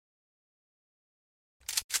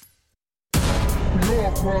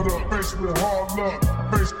all product, faced with hard luck.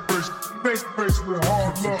 Faced with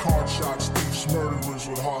hard luck. Card shots, thieves, murderers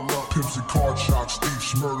with hard luck. Pimps and card shots,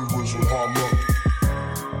 thieves, murderers with hard luck.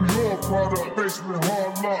 We all product, faced with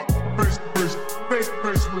hard luck. Faced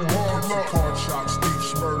with hard luck. Card shots,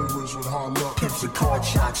 thieves, murderers with hard luck. Pimps and card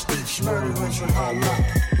shots, thieves, murderers with hard luck.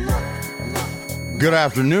 Good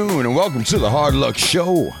afternoon and welcome to the Hard Luck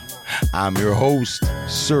Show. I'm your host,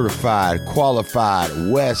 certified, qualified,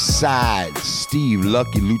 West Side Steve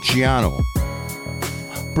Lucky Luciano,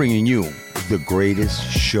 bringing you the greatest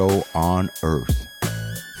show on earth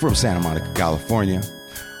from Santa Monica, California,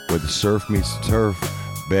 where the surf meets the turf.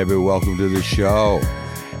 Baby, welcome to the show.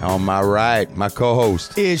 On my right, my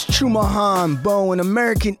co-host is Chumahan Bo, an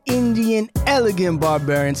American Indian, elegant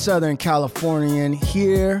barbarian, Southern Californian,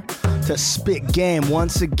 here to spit game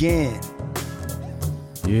once again.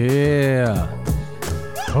 Yeah.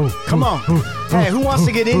 Come on. Hey, who wants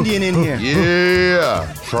to get Indian in here?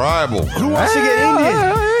 Yeah, tribal. Who wants to get Indian?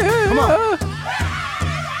 Come on.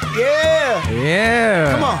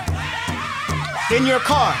 Yeah. Come on. In your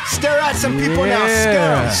car. Stare at some people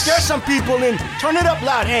now. Stare some people in. Turn it up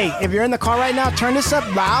loud. Hey, if you're in the car right now, turn this up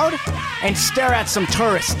loud and stare at some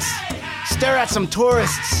tourists. Stare at some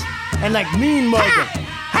tourists and like mean mug them.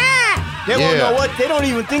 They won't know what. They don't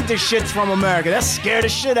even think this shit's from America. That scared the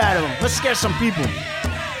shit out of them. Let's scare some people.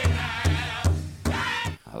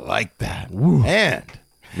 I like that. Woo. And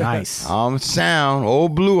nice. Sound,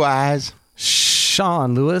 old Blue Eyes.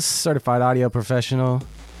 Sean Lewis, certified audio professional,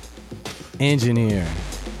 engineer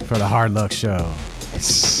for the Hard Luck Show.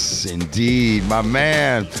 Yes, indeed, my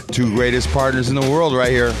man. Two greatest partners in the world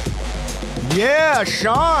right here. Yeah,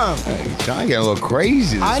 Sean. Hey, Sean getting a little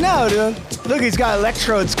crazy. I know, dude. Look, he's got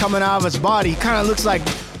electrodes coming out of his body. He kind of looks like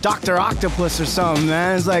Dr. Octopus or something,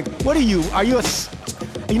 man. It's like, what are you? Are you a...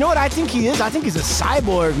 You know what I think he is? I think he's a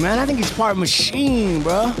cyborg, man. I think he's part machine,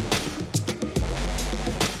 bro.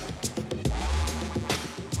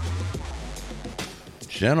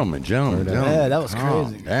 Gentlemen. Yeah, that was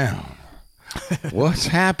crazy. Damn. What's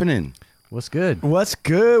happening? What's good? What's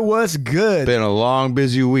good? Been a long,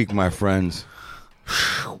 busy week, my friends.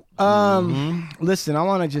 Listen, I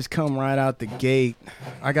want to just come right out the gate.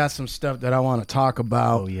 I got some stuff that I want to talk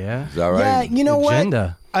about. Oh, yeah? Is that right? Yeah, you know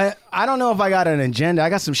Agenda. what? I don't know if I got an agenda. I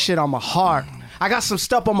got some shit on my heart. I got some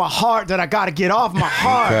stuff on my heart that I got to get off my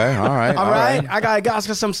heart. Okay, all right. I got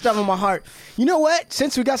some stuff on my heart. You know what?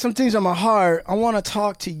 Since we got some things on my heart, I want to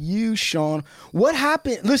talk to you, Sean. What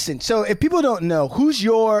happened? Listen, so if people don't know, who is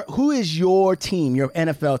your team, your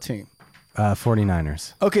NFL team?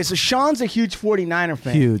 49ers. Okay, so Sean's a huge 49er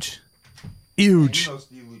fan. Huge. You know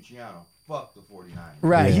Steve Luciano. Fuck the 49ers.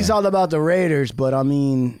 Right, Yeah. he's all about the Raiders, but I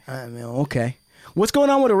mean, okay. What's going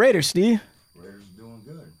on with the Raiders, Steve? Raiders are doing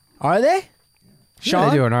good. Are they? Sean? Yeah,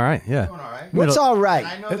 they're doing all right. Yeah. Doing all right. What's all right?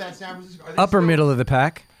 I know that San Francisco... Upper middle of the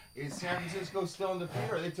pack. Is San Francisco still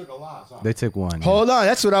undefeated or they took a loss? Huh? They took one. Hold on,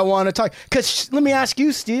 that's what I want to talk. Because let me ask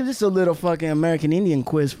you, Steve, this is a little fucking American Indian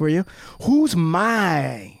quiz for you. Who's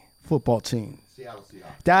my football team? Seattle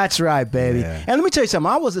Seahawks. That's right, baby. Yeah. And let me tell you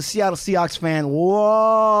something. I was a Seattle Seahawks fan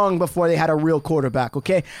long before they had a real quarterback,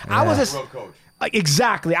 okay? I was Real coach.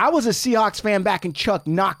 Exactly. I was a Seahawks fan back in Chuck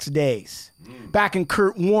Knox days, back in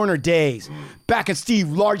Kurt Warner days, back in Steve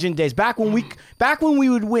Largent days, back when we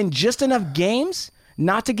would win just enough games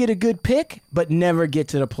not to get a good pick, but never get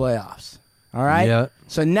to the playoffs. All right? Yeah.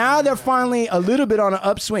 So now they're finally a little bit on an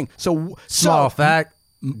upswing. Small fact,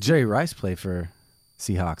 Jerry Rice played for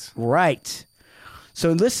Seahawks. Right.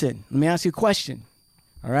 So listen, let me ask you a question.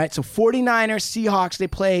 All right? So 49ers, Seahawks, they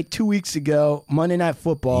played 2 weeks ago, Monday Night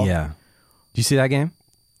Football. Yeah. Did you see that game?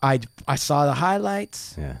 I saw the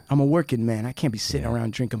highlights. Yeah. I'm a working man. I can't be sitting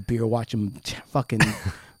around drinking beer, watching fucking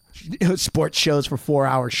sports shows for 4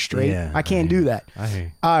 hours straight. Yeah, I can't do that. I hear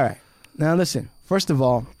you. All right. Now listen. First of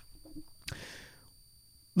all,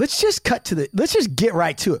 let's just get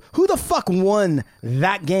right to it. Who the fuck won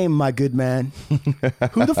that game, my good man?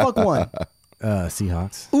 Who the fuck won?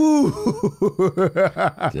 Seahawks. Ooh.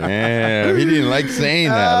 Damn, he didn't like saying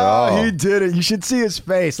that at all. He did it. You should see his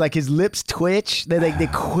face. Like his lips twitch. They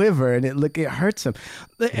quiver and it hurts him.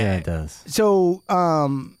 Yeah, it does. So,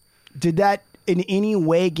 did that in any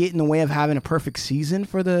way get in the way of having a perfect season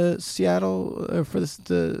for the Seattle, for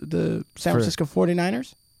the San Francisco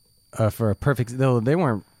 49ers? For a perfect, though they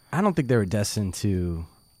weren't. I don't think they were destined to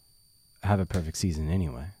have a perfect season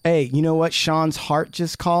anyway. Hey, you know what? Sean's heart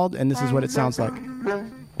just called, and this is what it sounds like.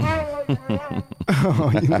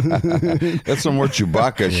 That's some more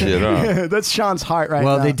Chewbacca shit, huh? That's Sean's heart right now.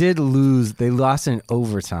 Well, they did lose. They lost in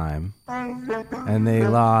overtime, and they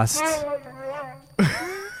lost.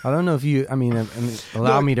 I don't know if you. I mean,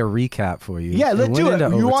 allow me to recap for you. Yeah, let's do it.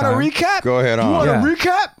 You want to recap? Go ahead on. You want to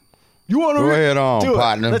recap? You want to Go ahead on, do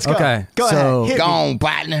partner. It. Let's go. Okay, Go so- ahead. Hit Go me. on,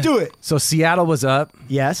 partner. Do it. So Seattle was up.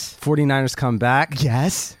 Yes. 49ers come back.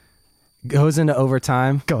 Yes. Goes into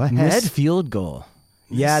overtime. Go ahead. Missed field goal.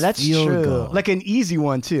 Yeah, Missed that's field true. goal. Like an easy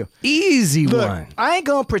one too. Easy Look, one. I ain't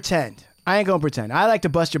gonna pretend. I like to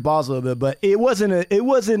bust your balls a little bit, but it wasn't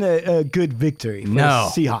a good victory for the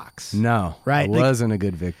Seahawks. No. Right? It wasn't a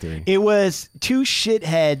good victory. It was two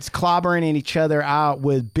shitheads clobbering each other out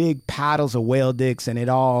with big paddles of whale dicks, and it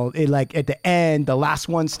like at the end, the last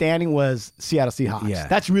one standing was Seattle Seahawks. Yeah.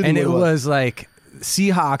 That's really and what it it was like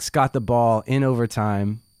Seahawks got the ball in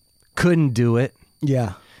overtime, couldn't do it.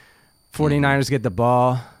 Yeah. 49ers get the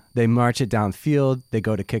ball, they march it downfield, they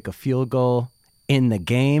go to kick a field goal in the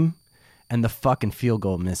game, and the fucking field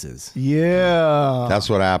goal misses. Yeah. That's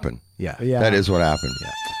what happened. Yeah. Yeah. That is what happened.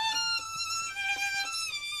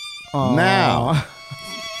 Yeah. Now,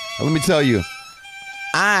 let me tell you,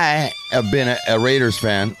 I have been a Raiders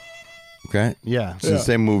fan. Okay. Yeah. Since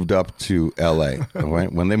they moved up to L.A.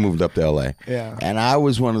 Right? When they moved up to L.A. Yeah. And I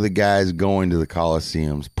was one of the guys going to the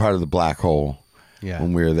Coliseums, part of the Black Hole. Yeah.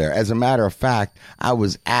 When we were there. As a matter of fact, I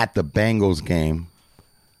was at the Bengals game,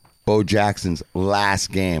 Bo Jackson's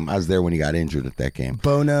last game. I was there when he got injured at that game.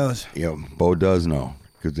 Bo knows. Bo does know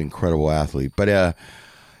because he's an incredible athlete. But and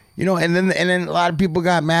then a lot of people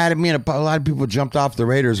got mad at me, and a lot of people jumped off the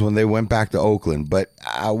Raiders when they went back to Oakland. But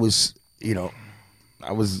I was down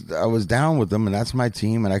with them, and that's my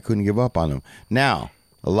team, and I couldn't give up on them. Now,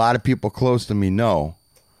 a lot of people close to me know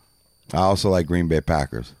I also like Green Bay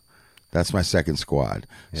Packers. That's my second squad.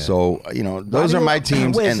 Yeah. So, those are my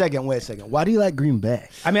teams. Wait a second. Why do you like Green Bay?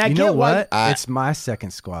 I mean, I you get know what? why. It's my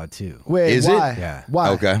second squad, too. Wait, is why? it? Yeah. Why?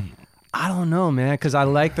 Okay. I don't know, man, because I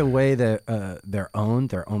like the way that they're owned.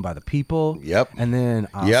 They're owned by the people. Yep. And then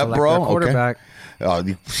I also like bro. their quarterback.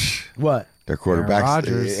 Okay. What? Their quarterback.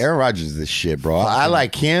 Aaron Rodgers is the shit, bro. I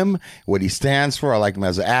like him, what he stands for. I like him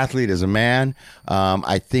as an athlete, as a man.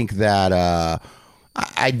 I think that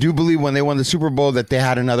I do believe when they won the Super Bowl that they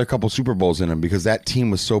had another couple Super Bowls in them because that team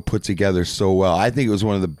was so put together so well. I think it was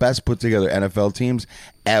one of the best put together NFL teams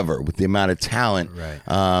ever with the amount of talent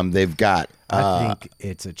they've got. I think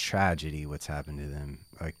it's a tragedy what's happened to them,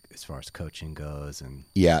 like as far as coaching goes, and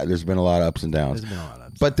there's been a lot of ups and downs. there's been a lot of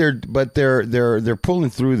ups. But they're pulling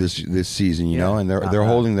through this season, you know, and they're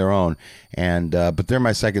holding their own. And but they're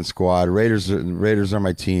my second squad. Raiders are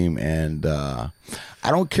my team, and I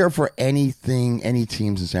don't care for any teams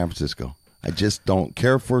in San Francisco. I just don't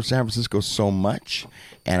care for San Francisco so much,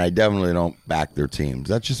 and I definitely don't back their teams.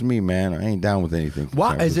 That's just me, man. I ain't down with anything.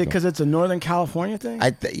 Why? Is it because it's a Northern California thing?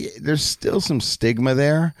 There's still some stigma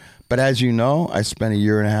there, but as you know, I spent a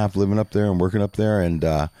year and a half living up there and working up there, and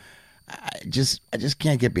I just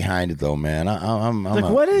can't get behind it though, man. I'm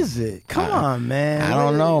what is it? Come on, man. I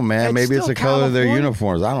don't know, man. Maybe it's the color of their California?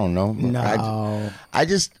 uniforms. I don't know. No.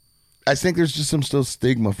 I think there's just some still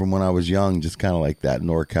stigma from when I was young, just kind of like that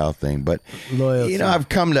NorCal thing. But Loyalty. I've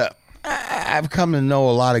come to know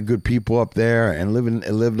a lot of good people up there, and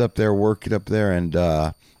lived up there, worked up there, and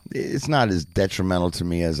it's not as detrimental to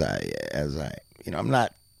me as I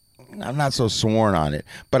I'm not so sworn on it,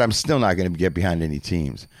 but I'm still not going to get behind any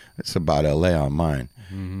teams. It's about LA on mine.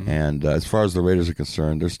 Mm-hmm. And as far as the Raiders are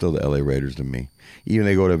concerned, they're still the LA Raiders to me. Even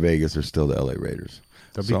they go to Vegas, they're still the LA Raiders.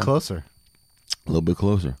 They'll be closer. A little bit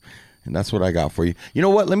closer. And that's what I got for you. You know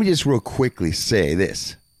what? Let me just real quickly say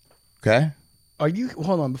this. Okay?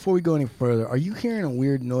 Hold on, before we go any further, are you hearing a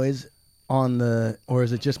weird noise or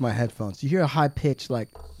is it just my headphones? You hear a high pitch, like,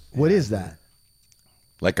 what is that?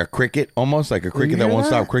 Like a cricket, almost like a cricket that won't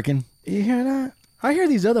stop cricking? You hear that? I hear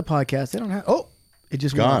these other podcasts, they don't have, it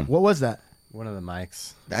just gone. Went. What was that? One of the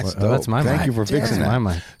mics. That's dope. dope. That's my mic. Thank you for fixing that.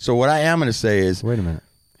 My mic. So what I am going to say is... Wait a minute.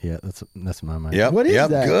 Yeah, that's my mic. Yep. What is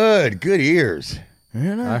that? Good ears.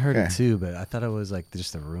 I heard it too, but I thought it was like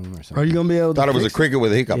just a room or something. Are you going to be able to Thought it was a cricket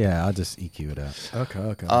with a hiccup. Yeah, I'll just EQ it out.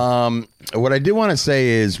 Okay. What I do want to say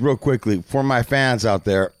is, real quickly, for my fans out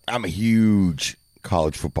there, I'm a huge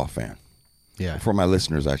college football fan. Yeah. For my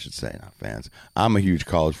listeners, I should say, not fans. I'm a huge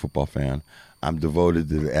college football fan. I'm devoted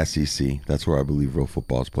to the SEC. That's where I believe real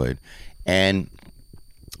football is played. And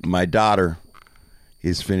my daughter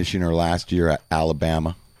is finishing her last year at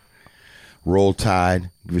Alabama. Roll Tide.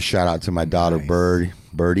 Give a shout out to my daughter, Nice.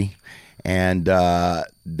 Birdie. And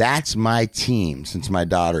that's my team since my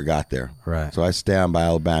daughter got there. Right. So I stand by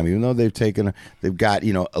Alabama, even though they've got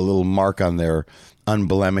a little mark on their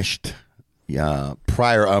unblemished,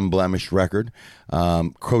 prior unblemished record.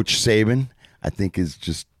 Coach Saban, I think, is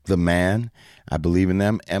just the man. I believe in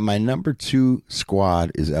them. And my number 2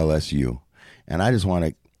 squad is LSU. And I just want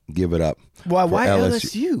to give it up. Why for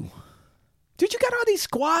LSU? Dude, you got all these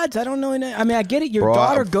squads. I don't know. I mean, I get it. Your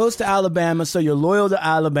daughter goes to Alabama, so you're loyal to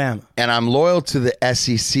Alabama. And I'm loyal to the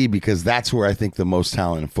SEC because that's where I think the most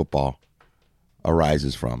talent in football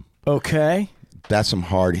arises from. Okay. That's some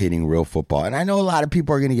hard-hitting, real football. And I know a lot of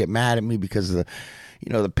people are going to get mad at me because of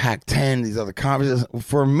the Pac-10, these other conferences.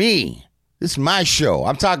 For me, this is my show.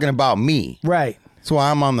 I'm talking about me. Right. That's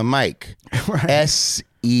why I'm on the mic. Right.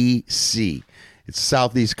 SEC. It's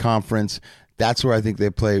Southeast Conference. That's where I think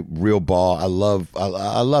they play real ball. I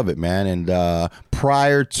love it, man. And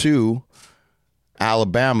prior to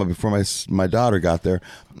Alabama, before my daughter got there,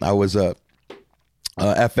 I was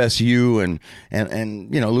FSU and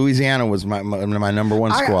Louisiana was my number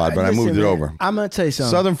one squad, but I moved it over. I'm gonna tell you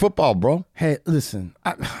something. Southern football, bro. Hey, listen,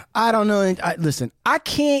 I don't know. Listen, I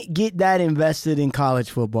can't get that invested in college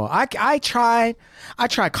football. I tried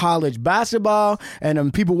college basketball,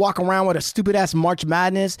 and people walk around with a stupid ass March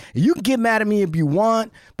Madness. You can get mad at me if you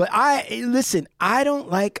want, but I don't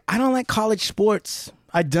like college sports.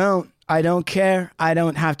 I don't care. I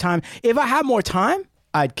don't have time. If I had more time,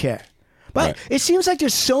 I'd care. But It seems like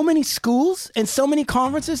there's so many schools and so many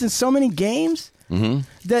conferences and so many games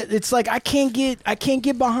that it's like I can't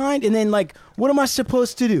get behind. And then what am I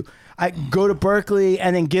supposed to do? I go to Berkeley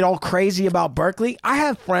and then get all crazy about Berkeley. I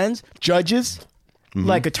have friends, judges,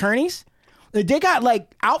 attorneys. They got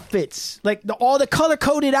outfits, all the color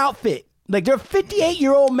coded outfit. They're a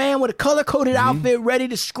 58-year-old man with a color coded outfit ready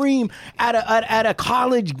to scream at a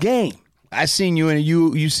college game. I seen you in a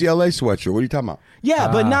UCLA sweatshirt. What are you talking about? Yeah,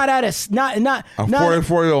 but not at a not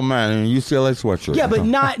 44-year-old man in a UCLA sweatshirt. Yeah, but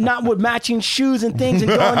not with matching shoes and things and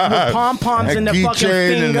going with pom poms and the fucking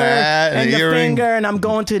finger and the finger, and I'm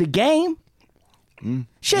going to the game.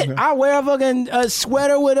 Shit, I wear a fucking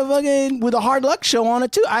sweater with a Hard Luck show on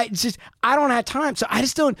it too. I don't have time, so I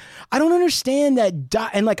don't understand that.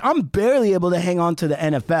 And I'm barely able to hang on to the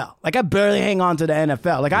NFL. I barely hang on to the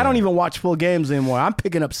NFL. I don't even watch full games anymore. I'm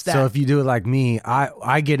picking up stats. So if you do it like me,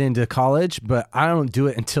 I get into college, but I don't do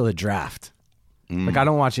it until the draft. I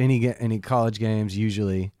don't watch any college games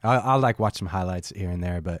usually. I'll watch some highlights here and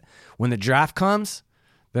there, but when the draft comes,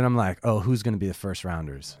 then I'm like, oh, who's going to be the first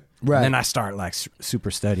rounders? Right. And then I start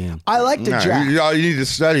super studying. I like the draft. All you need to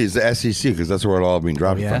study is the SEC because that's where it'll all be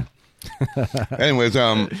dropped from. Anyways,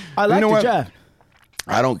 I like the draft.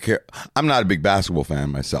 I don't care. I'm not a big basketball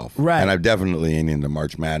fan myself. Right. And I'm definitely into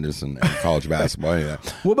March Madness and college basketball. Any of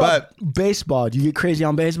that. What about baseball? Do you get crazy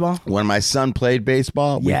on baseball? When my son played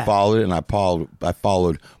baseball, we followed it, and I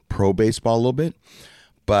followed pro baseball a little bit.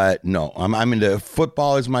 But no, I'm into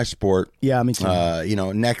football is my sport. Yeah, me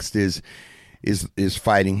too. Next is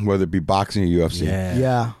fighting, whether it be boxing or UFC.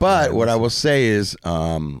 Yeah. But what I will say is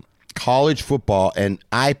college football, and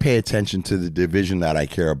I pay attention to the division that I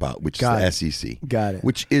care about, which is the SEC. Got it.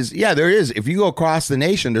 Which is, there is. If you go across the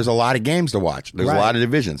nation, there's a lot of games to watch. There's a lot of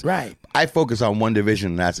divisions. Right. I focus on one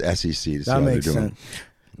division, and that's SEC to see how they're doing. Sense.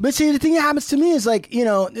 But see, the thing that happens to me is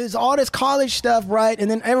there's all this college stuff, right? And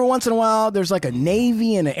then every once in a while, there's a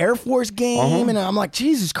Navy and an Air Force game, and I'm like,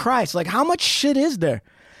 Jesus Christ, how much shit is there?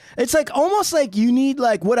 It's almost you need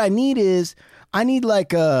what I need is I need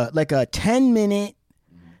a 10-minute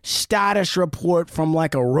status report from a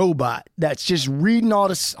robot that's just reading all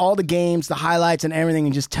the games, the highlights and everything,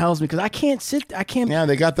 and just tells me because I can't. Yeah,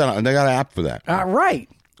 they got that. They got an app for that. Right.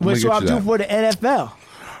 Which I'll do for the NFL.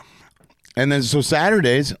 And then so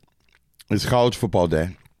Saturdays is college football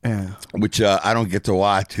day. Yeah. Which I don't get to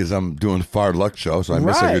watch because I'm doing the Hard Luck show, so I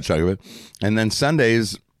miss a good chunk of it. And then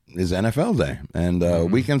Sundays is NFL day,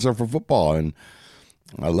 and weekends are for football, and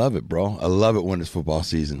I love it, bro. I love it when it's football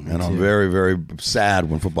season, and I'm very, very sad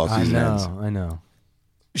when football season ends. I know.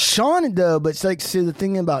 Sean, though, but it's see the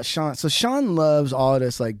thing about Sean. So Sean loves all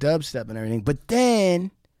this dubstep and everything, but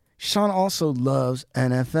then Sean also loves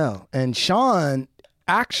NFL, and Sean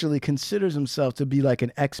actually considers himself to be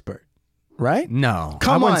an expert. Right? No,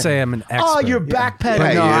 I wouldn't say I'm an expert. Oh, you're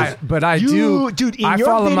backpedaling. But I do. Dude, I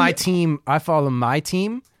follow my team. I follow my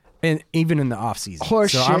team, and even in the off season.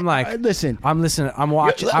 Horse so shit. I'm listen. I'm listening. I'm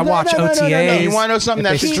watching. I No, watch no, OTAs. no. You want to know something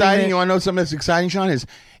that's exciting? You want to know something that's exciting, Sean?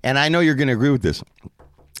 And I know you're going to agree with this.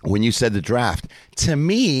 When you said the draft, to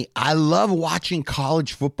me, I love watching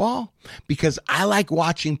college football because I like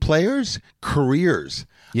watching players' careers.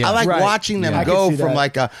 Yeah, I like watching them go from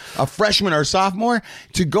a freshman or sophomore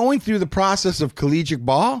to going through the process of collegiate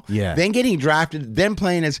ball, then getting drafted, then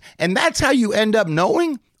playing and that's how you end up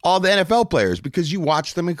knowing all the NFL players because you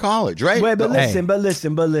watch them in college, right? Wait, but listen.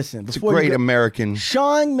 It's a great American.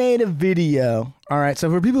 Sean made a video. All right, so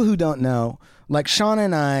for people who don't know, like Sean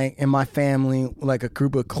and I and my family, like a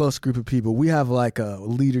close group of people, we have like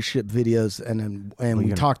leadership videos and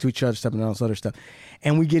we talk to each other, stuff and all this other stuff.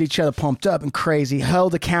 And we get each other pumped up and crazy,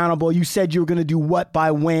 held accountable. You said you were going to do what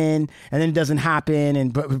by when, and then it doesn't happen.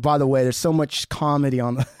 And but by the way, there's so much comedy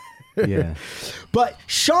on the... Yeah. But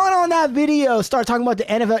Sean on that video started talking about the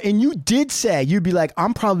NFL, and you did say, you'd be like,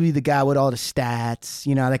 I'm probably the guy with all the stats.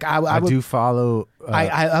 You know, like I would, do follow.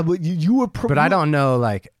 I would, you were... But I don't know,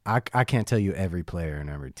 like, I can't tell you every player and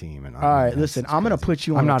every team. And all right, listen, I'm going to put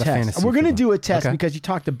you on a test. fantasy We're going to football. do a test Okay. because you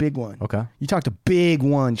talked a big one. Okay. You talked a big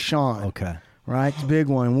one, Sean. Okay. Right? The big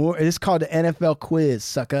one. It's called the NFL quiz,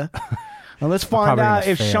 sucker. Now let's find probably out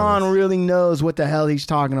gonna if fail Sean this. really knows what the hell he's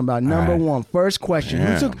talking about. Number right. one, first question.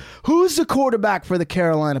 Damn. Who's the quarterback for the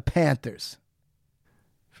Carolina Panthers?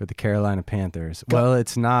 For the Carolina Panthers. Well,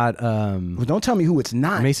 it's not Well, don't tell me who it's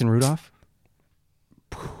not. Mason Rudolph.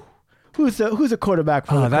 Who's the quarterback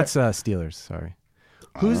for Oh, the that's Steelers. Sorry.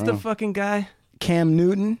 Who's the fucking guy? Cam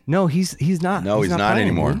Newton? No, he's not. No, he's not playing,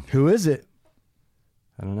 anymore. dude. Who is it?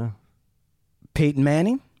 I don't know. Peyton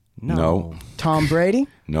Manning? No. Tom Brady?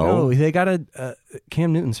 No. No, they got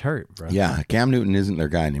Cam Newton's hurt, bro. Yeah, Cam Newton isn't their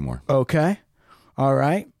guy anymore. Okay. All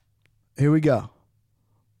right. Here we go.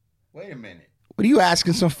 Wait a minute. What are you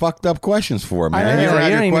asking some fucked up questions for, man? know. You don't You have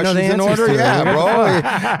don't your even know the questions in answers order? to it.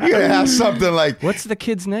 Yeah, bro. You gotta have something like... What's the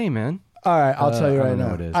kid's name, man? All right, I'll tell you I right don't know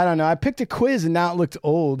now. what it is. I don't know. I picked a quiz and now it looked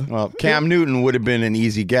old. Well, Cam Newton would have been an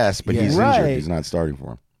easy guess, but he's Right. injured. He's not starting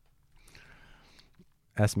for him.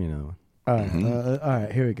 Ask me another one. All right, all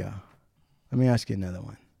right, here we go. Let me ask you another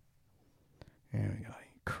one. Here we go.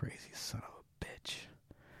 You crazy son of a bitch.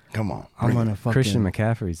 Come on. I'm gonna fucking... Christian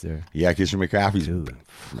McCaffrey's there. Yeah, Christian McCaffrey's... Dude.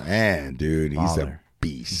 Man, dude, he's Baller. a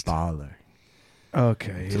beast. Baller.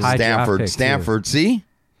 Okay. So High draft pick, too. Stanford, see?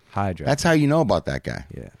 High draft. That's how you know about that guy.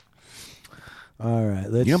 Yeah. All right,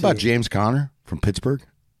 let's You know about see. James Conner from Pittsburgh?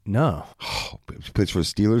 No. Oh, he plays for the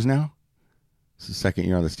Steelers now. It's his second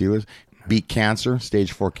year on the Steelers. Beat cancer,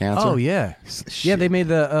 stage 4 cancer. Oh yeah. Shit. Yeah, they made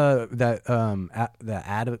the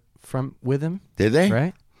ad from with him. Did they?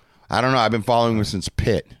 Right? I don't know. I've been following him since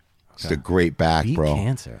Pitt. He's a great back, Beat bro.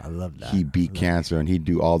 cancer. I love that. He beat cancer and he'd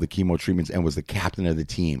do all the chemo treatments and was the captain of the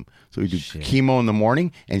team. So he'd do Shit. chemo in the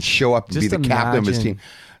morning and show up and be the captain of his team.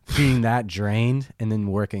 Being that drained and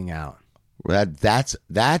then working out.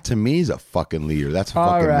 That to me is a fucking leader. That's a All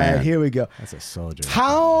fucking right, man. here we go. That's a soldier.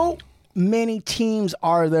 How many teams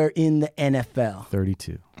are there in the NFL?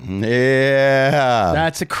 32. Yeah.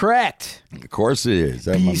 That's correct. Of course it is.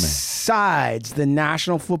 That's my man. Besides the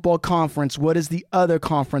National Football Conference, what is the other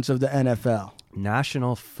conference of the NFL?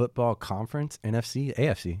 National Football Conference, NFC,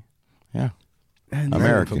 AFC. Yeah. And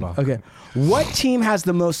American. Football. Okay. What team has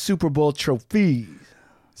the most Super Bowl trophies?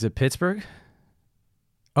 Is it Pittsburgh?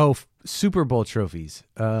 Oh, Super Bowl trophies.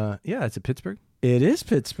 Yeah, it's at Pittsburgh. It is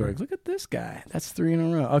Pittsburgh. Look at this guy. That's 3 in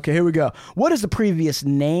a row. Okay, here we go. What is the previous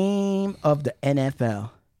name of the NFL?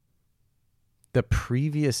 The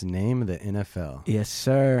previous name of the NFL. Yes,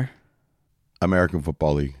 sir. American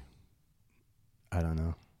Football League. I don't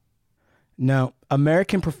know. No,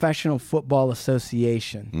 American Professional Football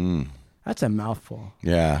Association. That's a mouthful.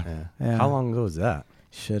 Yeah. Yeah. How long ago was that?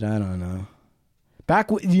 Shit, I don't know.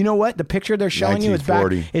 You know what? The picture they're showing you is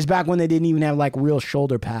 1940. back when they didn't even have like real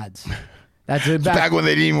shoulder pads. That's it. Back when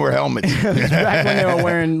they didn't even wear helmets. Back when they were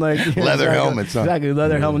wearing like Leather helmets, huh? Exactly,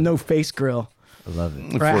 leather helmet, no face grill. I love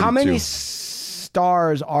it. Right? How many 42.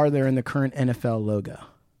 stars are there in the current NFL logo?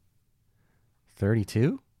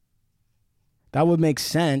 32? That would make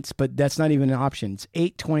sense, but that's not even an option. It's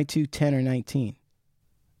 8, 22, 10, or 19.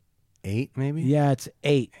 8 maybe? Yeah, it's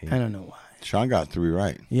 8. I don't know why. Sean got 3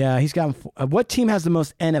 right. Yeah, he's got. What team has the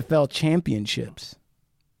most NFL championships?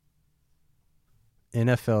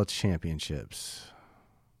 NFL championships.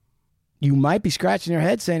 You might be scratching your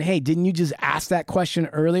head saying, "Hey, didn't you just ask that question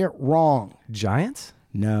earlier?" Wrong. Giants?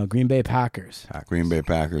 No, Green Bay Packers. Green Bay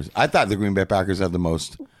Packers. I thought the Green Bay Packers had the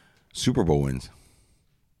most Super Bowl wins.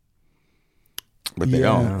 But they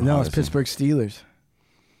don't. No, it's obviously. Pittsburgh Steelers.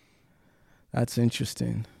 That's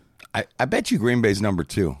interesting. I bet you Green Bay's number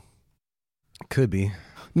 2. Could be.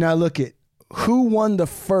 Now look at who won the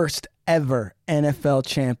first ever NFL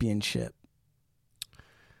championship.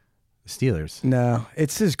 Steelers. No,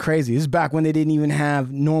 it's just crazy. This is back when they didn't even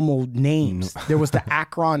have normal names. There was the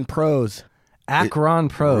Akron Pros. Akron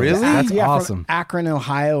Pros. Really? That's Yeah, from awesome. Akron,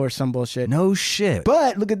 Ohio, or some bullshit. No shit.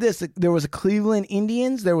 But look at this. There was a Cleveland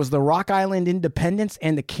Indians, there was the Rock Island Independents,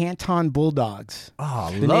 and the Canton Bulldogs.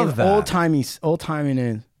 Oh, The love name that. old timey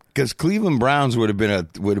name. Because Cleveland Browns would have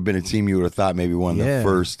been a team you would have thought maybe one of the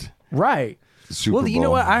first. Right. Super Bowl. Well, you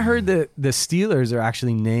know what? I heard that the Steelers are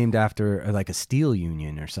actually named after like a steel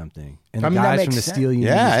union or something, and the guys from the steel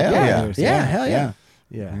union. Hell yeah.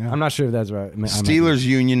 Yeah, I'm not sure if that's right. Steelers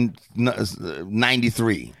Union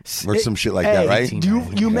 93 or some shit like that, right?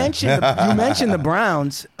 You mentioned the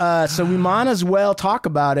Browns, so we might as well talk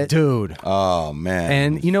about it, dude. Oh man!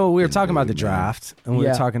 And you know we were talking about the draft, and we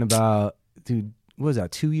were talking about, dude. What was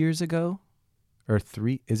that? 2 years ago, or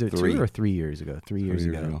 3? Is it 2 or 3 years ago? 3 years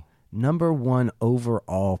ago. Number 1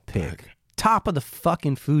 overall pick, top of the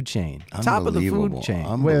fucking food chain. Top of the food chain.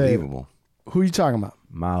 Unbelievable. Wait. Who are you talking about?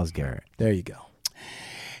 Myles Garrett. There you go.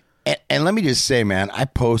 And let me just say, man, I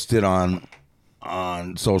posted on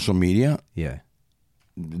social media. Yeah.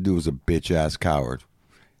 The dude was a bitch-ass coward.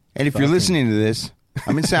 And if you're listening to this,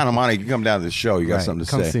 I'm in Santa Monica. You can come down to the show. You got something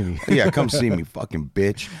to come say. See me. Yeah, come see me, fucking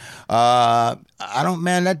bitch.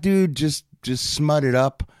 That dude just smutted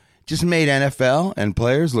up. Just made NFL and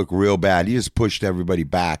players look real bad. He just pushed everybody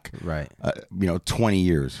back. Right. 20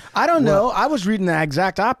 years. I don't know. I was reading the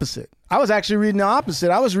exact opposite. I was actually reading the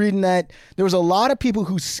opposite. I was reading that there was a lot of people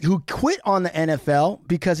who quit on the NFL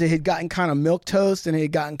because it had gotten kind of milquetoast and it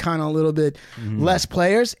had gotten kind of a little bit less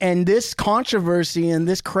players. And this controversy and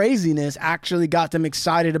this craziness actually got them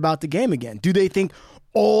excited about the game again. Do they think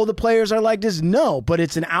all the players are like this? No, but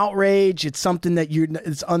it's an outrage. It's something that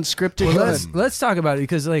it's unscripted. Well, let's talk about it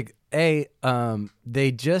because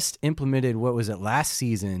they just implemented, what was it, last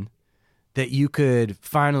season, that you could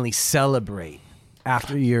finally celebrate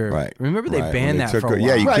after your remember they banned that for a while.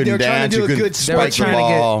 Yeah, you couldn't dance, you couldn't spike the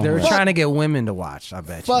ball. They were trying to get women to watch, I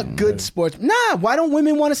bet. Fuck good sports. Nah, why don't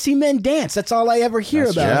women want to see men dance? That's all I ever hear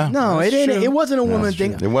about. Yeah. No, it wasn't a woman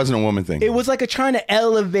thing. It wasn't a woman thing. It was like trying to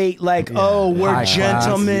elevate, we're high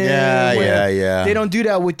gentlemen. Yeah. They don't do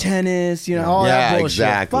that with tennis, all that bullshit.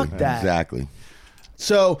 Exactly. Fuck that. Exactly.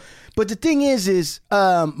 So, but the thing is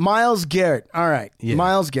Myles Garrett. All right,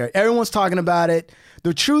 Myles Garrett. Everyone's talking about it.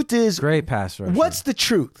 The truth is, great pass rusher. What's the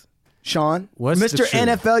truth, Sean? What's Mr. the truth?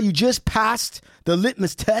 NFL, you just passed the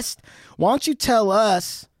litmus test. Why don't you tell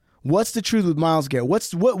us what's the truth with Myles Garrett? What's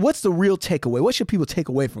the real takeaway? What should people take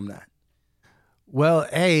away from that? Well,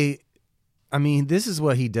 this is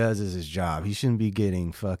what he does as his job. He shouldn't be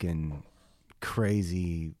getting fucking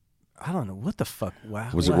crazy. I don't know what the fuck. Wow,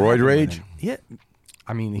 was it roid rage? Yeah,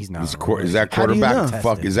 he's not. Is that quarterback?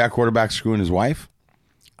 Fuck, is that quarterback screwing his wife?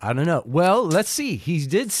 I don't know. Well, let's see. He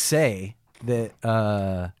did say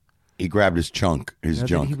that he grabbed his junk.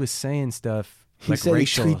 He was saying stuff. He said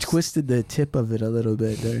he twisted the tip of it a little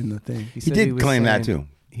bit during the thing. He did claim that too.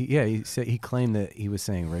 He claimed that he was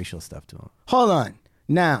saying racial stuff to him. Hold on.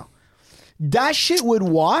 Now, that shit would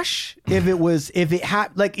wash if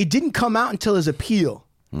it didn't come out until his appeal.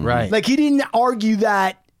 Right. Like he didn't argue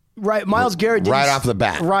that. Right, Myles Garrett did right off the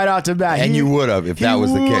bat. And you would have if that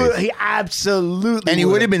was the case. He absolutely And he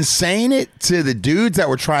would have been saying it to the dudes that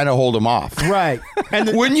were trying to hold him off. Right.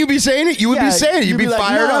 And wouldn't you be saying it? You would be saying it. You'd be like,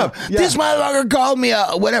 fired up. Yeah. This motherfucker called me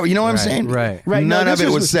whatever. You know what I'm saying? Right. None of it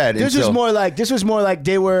was said. This was more like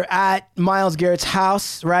they were at Myles Garrett's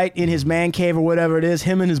house, right, in his man cave or whatever it is,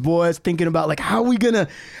 him and his boys thinking about like how do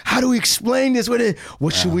we explain this? What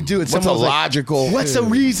should we do? And what's a logical? What's a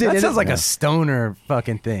reason? That sounds like a stoner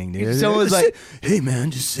fucking thing. Dude. Someone's like, "Hey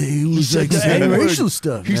man, just say it was like saying racial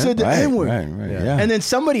stuff." He said the N-word. Right. Yeah. And then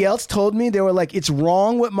somebody else told me, they were like, "It's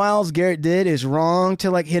wrong what Myles Garrett did. It's wrong to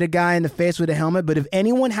like hit a guy in the face with a helmet. But if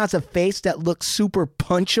anyone has a face that looks super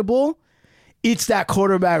punchable, it's that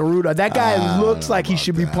quarterback Rudolph. That guy looks like he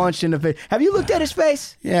should be punched in the face. Have you looked at his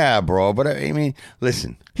face? Yeah, bro. But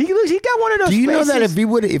listen, he got one of those. Do you faces. know that if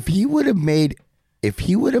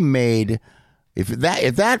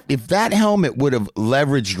that helmet would have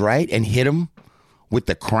leveraged right and hit him with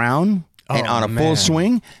the crown and on a full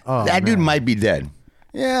swing, that dude might be dead.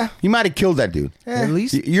 Yeah. He might have killed that dude. At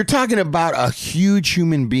least you're talking about a huge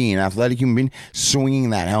human being, athletic human being,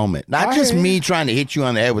 swinging that helmet. Not just me trying to hit you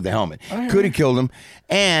on the head with the helmet. Could have killed him.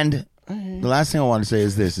 And the last thing I want to say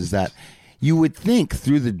is this, is that you would think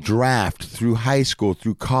through the draft, through high school,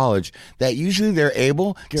 through college, that usually they're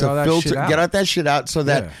able to filter, get out that shit out so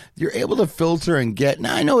that you're able to filter and get.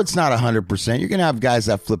 Now, I know it's not 100%. You're going to have guys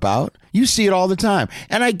that flip out. You see it all the time.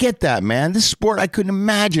 And I get that, man. This sport, I couldn't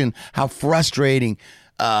imagine how frustrating,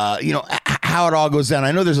 how it all goes down.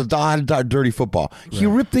 I know there's a lot of dirty football. Right. He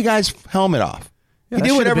ripped the guy's helmet off. Yeah, he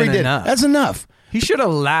did whatever he did. Enough. That's enough. He should have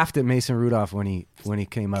laughed at Mason Rudolph when he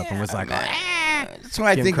came up and was like, that's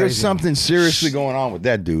why I think there's something seriously going on with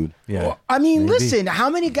that dude. Yeah. Well, listen, how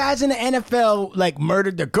many guys in the NFL like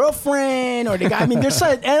murdered their girlfriend or there's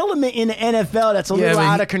an element in the NFL that's a little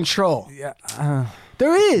out of control. Yeah.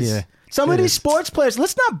 There is. Yeah, Some of these sports players,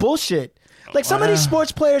 let's not bullshit. Like some of these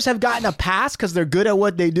sports players have gotten a pass because they're good at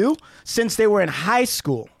what they do since they were in high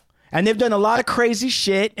school. And they've done a lot of crazy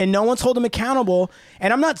shit, and no one's holding them accountable.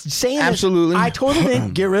 And I'm not saying Absolutely. I totally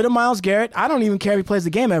think get rid of Myles Garrett. I don't even care if he plays the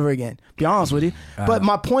game ever again, be honest with you. But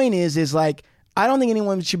my point is like, I don't think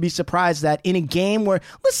anyone should be surprised that in a game where,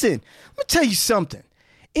 listen, let me tell you something.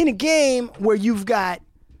 In a game where you've got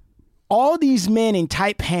all these men in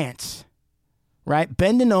tight pants, right,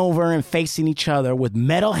 bending over and facing each other with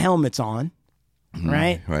metal helmets on,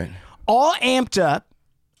 right? Right. All amped up.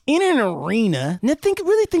 In an arena, now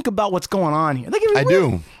really think about what's going on here. Like, I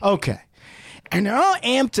do. Okay. And they're all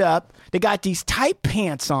amped up. They got these tight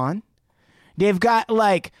pants on. They've got,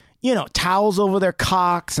 like, towels over their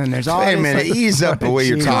cocks, and there's all Wait a this, minute, like, ease up the way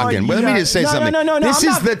you're talking. But let me just say something. No, this I'm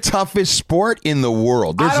is not- the toughest sport in the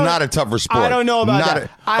world. There's not a tougher sport. I don't know about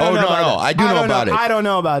that. I don't know about it. I don't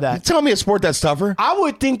know about that. Tell me a sport that's tougher. I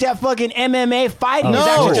would think that fucking MMA fighting is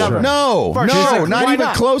No, actually tougher. no, For no, sure. not Why even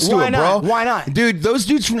not? close to Why it, not? bro. Why not? Dude, those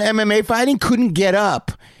dudes from MMA fighting couldn't get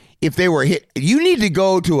up if they were hit. You need to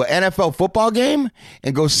go to an NFL football game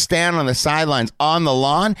and go stand on the sidelines on the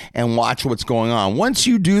lawn and watch what's going on. Once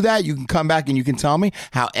you do that, you can come back and you can tell me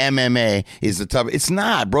how MMA is the tough. It's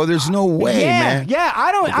not, bro. There's no way, man. Yeah,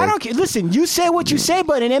 I don't care. Listen, you say what you say,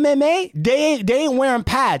 but in MMA, they ain't wearing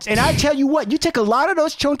pads. And I tell you what, you take a lot of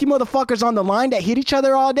those chunky motherfuckers on the line that hit each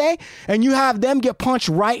other all day, and you have them get punched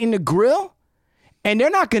right in the grill, and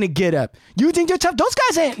they're not going to get up. You think they're tough? Those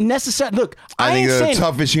guys ain't necessary. Look, I think ain't they're the saying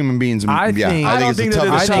toughest human beings. I I think- think it's the they're the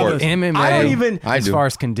toughest I sport. think MMA, I don't even- I as do. far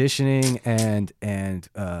as conditioning and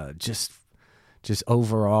just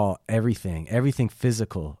overall everything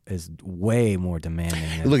physical is way more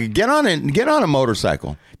demanding. Look, get on a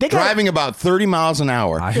motorcycle. They got- Driving about 30 miles an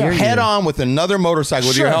hour. I hear head you. on with another motorcycle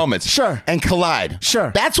with your Sure, helmets. sure. And collide.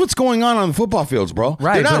 Sure. That's what's going on the football fields, bro.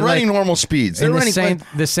 Right, They're not but running like- normal speeds. They're And running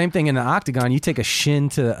the same thing in the octagon. You take a shin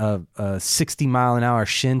to a 60-mile-an-hour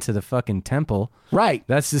shin to the fucking temple. Right.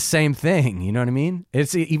 That's the same thing. You know what I mean?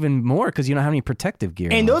 It's even more because you don't have any protective gear.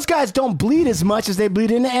 And on. those guys don't bleed as much as they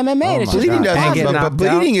bleed in the MMA. Oh It's my just bleeding God. doesn't, And get but knocked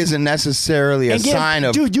bleeding out. isn't necessarily a sign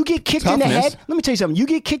of dude, you get kicked in the toughness. head. Let me tell you something. You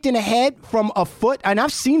get kicked in the head from a foot, and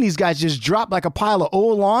I've seen these guys just drop like a pile of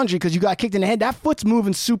old laundry because you got kicked in the head. That foot's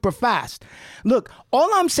moving super fast. Look, all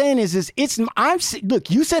I'm saying is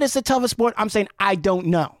look. You said it's the toughest sport. I'm saying I don't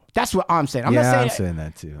know. That's what I'm saying. I'm not saying I'm saying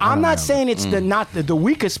that too. I I'm don't not know. saying it's not the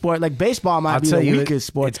weakest sport. Like baseball might I'll be tell the you, weakest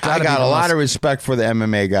sport. it's I gotta got be a the lot most- of respect for the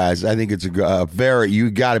MMA guys. I think it's you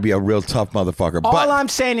got to be a real tough motherfucker. All But I'm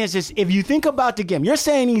saying is if you think about the game, you're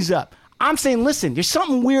saying he's up. I'm saying, listen, there's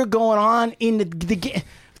something weird going on in the game.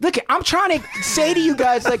 Look, I'm trying to say to you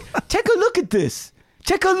guys, like, take a look at this.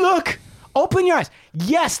 Take a look. Open your eyes.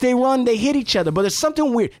 Yes, they run, they hit each other, but there's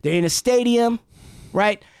something weird. They're in a stadium,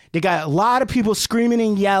 right? They got a lot of people screaming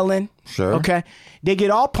and yelling. Sure. Okay. They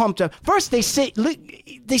get all pumped up. First, they sit in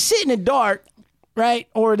the dark, right?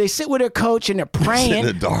 Or they sit with their coach and they're praying. in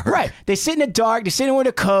the dark. Right. They sit in the dark. They're sitting with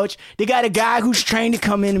a coach. They got a guy who's trained to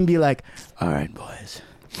come in and be like, all right, boys.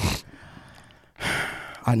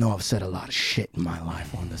 I know I've said a lot of shit in my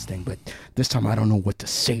life on this thing, but this time I don't know what to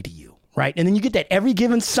say to you. Right? And then you get that every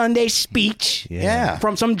given Sunday speech Yeah.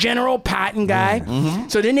 from some General Patton guy.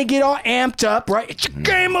 So then they get all amped up, right? It's a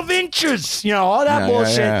game of inches, all that Yeah,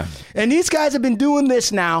 bullshit. yeah. And these guys have been doing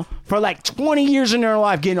this now for like 20 years in their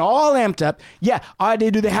life, getting all amped up. Yeah,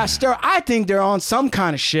 do they have steroids? I think they're on some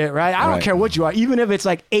kind of shit, right? I don't Right. care what you are, even if it's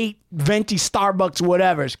like 8 venti Starbucks,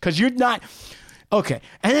 whatever, because you're not. Okay,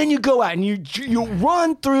 and then you go out and you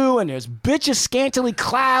run through, and there's bitches scantily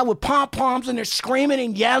clad with pom poms, and they're screaming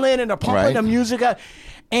and yelling, and they're pumping Right. the music up,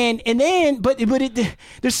 and then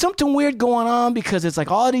there's something weird going on because it's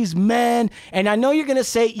like all these men, and I know you're gonna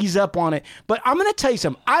say ease up on it, but I'm gonna tell you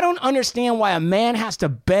something. I don't understand why a man has to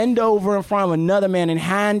bend over in front of another man and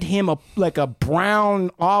hand him a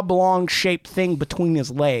brown oblong shaped thing between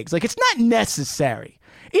his legs. Like, it's not necessary.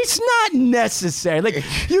 It's not necessary. Like,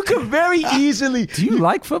 you could very easily. Do you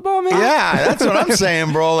like football, man? Yeah, that's what I'm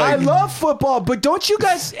saying, bro. I Like, love football, but don't you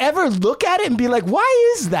guys ever look at it and be like,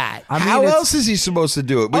 why is that? I mean, how it's- else is he supposed to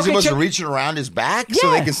do it? Was he Okay, supposed to check- reach it around his back so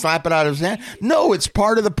Yeah. they can slap it out of his hand? No, it's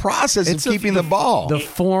part of the process of keeping the ball. The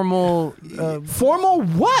formal. Formal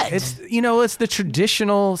what? It's it's the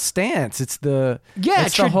traditional stance. It's the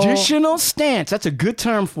it's the whole- traditional stance. That's a good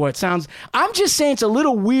term for it. I'm just saying it's a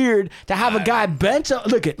little weird to have a guy bent.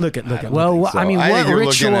 Look at. Well, so. I mean, I think what you're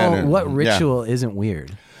looking at ritual? it. What Yeah. ritual isn't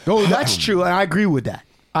weird? Oh, that's true, and I agree with that.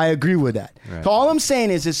 I agree with that. Right. So all I'm saying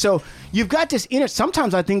is so you've got this inner.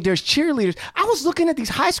 Sometimes I think there's cheerleaders. I was looking at these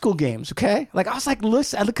high school games. Okay, like I was like,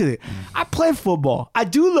 listen, I look at it. I play football. I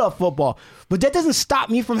do love football, but that doesn't stop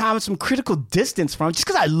me from having some critical distance from it. Just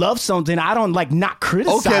because I love something, I don't like not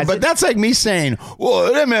criticize. Okay, but it. that's like me saying,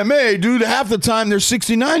 well, at MMA, dude, half the time they're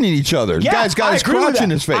 69 in each other. The Yeah, guy's got I his agree with crotch in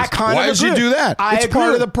that. his face. I kind Why of does he agree. do that? I It's agree part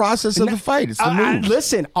of with- the process of the fight. It's the moves.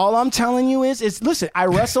 Listen, all I'm telling you is listen, I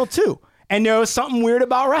wrestle too. And there was something weird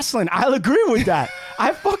about wrestling. I'll agree with that.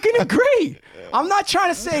 I fucking agree. I'm not trying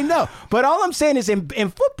to say no. But all I'm saying is in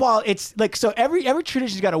football, it's like, so every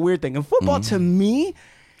tradition's got a weird thing. In football, to me,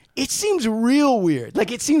 it seems real weird. Like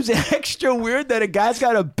it seems extra weird that a guy's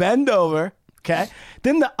got to bend over. Okay.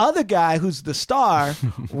 Then the other guy who's the star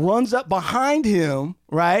runs up behind him,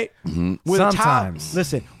 right? With a towel. Sometimes.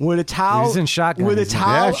 Listen, with a towel. He's in shotgun, With a isn't he?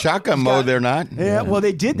 towel. Yeah, shotgun mode, they're not. Yeah, well,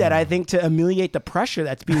 they did that, I think, to ameliorate the pressure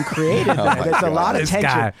that's being created. There's a lot of This tension.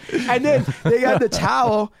 guy. And then they got the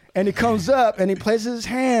towel, and he comes up, and he places his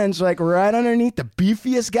hands, like, right underneath the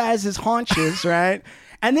beefiest guy's haunches, right?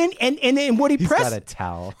 And then, and then what he He's presses. got a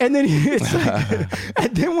towel. And then it's like,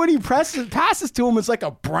 and then when he passes to him, it's like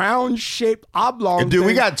a brown shaped oblong. Dude, we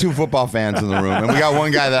thing. got two football fans in the room, and we got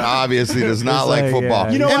one guy that obviously does not It's like like, football.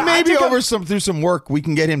 yeah. You know and what? I maybe think through some work, we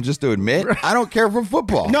can get him just to admit, I don't care for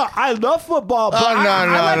football. No, I love football. But Oh, no, I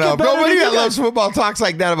like no. it better Nobody than that you loves guys. football talks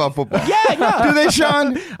like that about football. Yeah, no. Do they,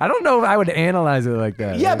 Sean? I don't know if I would analyze it like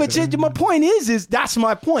that. Yeah, but my point is that's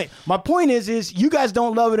my point. My point is you guys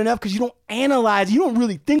don't love it enough because you don't analyze. You don't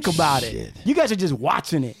really think about it. You guys are just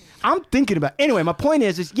watching it. I'm thinking about it. Anyway, my point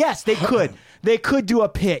is yes, they could. They could do a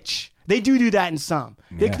pitch. They do that in some.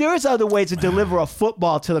 Yeah. There is other ways to deliver a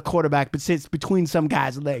football to the quarterback, but it's between some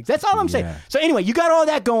guys' legs. That's all I'm saying. Yeah. So anyway, you got all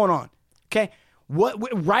that going on. Okay. What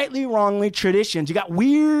rightly, wrongly, traditions. You got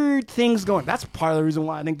weird things going. That's part of the reason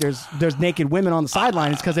why I think there's naked women on the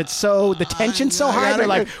sideline. It's because it's so the tension's so I high. got They're a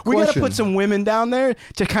like, good we got to question. put some women down there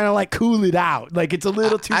to kind of like cool it out. Like it's a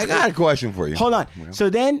little too. I got a question for you. Hold on. So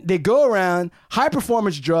then they go around, high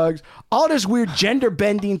performance drugs, all this weird gender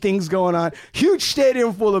bending things going on, huge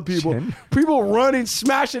stadium full of people, people running,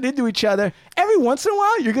 smashing into each other. Every once in a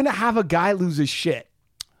while, you're going to have a guy lose his shit.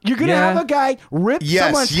 You're going to have a guy rip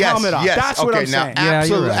someone's helmet off. That's okay, what I'm now, saying. Yeah, you're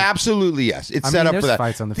absolutely, right. absolutely, yes. It's I set mean, up there's for that.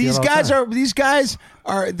 fights on the These field all guys the time. these guys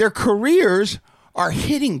are their careers are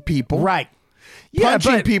hitting people, Right.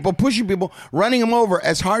 punching people, pushing people, running them over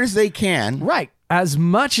as hard as they can. Right. As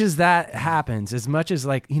much as that happens, as much as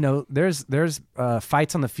like, you know, there's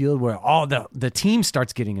fights on the field where all the team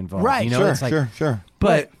starts getting involved. Right. You know, Sure, it's like, sure.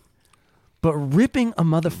 But ripping a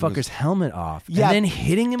motherfucker's helmet off Yeah. and then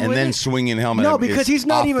hitting him And with then it. swinging helmet. No, because is he's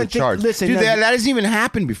not off even the charts. listen, Dude, no, that hasn't even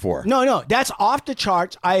happened before. No, that's off the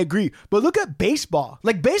charts. I agree. But look at baseball.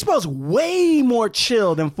 Like baseball's way more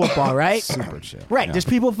chill than football, right? Super chill. Right. There's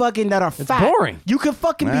people fucking that are fat. boring. You could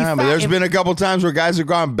fucking be Nah, fat. but there's and- been a couple times where guys have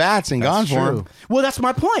gone bats and gone That's for true. him. Well, that's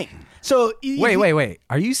my point. So Wait.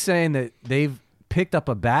 Are you saying that they've picked up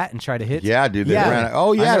a bat and tried to hit? Yeah, dude. They Yeah. ran.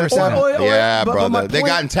 Oh, yeah, I never there's saw that. that. Yeah, But my brother. They point-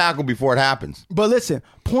 gotten tackled before it happens. But listen,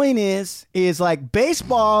 point is like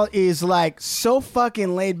baseball is like so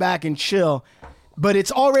fucking laid back and chill, but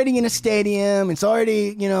it's already in a stadium. It's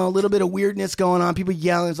already, you know, a little bit of weirdness going on. People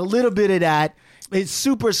yelling. There's a little bit of that. It's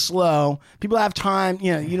super slow. People have time.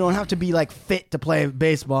 You know, you don't have to be like fit to play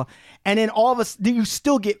baseball. And then all of us, you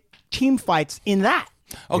still get team fights in that.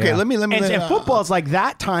 Okay, Yeah. let me. And football's like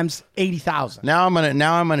that times 80,000. Now I'm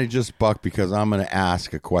gonna just buck because I'm gonna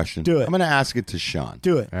ask a question. Do it. I'm gonna ask it to Sean.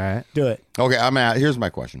 Do it. All right. Do it. Okay, here's my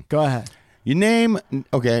question. Go ahead. You name.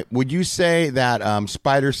 Okay, would you say that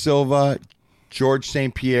Spider Silva, George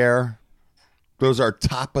St. Pierre, those are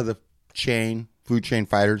top of the chain food chain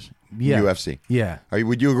fighters Yeah. in UFC? Yeah.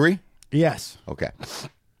 Would you agree? Yes. Okay.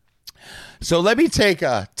 So let me take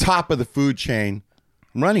a top of the food chain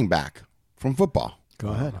running back from football. Go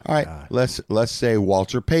ahead. All right, let's say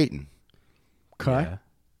Walter Payton, Okay. Yeah.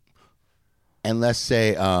 and let's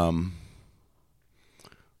say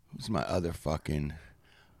who's my other fucking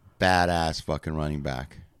badass fucking running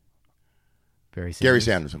back? Gary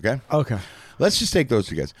Sanders. Okay, Okay. let's just take those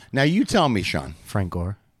two guys. Now you tell me, Sean. Frank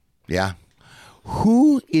Gore. Yeah,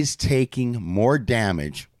 who is taking more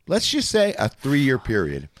damage? Let's just say a 3-year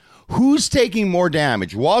period. Who's taking more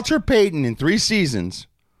damage? Walter Payton in 3 seasons,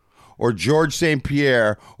 or George St.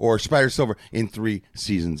 Pierre or Spider Silver in 3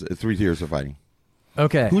 seasons, 3 years of fighting?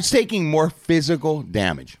 Okay. Who's taking more physical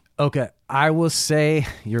damage? Okay, I will say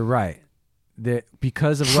you're right. That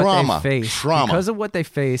because of Trauma. what they face, Trauma. because of what they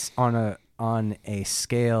face on a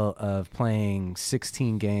scale of playing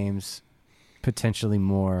 16 games, potentially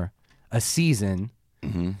more a season,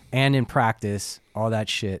 Mm-hmm. and in practice, all that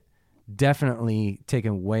shit, definitely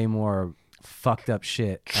taken way more fucked up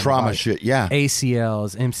shit. Trauma shit, yeah.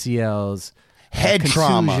 ACLs, MCLs, Head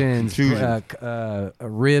trauma, contusions,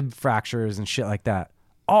 rib fractures and shit like that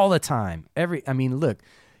all the time. Look,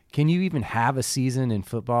 can you even have a season in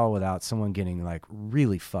football without someone getting like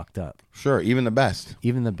really fucked up? Sure, even the best.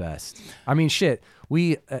 Even the best. I mean, shit.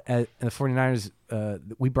 We at the 49ers,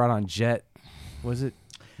 we brought on Jet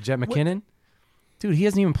McKinnon? Dude, he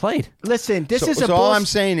hasn't even played. Listen, So all I'm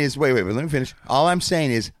saying is, wait, let me finish. All I'm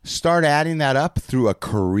saying is start adding that up through a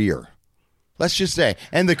career. Let's just say,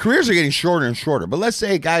 and the careers are getting shorter and shorter, but let's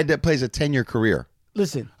say a guy that plays a 10-year career.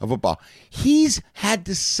 Listen. Of football. He's had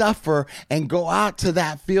to suffer and go out to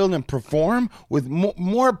that field and perform with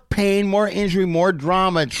more pain, more injury, more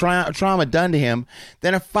trauma done to him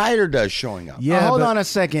than a fighter does showing up. Yeah, hold on a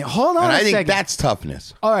second. I think that's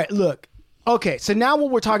toughness. All right, look. Okay, so now what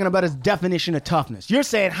we're talking about is definition of toughness. You're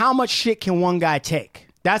saying how much shit can one guy take?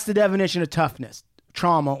 That's the definition of toughness.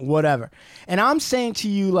 Trauma, whatever. And I'm saying to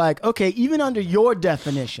you, like, okay, even under your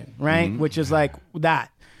definition, right, which is like that,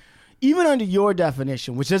 even under your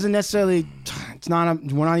definition, which doesn't necessarily, we're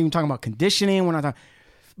not even talking about conditioning,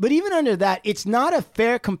 but even under that, it's not a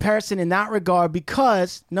fair comparison in that regard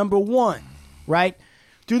because, number one, right,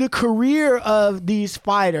 through the career of these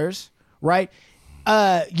fighters, right,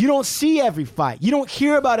 you don't see every fight. You don't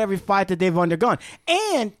hear about every fight that they've undergone.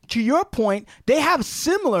 And to your point, they have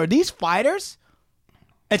these fighters,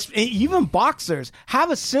 even boxers have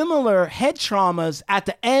a similar head traumas at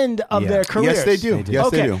the end of their careers. Yes, they do. Yes,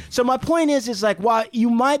 okay. they do. So my point is like, while you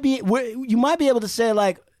might be able to say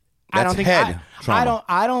like, I don't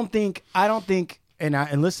think,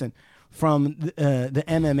 and listen, from the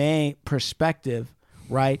MMA perspective,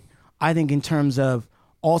 right? I think in terms of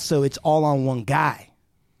also it's all on one guy.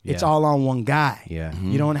 Yeah. It's all on one guy. Yeah.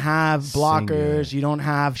 You don't have blockers. Singular. You don't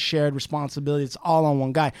have shared responsibility. It's all on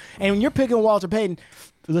one guy. And when you're picking Walter Payton,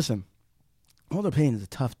 listen, Walter Payton is a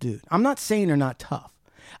tough dude. I'm not saying they're not tough.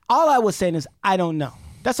 All I was saying is I don't know.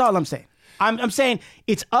 That's all I'm saying. I'm saying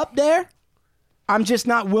it's up there. I'm just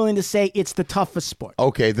not willing to say it's the toughest sport.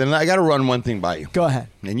 Okay, then I got to run one thing by you. Go ahead.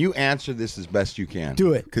 And you answer this as best you can.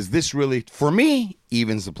 Do it. Because this really, for me,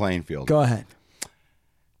 evens the playing field. Go ahead.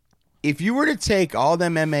 If you were to take all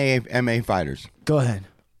them MMA fighters, Go ahead.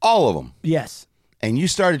 all of them, Yes. and you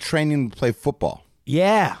started training to play football,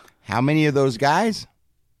 Yeah. how many of those guys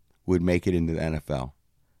would make it into the NFL?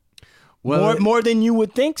 Well, More than you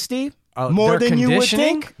would think, Steve. More their than you would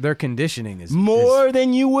conditioning- think. Their conditioning is More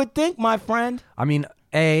than you would think, my friend. I mean,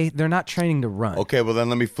 they're not training to run. Okay, well then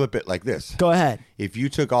let me flip it like this. Go ahead. If you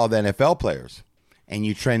took all the NFL players and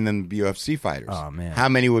you trained them to be UFC fighters, Oh, man. how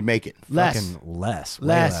many would make it? Less. Fucking less. Way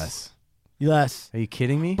Less. less. Yes. Are you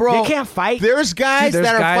kidding me? Bro, They can't fight. There's guys Dude, there's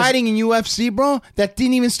that are guys- fighting in UFC, bro, that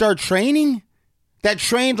didn't even start training. That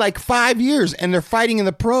trained like 5 years and they're fighting in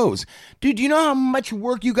the pros. Dude, do you know how much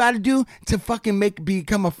work you got to do to fucking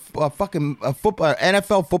become a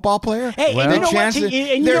NFL football player? Hey, and you know what? And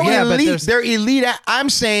you they're know what? but elite. They're elite. I'm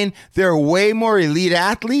saying they're way more elite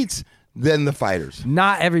athletes than the fighters.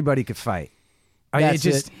 Not everybody could fight. That's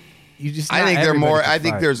You I think they're more. I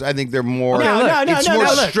think they're more. No, it's more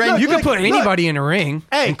strength. You can put look. anybody in a ring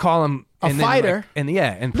Hey, and call them a fighter. and put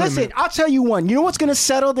them Listen, in, I'll tell you one. You know what's going to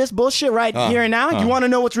settle this bullshit right here and now? You want to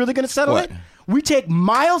know what's really going to settle What? it? We take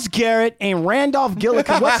Myles Garrett and Randolph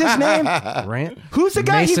Gillikin. What's his name? Rant? Who's the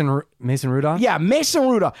guy? Mason Rudolph? Yeah, Mason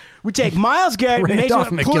Rudolph. We take Myles Garrett,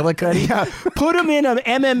 Randolph McGillicuddy. put him in an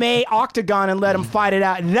MMA octagon and let him fight it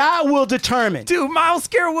out. That will determine. Dude, Myles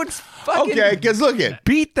Garrett would fucking Okay, because look at.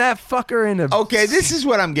 beat that fucker in a... Okay, this is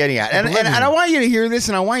what I'm getting at, and I want you to hear this,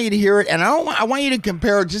 and I want you to hear it, and I want you to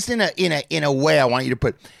compare it just in a way. I want you to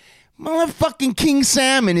put. Motherfucking King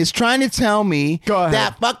Salmon is trying to tell me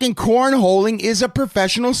that fucking cornholing is a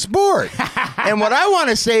professional sport. And what I want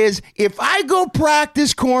to say is, if I go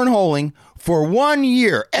practice cornholing for 1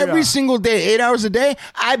 year, every single day, 8 hours a day,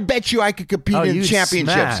 I bet you I could compete in you'd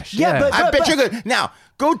championships. smash. Yeah, but I bet you could. Now,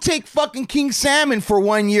 go take fucking King Salmon for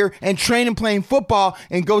 1 year and train him playing football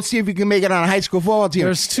and go see if you can make it on a high school football team.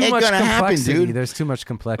 There's too Ain't much gonna complexity. happen, dude. There's too much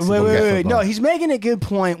complexity. Wait. No, he's making a good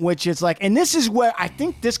point, which is like, and this is where I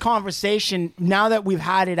think this conversation, now that we've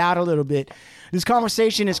had it out a little bit, this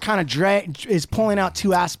conversation is kind of is pulling out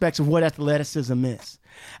two aspects of what athleticism is.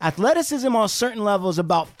 Athleticism on certain levels is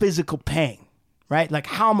about physical pain. Right? Like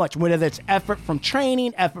how much, whether it's effort from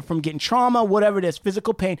training, effort from getting trauma, whatever it is,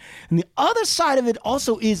 physical pain. And the other side of it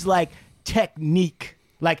also is like technique.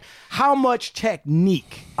 Like how much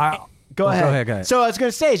technique. Go ahead. So I was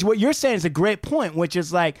going to say, is what you're saying is a great point, which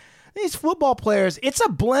is like these football players, it's a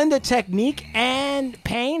blend of technique and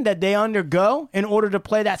pain that they undergo in order to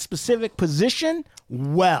play that specific position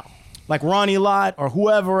well. like Ronnie Lott or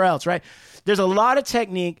whoever else, right? There's a lot of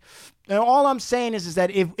technique. And all I'm saying is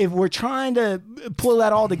that if we're trying to pull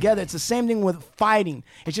that all together, it's the same thing with fighting.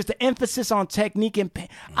 It's just the emphasis on technique and pain.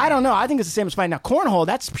 I don't know. I think it's the same as fighting. Now, cornhole,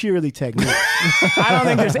 that's purely technique. I don't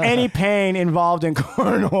think there's any pain involved in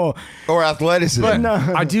cornhole. Or athleticism. But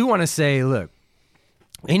I do want to say, look,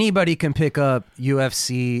 anybody can pick up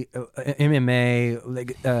UFC, MMA.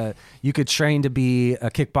 Like, you could train to be a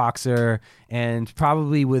kickboxer, and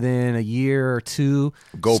probably within a year or two,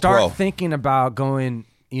 start thinking about going.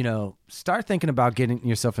 Start thinking about getting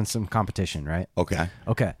yourself in some competition, right? Okay.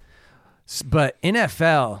 But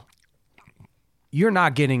NFL, you're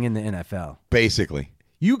not getting in the NFL. Basically.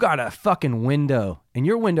 You got a fucking window, and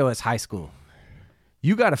your window is high school.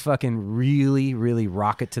 You got to fucking really, really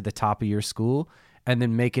rocket to the top of your school, and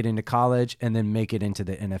then make it into college, and then make it into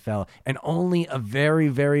the NFL. And only a very,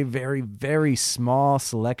 very, very, very small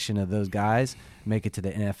selection of those guys make it to the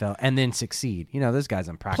NFL and then succeed. Those guys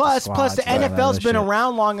on practice squads. Plus the NFL's been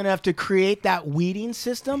around long enough to create that weeding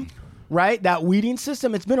system, right? That weeding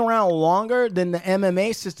system, it's been around longer than the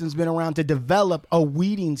MMA system's been around to develop a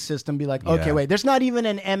weeding system. Be like, okay, wait, there's not even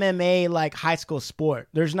an MMA like high school sport.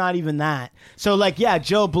 There's not even that. So like, yeah,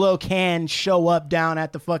 Joe Blow can show up down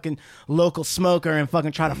at the fucking local smoker and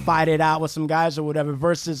fucking try to fight it out with some guys or whatever,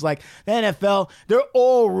 versus like the NFL, they're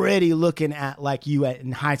already looking at like you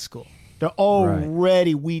in high school. They're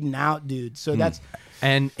already weeding out dudes. So that's...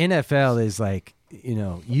 And NFL is like,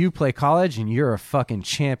 you play college and you're a fucking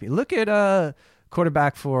champion. Look at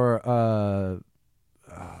quarterback for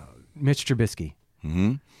Mitch Trubisky.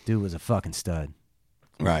 Mm-hmm. Dude was a fucking stud.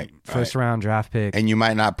 Right. First round draft pick. And you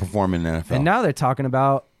might not perform in the NFL. And now they're talking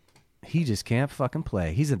about he just can't fucking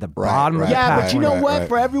play. He's at the bottom of the pack. pack. But you know what?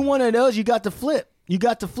 For every one of those, you got to flip. You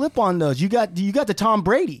got to flip on those. You got the Tom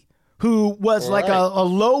Brady, who was like a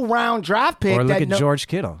low round draft pick. Or look at George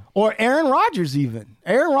Kittle. Or Aaron Rodgers even.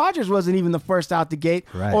 Aaron Rodgers wasn't even the first out the gate.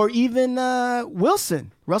 Right. Or even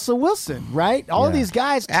Russell Wilson, right? All of these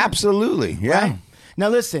guys. Absolutely, yeah. Right? Now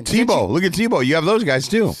listen. Tebow, look at Tebow. You have those guys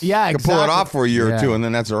too. Yeah, You can pull it off for a year or two, and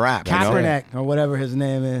then that's a wrap. Kaepernick, or whatever his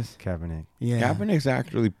name is. Kaepernick. Yeah. Kaepernick's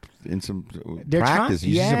actually in some They're practice.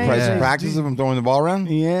 You see some yeah. practice of him throwing the ball around?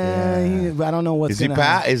 Yeah. I don't know what's going to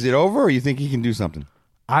happen. Is it over, or you think he can do something?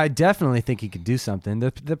 I definitely think he could do something.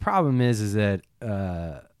 The problem is that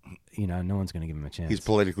no one's going to give him a chance. He's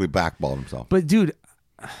politically blackballed himself. But dude,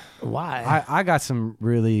 why? I got some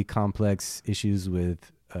really complex issues with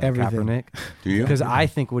Kaepernick. Do you? Because I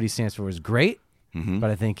think what he stands for is great, but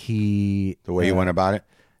I think the way he went about it.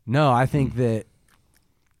 No, I think that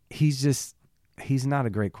he's not a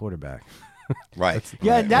great quarterback. Right.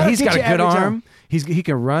 Yeah, he's got a good arm. He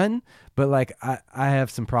can run. But like I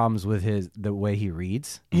have some problems with the way he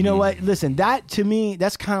reads. You know what? Listen, that to me,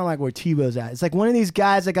 that's kind of like where Tebow's at. It's like one of these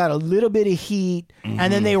guys that got a little bit of heat,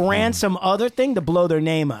 and then they ran some other thing to blow their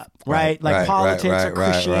name up, right? Like politics or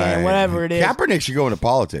Christianity, whatever it is. Kaepernick should go into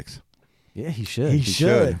politics. Yeah, he should. He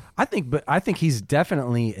should. I think he's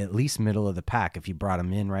definitely at least middle of the pack if you brought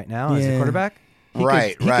him in right now as a quarterback. He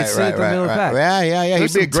could sit at the middle of the pack. Yeah.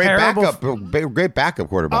 He'd be a great backup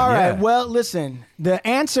quarterback. All right. Well, listen. The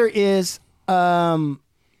answer is this.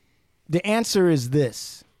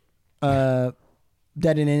 That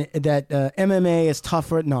MMA is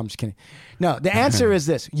tougher. No, I'm just kidding. No, the answer is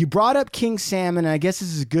this. You brought up King Salmon, and I guess this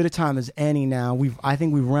is as good a time as any now. I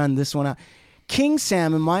think we've run this one out. King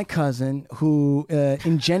Salmon, my cousin, who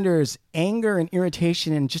engenders anger and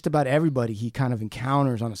irritation in just about everybody he kind of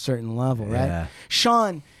encounters on a certain level, right? Yeah.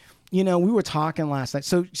 Sean, we were talking last night.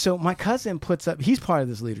 So my cousin puts up, he's part of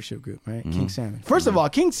this leadership group, right? King Salmon. First of all,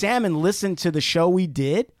 King Salmon listened to the show we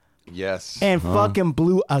did. Yes. And fucking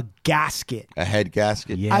blew a gasket. A head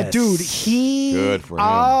gasket. Yes. Dude, good for him.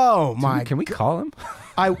 Oh my! Can we call him?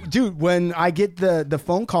 Dude, when I get the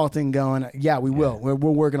phone call thing going, yeah, we will. We're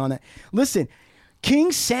working on that. Listen,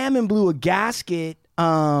 King Salmon blew a gasket,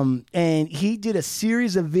 and he did a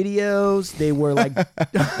series of videos. They were like,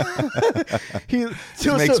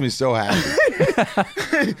 makes me so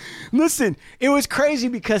happy. Listen, it was crazy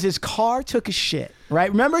because his car took a shit. Right?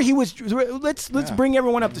 Remember, let's bring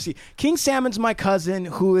everyone up to see. King Salmon's my cousin,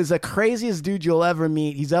 who is the craziest dude you'll ever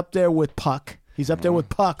meet. He's up there with Puck.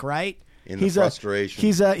 Right? He's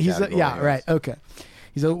frustration. Right. Okay.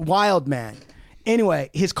 He's a wild man. Anyway,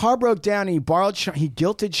 his car broke down, and he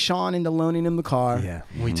guilted Sean into loaning him the car. Yeah,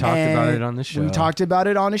 we talked about it on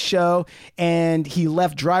the show. And he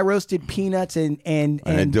left dry roasted peanuts and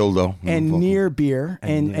a dildo and near beer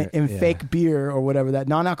and fake beer or whatever, that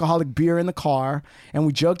non-alcoholic beer in the car, and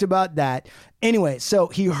we joked about that. Anyway, so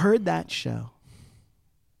he heard that show,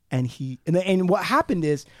 And what happened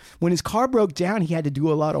is when his car broke down, he had to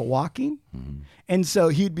do a lot of walking. And so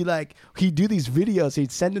he'd do these videos.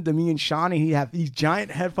 He'd send them to me and Sean, and he'd have these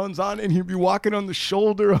giant headphones on, and he'd be walking on the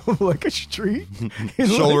shoulder of like a street.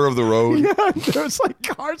 Shoulder of the road. Yeah, there's like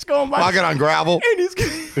cars going by. Walking on gravel. And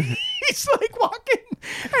he's like walking,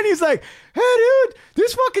 and he's like, hey, dude,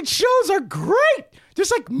 these fucking shows are great. Just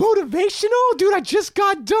like motivational. Dude, I just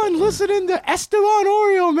got done listening to Esteban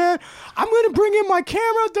Oreo, man. I'm going to bring in my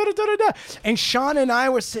camera. Da, da, da, da, da. And Sean and I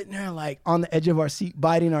were sitting there like on the edge of our seat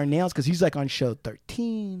biting our nails because he's like on show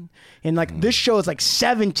 13. And like this show is like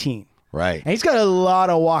 17. Right. And he's got a lot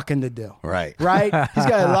of walking to do. Right. Right? He's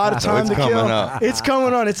got a lot of time to kill. It's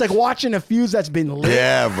coming on. It's like watching a fuse that's been lit.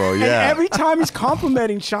 Yeah, bro. Yeah. And every time he's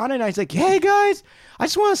complimenting Sean and I, he's like, hey, guys, I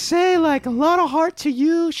just want to say, like, a lot of heart to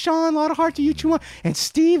you, Sean, a lot of heart to you, Chuma. And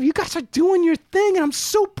Steve, you guys are doing your thing, and I'm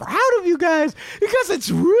so proud of you guys because it's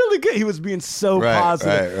really good. He was being so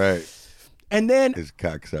positive. Right. And then His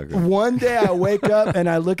cocksucker. one day I wake up and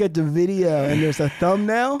I look at the video, and there's a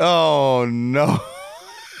thumbnail. Oh, no.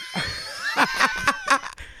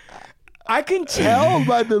 I can tell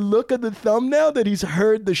by the look of the thumbnail that he's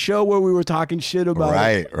heard the show where we were talking shit about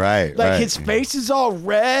it. Right. Like his face is all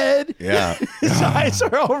red. Yeah. His eyes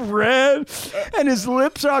are all red. And his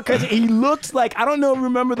lips are all crazy. He looks like, I don't know,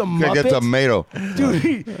 remember the Muppets? Like a tomato.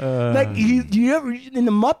 Dude, you ever, in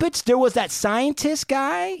the Muppets, there was that scientist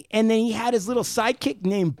guy, and then he had his little sidekick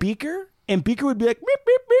named Beaker. And Beaker would be like, beep,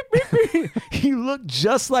 beep, beep, beep, beep. He looked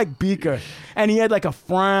just like Beaker. And he had like a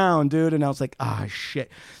frown, dude. And I was like, ah, shit.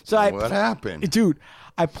 So What happened? Dude,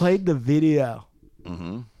 I played the video.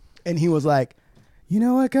 And he was like, you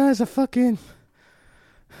know what, guys? He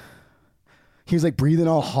was like breathing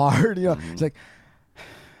all hard. You know, he's like,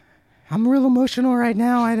 I'm real emotional right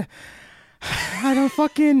now. I don't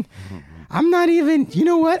fucking, I'm not even, you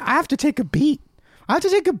know what? I have to take a beat.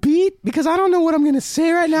 Because I don't know what I'm going to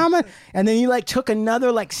say right now. And then he like took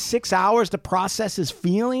another like 6 hours to process his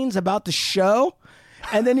feelings about the show.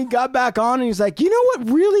 And then he got back on and he's like, you know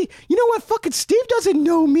what? Fucking Steve doesn't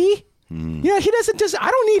know me. You know,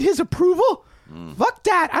 I don't need his approval. Fuck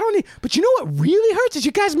that. I don't need, but you know what really hurts is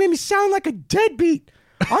you guys made me sound like a deadbeat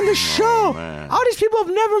on the show. All these people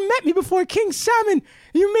have never met me before. King Salmon,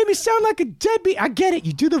 you made me sound like a deadbeat. I get it.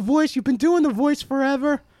 You do the voice. You've been doing the voice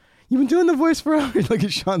forever. Look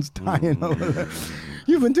at Sean's dying over there.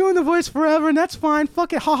 You've been doing the voice forever, and that's fine.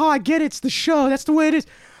 Fuck it. Haha, I get it. It's the show. That's the way it is.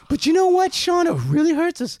 But you know what, Sean? It really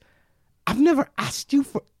hurts us. I've never asked you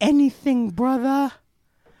for anything, brother.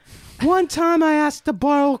 One time I asked to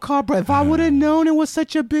borrow a car, but if I would have known it was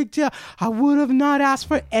such a big deal, I would have not asked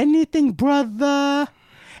for anything, brother.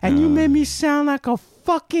 And you made me sound like a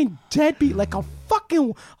fucking deadbeat, like a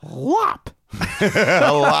fucking lop. A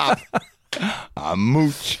lot. A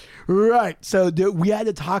mooch. Right. So we had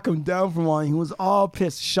to talk him down from one. He was all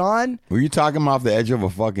pissed. Sean. Were you talking him off the edge of a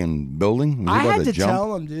fucking building? I had to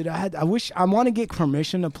tell him, dude. I want to get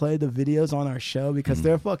permission to play the videos on our show because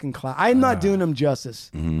they're fucking class. I'm not doing them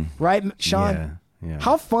justice. Right, Sean? Yeah.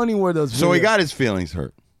 How funny were those videos? So he got his feelings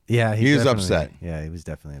hurt. Yeah. He was upset. Yeah, he was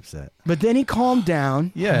definitely upset. But then he calmed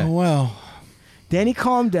down. Yeah. Oh, well. Then he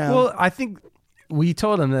calmed down. Well, I think we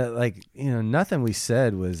told him that, like, you know, nothing we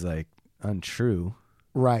said was, like, untrue.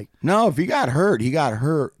 Right. No, if he got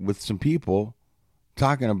hurt with some people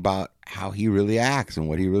talking about how he really acts and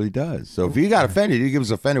what he really does. So if he got offended, he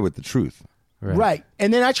was offended with the truth. Right.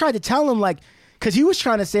 And then I tried to tell him, like, because he was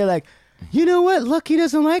trying to say, like, you know what? Lucky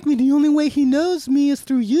doesn't like me. The only way he knows me is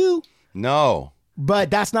through you. No.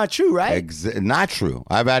 But that's not true, right? Not true.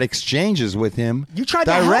 I've had exchanges with him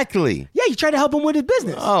directly. Yeah, you tried to help him with his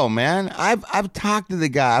business. Oh, man. I've talked to the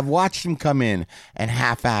guy. I've watched him come in and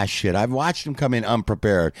half-ass shit. I've watched him come in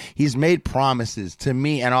unprepared. He's made promises to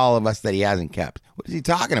me and all of us that he hasn't kept. What is he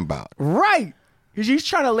talking about? Right. He's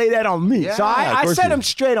trying to lay that on me. Yeah, so I set him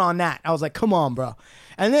straight on that. I was like, come on, bro.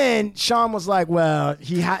 And then Sean was like, well,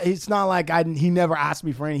 it's not like he never asked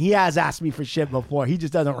me for anything. He has asked me for shit before. He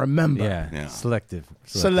just doesn't remember. Yeah. Selective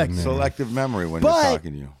Memory when he's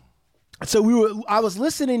talking to you. So I was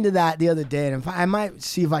listening to that the other day, and I might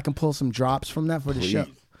see if I can pull some drops from that for the show.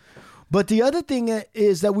 But the other thing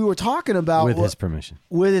is that we were talking about with his permission.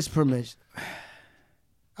 With his permission,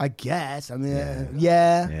 I guess. I mean,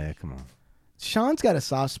 Yeah, come on. Sean's got a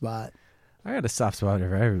soft spot. I got a soft spot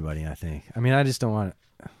for everybody, I think. I mean, I just don't want it.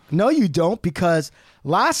 No, you don't, because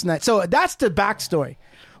last night, so that's the backstory.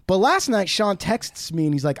 But last night, Sean texts me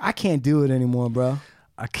and he's like, I can't do it anymore, bro.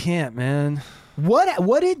 I can't, man.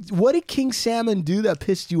 What did King Salmon do that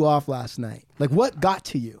pissed you off last night? Like, what got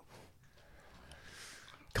to you?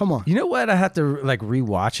 Come on. You know what? I have to, like,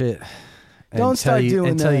 rewatch it. Don't start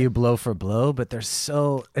doing until that. you blow for blow. But they're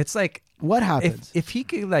so. It's like What happens? if he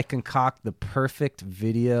could like concoct the perfect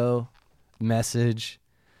video message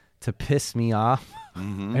to piss me off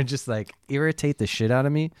and just like irritate the shit out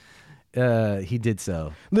of me, he did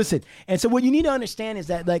so. Listen, and so what you need to understand is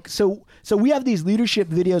that like so we have these leadership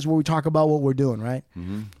videos where we talk about what we're doing, right?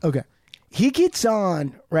 Okay. He gets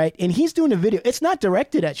on, right, and he's doing a video. It's not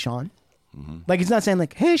directed at Sean. Like he's not saying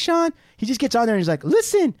like, hey Sean. He just gets on there and he's like,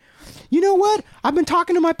 listen, you know what? I've been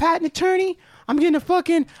talking to my patent attorney. I'm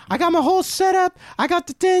getting I got my whole setup. I got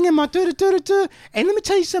the thing and my And let me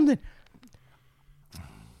tell you something.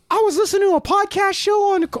 I was listening to a podcast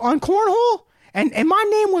show on Cornhole, and my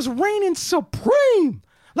name was reigning supreme.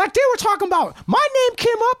 Like they were talking about, my name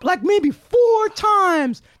came up like maybe 4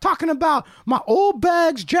 times, talking about my old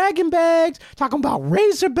bags, dragon bags, talking about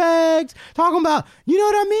razor bags, talking about, you know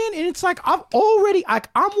what I mean? And it's like, I'm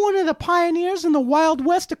one of the pioneers in the Wild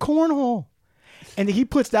West of Cornhole. And he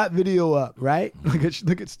puts that video up, right? Look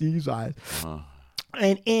at Steve's eyes.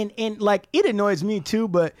 And like, it annoys me too,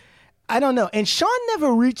 but I don't know. And Sean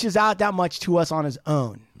never reaches out that much to us on his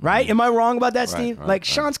own, right? Am I wrong about that, Steve? Like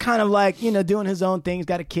Sean's kind of like, you know, doing his own thing. He's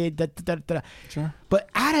got a kid. Sure. But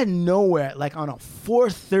out of nowhere, like on a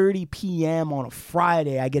 4:30 p.m. on a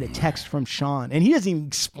Friday, I get a text from Sean, and he doesn't even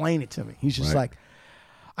explain it to me. He's just like,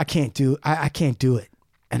 I can't do it.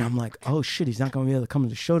 And I'm like, oh shit, he's not going to be able to come to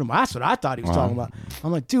the show tomorrow. That's what I thought he was talking about.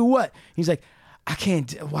 I'm like, dude, what? He's like, I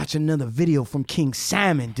can't watch another video from King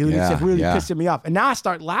Salmon, dude. It's really pissing me off. And now I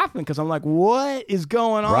start laughing because I'm like, what is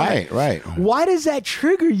going on? Right. Why does that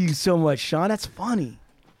trigger you so much, Sean? That's funny.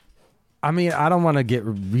 I mean, I don't want to get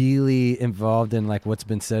really involved in like what's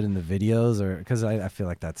been said in the videos, or because I feel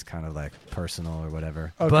like that's kind of like personal or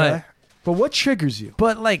whatever. Okay. But what triggers you?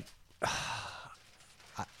 But like,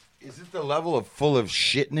 Is it the level of full of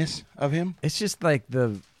shitness of him? it's just like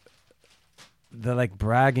the like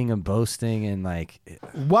bragging and boasting and like,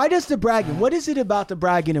 Why does the bragging? What is it about the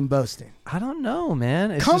bragging and boasting? I don't know,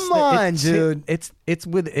 man. It's Come just that on, dude. It's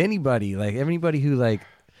with anybody, like anybody who like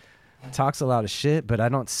talks a lot of shit, but I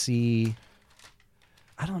don't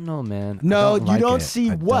know, man. No, I you don't it.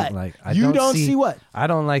 see I what? don't don't see what? I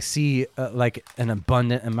don't like see like an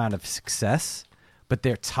abundant amount of success, but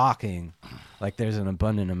they're talking like there's an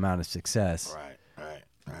abundant amount of success.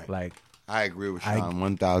 Right. Like, I agree with Sean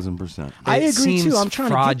 1,000%. I it agree seems too. I'm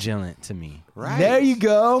trying fraudulent to me. Right. There you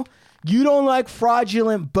go. You don't like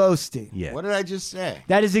fraudulent boasting. Yeah. What did I just say?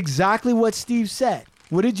 That is exactly what Steve said.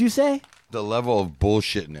 What did you say? The level of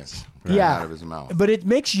bullshitness out of his mouth. But it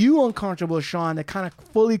makes you uncomfortable, Sean, to kind of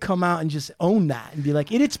fully come out and just own that and be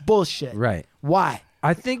like, it's bullshit. Right. Why?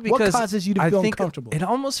 I think because what causes you to feel uncomfortable? It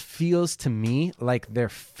almost feels to me like they're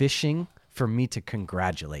fishing for me to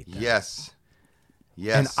congratulate them. Yes.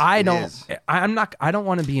 And I don't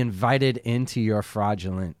want to be invited into your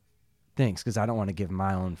fraudulent things because I don't want to give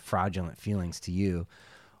my own fraudulent feelings to you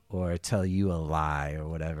or tell you a lie or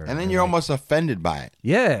whatever. And then you're almost offended by it.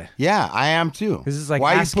 Yeah. Yeah, I am too. Because it's like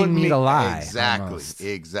Why asking you putting me to lie.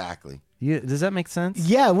 Exactly. Does that make sense?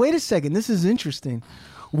 Yeah, wait a second. This is interesting.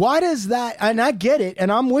 Why does that, and I get it, and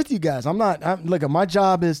I'm with you guys. Look, my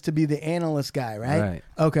job is to be the analyst guy, right? Right.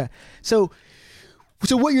 Okay. So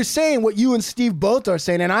what you're saying, what you and Steve both are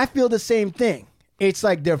saying, and I feel the same thing. It's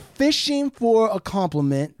like they're fishing for a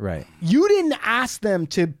compliment. Right. You didn't ask them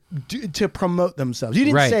to promote themselves. You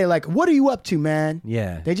didn't say like, what are you up to, man?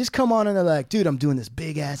 Yeah. They just come on and they're like, dude, I'm doing this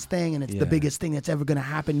big ass thing and it's the biggest thing that's ever going to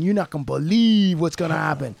happen. You're not going to believe what's going to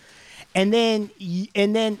happen. And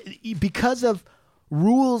then because of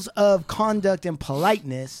rules of conduct and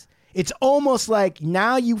politeness, it's almost like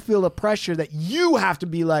now you feel the pressure that you have to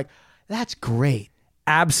be like, that's great.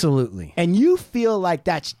 Absolutely. And you feel like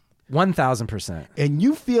that's 1,000%. And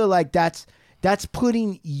you feel like that's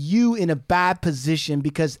putting you in a bad position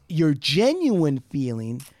because your genuine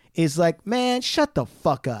feeling is like, man, shut the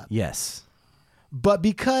fuck up. Yes. But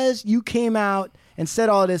because you came out and said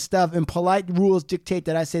all this stuff and polite rules dictate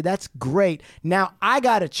that I say, that's great. Now I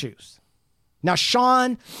got to choose. Now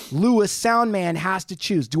Sean Lewis, Soundman, has to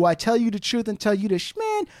choose. Do I tell you the truth and tell you this?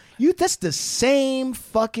 Man, that's the same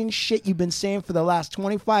fucking shit you've been saying for the last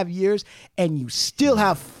 25 years and you still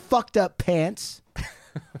have fucked up pants.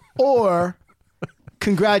 Or,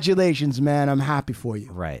 congratulations, man, I'm happy for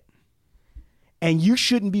you. Right. And you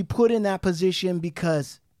shouldn't be put in that position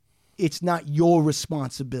because it's not your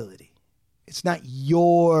responsibility. It's not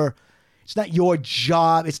your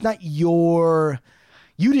job. It's not your...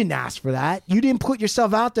 You didn't ask for that. You didn't put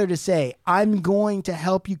yourself out there to say, I'm going to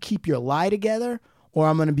help you keep your lie together or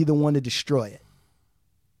I'm going to be the one to destroy it.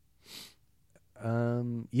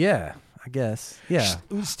 Yeah, I guess. Yeah.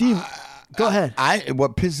 Steve, Go ahead.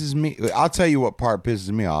 What pisses me, I'll tell you what part pisses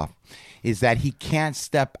me off is that he can't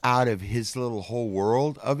step out of his little whole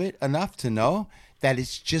world of it enough to know that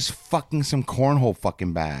it's just fucking some cornhole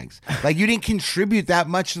fucking bags. Like, you didn't contribute that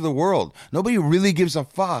much to the world. Nobody really gives a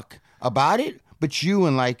fuck about it but you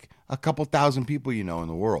and like a couple thousand people you know in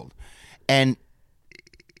the world. And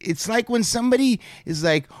it's like when somebody is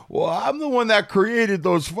like, well, I'm the one that created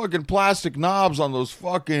those fucking plastic knobs on those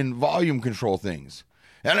fucking volume control things.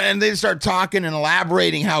 And they start talking and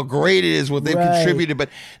elaborating how great it is what they've contributed, but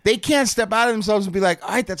they can't step out of themselves and be like,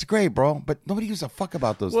 all right, that's great, bro. But nobody gives a fuck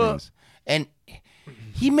about those things. And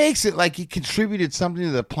he makes it like he contributed something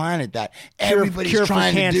to the planet that everybody's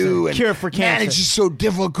trying to do. And cure for cancer. Man, it's just so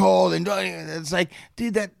difficult. And it's like,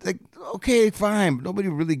 dude, that like, okay, fine. But nobody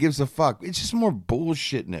really gives a fuck. It's just more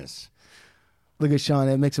bullshitness. Look at Sean.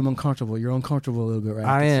 It makes him uncomfortable. You're uncomfortable a little bit, right?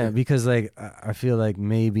 I am, because like I feel like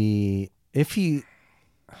maybe if he...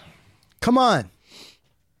 Come on.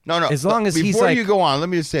 No. As long as he's before like, you go on, let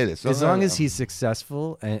me just say this. As long as he's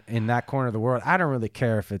successful in that corner of the world, I don't really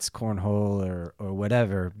care if it's cornhole or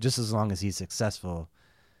whatever. Just as long as he's successful.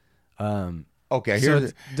 Okay, so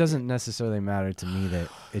it doesn't necessarily matter to me that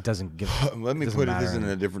it doesn't give. Let me put this in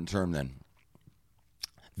a different term then.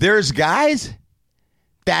 There's guys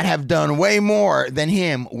that have done way more than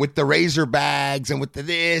him with the razor bags and with the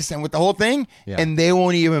this and with the whole thing, and they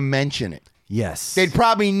won't even mention it. Yes. They'd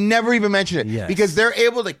probably never even mention it because they're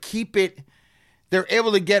able to keep it. They're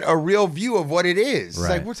able to get a real view of what it is. Right. It's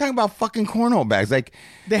like, we're talking about fucking cornhole bags. Like,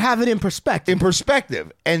 they have it in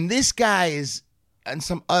perspective. And this guy is on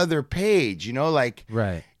some other page, you know, like,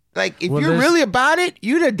 right. Like, if you're really about it,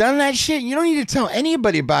 you'd have done that shit. You don't need to tell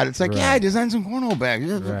anybody about it. It's like, I designed some cornhole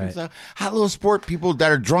bags. It's a hot little sport people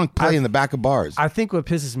that are drunk play in the back of bars. I think what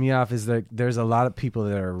pisses me off is that there's a lot of people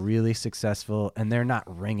that are really successful and they're not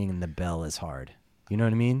ringing the bell as hard. You know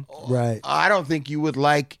what I mean? Right. I don't think you would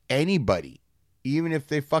like anybody, even if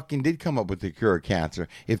they fucking did come up with the cure of cancer,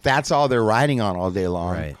 if that's all they're riding on all day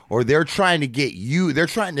long, or they're trying to get you, they're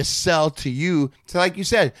trying to sell to you, to, like you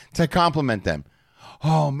said, to compliment them.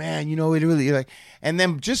 Oh man, you know, it really like, and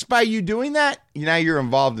then just by you doing that, now you're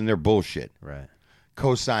involved in their bullshit, right?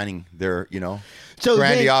 Co-signing their,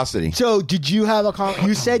 grandiosity. So did you have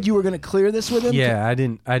you said you were going to clear this with him? Yeah, I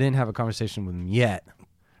didn't have a conversation with him yet,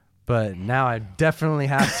 but now I definitely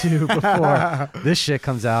have to before this shit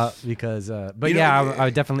comes out because. I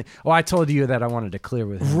definitely. Well, I told you that I wanted to clear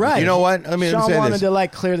with him. Right. You know what? Sean wanted to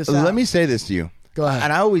clear this out. Let me say this to you. Go ahead.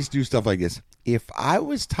 And I always do stuff like this. If I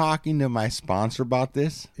was talking to my sponsor about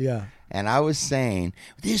this, and I was saying,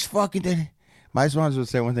 this fucking thing, my sponsor would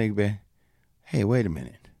say one thing, but hey, wait a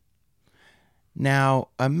minute. Now,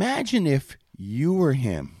 imagine if you were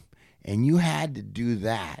him and you had to do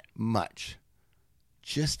that much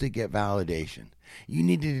just to get validation. You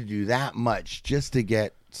needed to do that much just to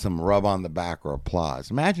get some rub on the back or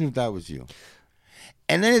applause. Imagine if that was you.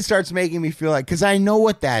 And then it starts making me feel like, because I know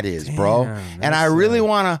what that is, bro. And I really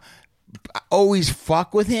want to always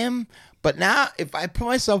fuck with him, but now if I put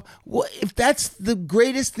myself, if that's the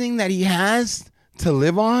greatest thing that he has to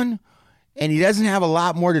live on and he doesn't have a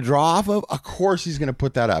lot more to draw off of course he's going to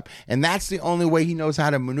put that up, and that's the only way he knows how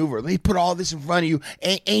to maneuver. Let me put all this in front of you.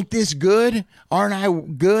 Ain't this good? Aren't I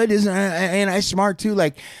good? Ain't I smart too?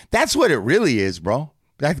 Like, that's what it really is, bro.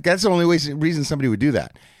 That's the only reason somebody would do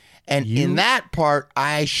that. And in that part,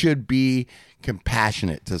 I should be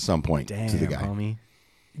compassionate to some point to the guy. Homie.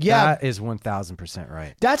 Yeah, that is 1,000%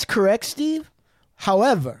 right. That's correct, Steve.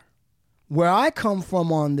 However, where I come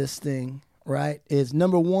from on this thing, right, is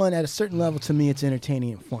number one, at a certain level, to me, it's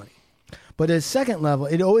entertaining and funny. But at a second level,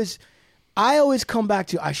 I always come back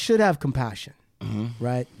to, I should have compassion,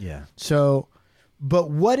 right? Yeah. So, but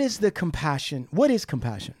what is the compassion? What is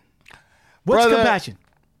compassion? What's compassion?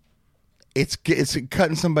 It's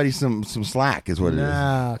cutting somebody some slack is what it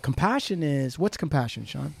is. Compassion is, what's compassion,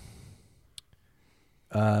 Sean?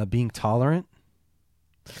 Being tolerant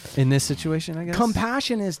in this situation, I guess.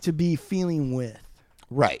 Compassion is to be feeling with.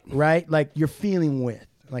 Right. Like you're feeling with,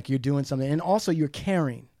 like you're doing something. And also you're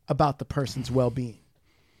caring about the person's well-being,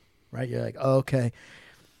 right? You're like, oh, okay,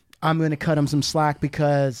 I'm going to cut him some slack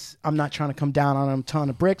because I'm not trying to come down on him a ton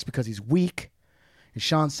of bricks because he's weak. And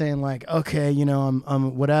Sean's saying like, okay,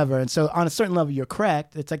 I'm whatever. And so on a certain level, you're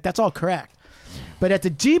correct. It's like, that's all correct. But at the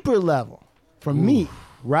deeper level, for me,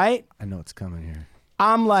 right? I know it's coming here.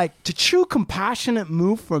 I'm like, the true compassionate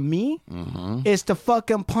move for me is to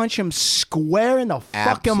fucking punch him square in the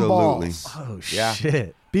fucking balls. Oh,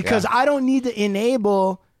 shit. Because I don't need to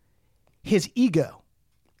enable his ego.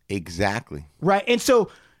 Exactly. Right? And so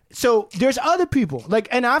So there's other people like,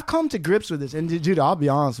 and I've come to grips with this. And dude, I'll be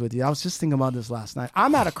honest with you. I was just thinking about this last night.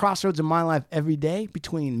 I'm at a crossroads in my life every day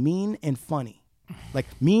between mean and funny. Like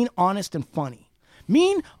mean, honest, and funny.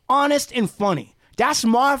 Mean, honest, and funny. That's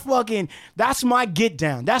my get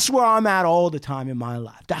down. That's where I'm at all the time in my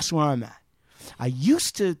life. That's where I'm at. I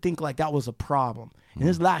used to think like that was a problem. And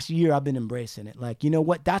this last year, I've been embracing it. Like, you know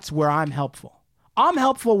what? That's where I'm helpful. I'm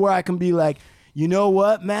helpful where I can be like, you know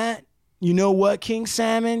what, Matt? You know what, King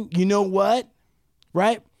Salmon? You know what?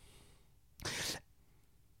 Right?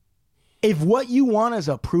 If what you want is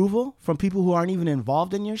approval from people who aren't even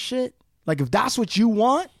involved in your shit, like if that's what you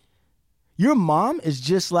want, your mom is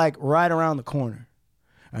just like right around the corner.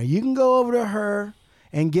 You can go over to her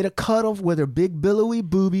and get a cuddle with her big billowy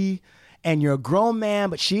boobie, and you're a grown man,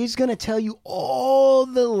 but she's going to tell you all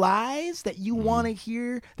the lies that you want to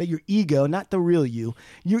hear, that your ego, not the real you,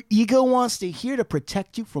 your ego wants to hear to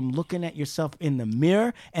protect you from looking at yourself in the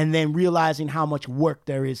mirror and then realizing how much work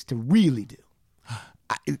there is to really do.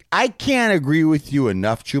 I can't agree with you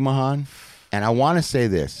enough, Chumahan, and I want to say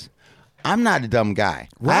this. I'm not a dumb guy.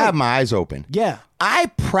 Right. I have my eyes open. Yeah.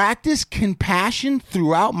 I practice compassion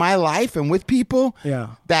throughout my life and with people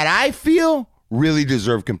that I feel really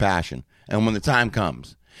deserve compassion. And when the time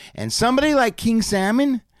comes. And somebody like King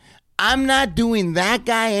Salmon, I'm not doing that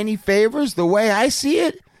guy any favors the way I see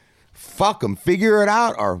it. Fuck him. Figure it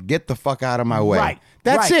out or get the fuck out of my way. Right.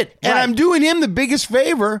 That's it. And I'm doing him the biggest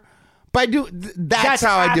favor by that's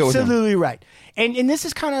how I deal with him. Absolutely right. And this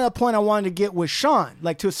is kind of the point I wanted to get with Sean,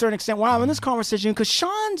 like to a certain extent, while I'm in this conversation, because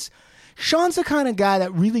Sean's the kind of guy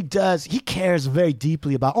that really he cares very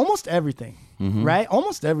deeply about almost everything, right?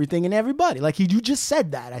 Almost everything and everybody. Like you just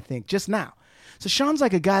said that, I think, just now. So Sean's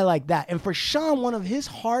like a guy like that. And for Sean, one of his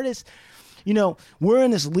hardest, we're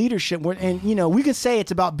in this leadership, and, we can say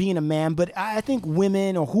it's about being a man, but I think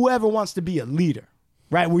women or whoever wants to be a leader,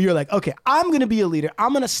 right? Where you're like, okay, I'm going to be a leader.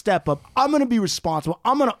 I'm going to step up. I'm going to be responsible.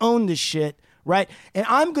 I'm going to own this shit. Right. And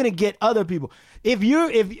I'm going to get other people. If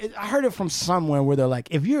I heard it from somewhere where they're like,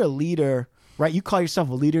 if you're a leader, right, you call yourself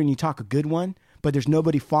a leader and you talk a good one, but there's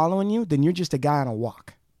nobody following you, then you're just a guy on a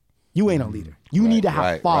walk. You ain't a leader. You need to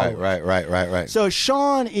have followers. Right. So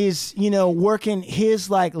Sean is, working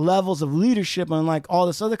his like levels of leadership and like all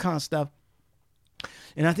this other kind of stuff.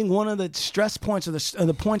 And I think one of the stress points or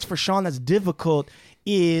the points for Sean that's difficult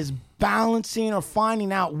is balancing or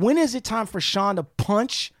finding out when is it time for Sean to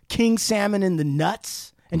punch King Salmon in the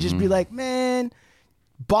nuts and just be like, man,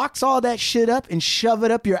 box all that shit up and shove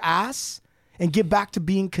it up your ass and get back to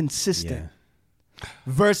being consistent. Yeah.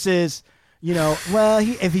 Versus,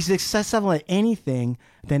 if he's successful at anything,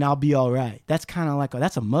 then I'll be all right. That's kind of like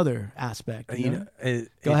that's a mother aspect. Go ahead.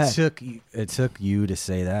 It took you to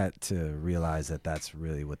say that to realize that that's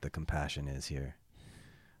really what the compassion is here.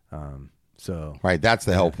 Right, that's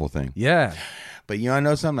the helpful thing. Yeah. But you want to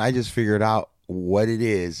know something? I just figured out what it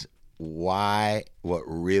is, what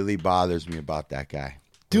really bothers me about that guy.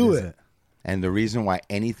 Do it. And the reason why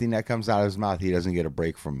anything that comes out of his mouth, he doesn't get a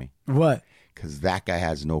break from me. What? Because that guy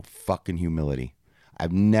has no fucking humility.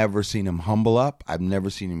 I've never seen him humble up. I've never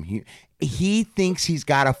seen him. He thinks he's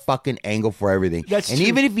got a fucking angle for everything. That's true.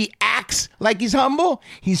 Even if he acts like he's humble,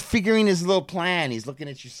 he's figuring his little plan. He's looking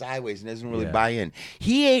at you sideways and doesn't really buy in.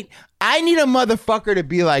 He ain't. I need a motherfucker to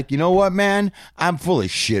be like, you know what, man? I'm full of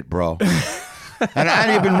shit, bro. And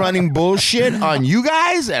I've been running bullshit on you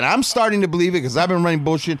guys, and I'm starting to believe it because I've been running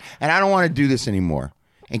bullshit, and I don't want to do this anymore.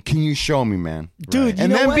 And can you show me, man? Dude, and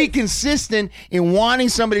then be consistent in wanting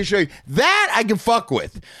somebody to show you. That I can fuck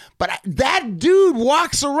with. But that dude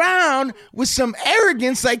walks around with some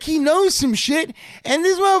arrogance like he knows some shit. And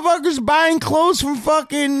this motherfucker's buying clothes from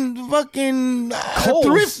fucking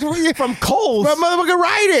Kohl's. thrift. From Kohl's. From motherfucking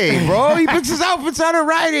Rite Aid, bro. He picks his outfits out of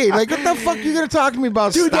Rite Aid. Like, what the fuck you going to talk to me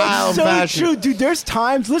about dude, style and that's so fashion? true. Dude, there's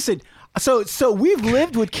times, listen, so we've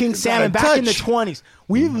lived with King Salmon back in the 20s.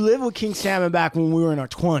 We've lived with King Salmon back when we were in our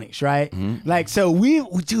 20s, right? Like, so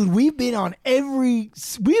we've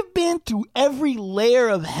been through every layer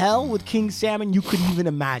of hell with King Salmon you could even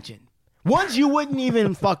imagine. Ones you wouldn't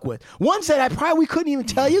even fuck with. Ones that we couldn't even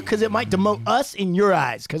tell you because it might demote us in your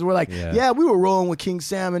eyes. Because we're like, yeah, we were rolling with King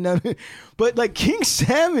Salmon. But like King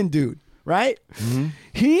Salmon, dude, right?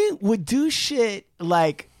 He would do shit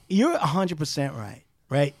like, you're 100% right.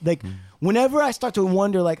 Right? Like, whenever I start to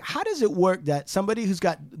wonder, like, how does it work that somebody who's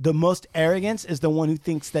got the most arrogance is the one who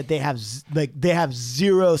thinks that they have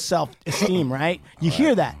zero self-esteem, right? You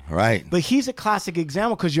hear that. Right. But he's a classic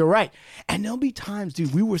example because you're right. And there'll be times,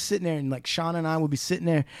 dude, we were sitting there and like Sean and I would be sitting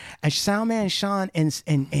there and Soundman Sean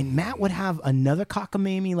and Matt would have another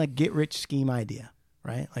cockamamie like get-rich scheme idea.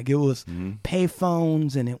 right? Like it was pay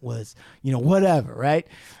phones and it was, whatever, right?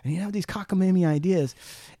 And he'd have these cockamamie ideas.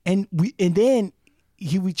 And then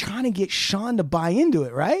he would be trying to get Sean to buy into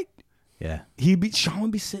it, right? Yeah. Sean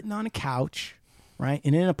would be sitting on a couch, right?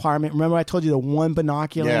 In an apartment. Remember I told you the one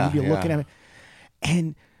binocular and he'd be looking at it.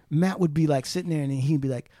 And Matt would be like sitting there and he'd be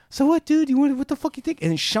like, so what, dude? what the fuck you think?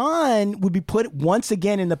 And Sean would be put once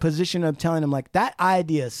again in the position of telling him like, that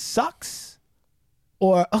idea sucks.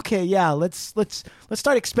 Or, okay, yeah, let's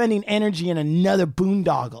start expending energy in another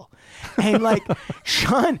boondoggle. And like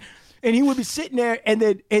Sean, and he would be sitting there and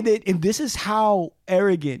this is how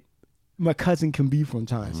arrogant my cousin can be from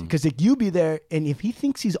times. Because like you be there and if he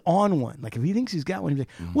thinks he's on one, like if he thinks he's got one, he'd be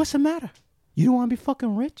like, what's the matter? You don't want to be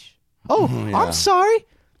fucking rich? Oh, I'm sorry.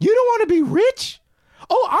 You don't want to be rich?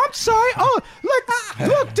 Oh, I'm sorry. Oh,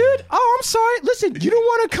 look, dude. Oh, I'm sorry. Listen, you don't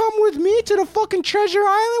want to come with me to the fucking treasure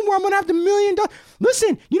island where I'm going to have the $1 million?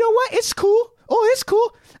 Listen, you know what? It's cool. Oh, it's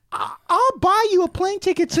cool. I'll buy you a plane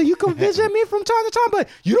ticket so you can visit me from time to time, but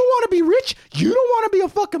you don't want to be rich? You don't want to be a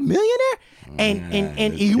fucking millionaire?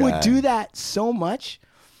 And he would do that so much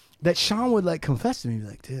that Sean would like confess to me,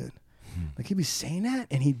 like, dude, like he'd be saying that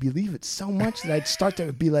and he'd believe it so much that I'd start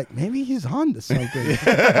to be like, maybe he's on to something. You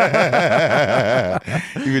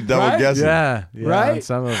could double guess it. Yeah, right? On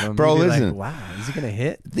some of them. Bro, You'd be listen. like, wow, is he going to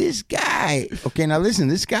hit? This guy, okay, now listen,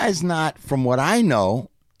 this guy's not, from what I know,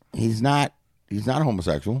 he's not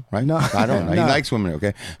homosexual, right? No. I don't know. No. He likes women,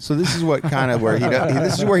 okay? So this is what kind of where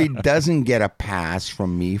this is where he doesn't get a pass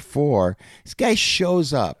from me for. This guy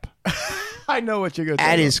shows up I know what you're going to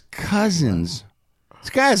at his cousin's. This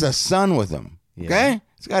guy has a son with him, okay?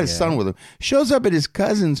 This guy has a son with him. Shows up at his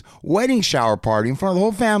cousin's wedding shower party in front of the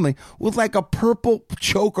whole family with like a purple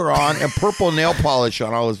choker on and purple nail polish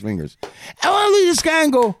on all his fingers. I want to look at this guy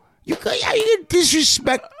and go, you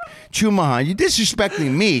disrespect Chumahan. You're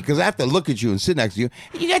disrespecting me because I have to look at you and sit next to you.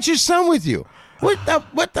 You got your son with you. What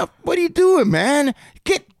are you doing, man?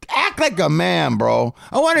 Act like a man, bro.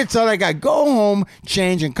 I want to tell that guy, go home,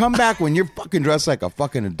 change, and come back when you're fucking dressed like a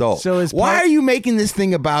fucking adult. So why are you making this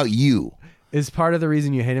thing about you? Is part of the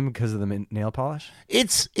reason you hate him because of the nail polish?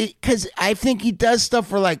 It's because I think he does stuff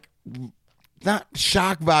for like not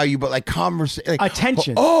shock value, but like conversation, like,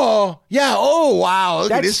 attention. Oh yeah. Oh wow.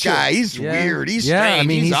 Look at That's this true. guy. He's weird. He's strange. I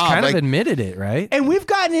mean, he's odd. kind Like, of admitted it, right? And we've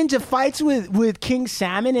gotten into fights with King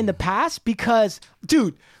Salmon in the past because,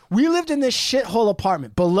 dude, we lived in this shithole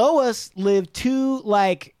apartment. Below us lived two,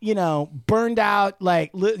 like, burned out,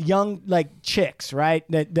 like, young, like, chicks, right?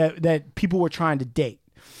 That people were trying to date.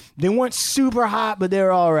 They weren't super hot, but they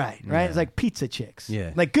were all right, right? It's like pizza chicks.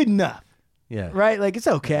 Yeah. Like, good enough. Yeah. Right? Like, it's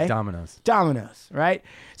okay. Dominoes, right?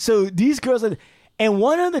 So these girls, and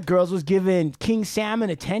one of the girls was giving King Salmon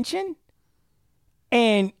attention.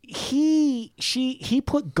 And he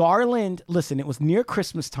put garland, listen, it was near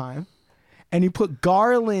Christmas time. And he put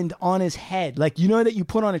garland on his head. Like, that you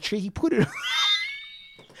put on a tree? He put it...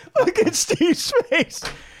 Look at Steve's face.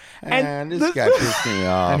 Man, this guy pissed me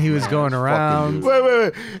off. And he was going around.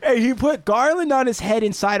 Wait. And he put garland on his head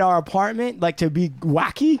inside our apartment, like to be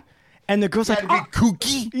wacky. And the girl's like... to be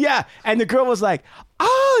kooky? Yeah. And the girl was like,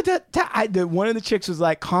 oh, one of the chicks was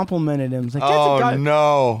like complimented him. Was like, oh,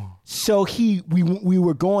 no. So we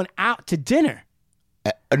were going out to dinner.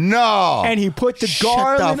 No. And he put the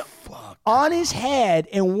garland on his head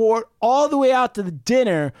and wore it all the way out to the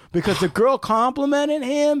dinner because the girl complimented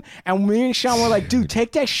him. And me and Sean were like, dude,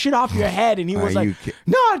 take that shit off your head. And he was like,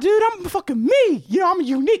 no, dude, I'm fucking me. I'm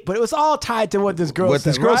unique. But it was all tied to what this girl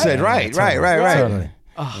said. Right. Totally.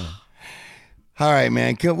 All right,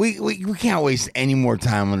 man. We can't waste any more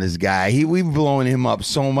time on this guy. We've blown him up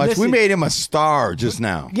so much. Listen, we made him a star just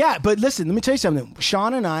now. Yeah, but listen, let me tell you something.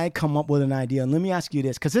 Sean and I come up with an idea, and let me ask you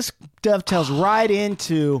this, because this dovetails right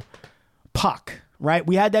into Puck, right?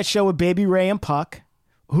 We had that show with Baby Ray and Puck,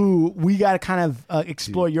 who we got to kind of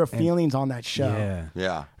explore your feelings on that show.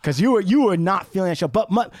 Yeah. Because you were not feeling that show. But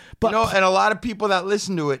and a lot of people that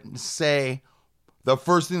listen to it say the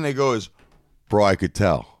first thing they go is, bro, I could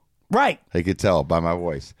tell. Right. They could tell by my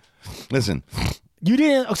voice. Listen. You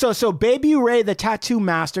didn't. So Baby Ray, the tattoo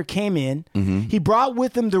master, came in. Mm-hmm. He brought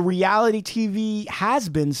with him the reality TV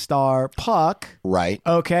has-been star, Puck. Right.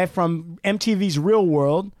 Okay, from MTV's Real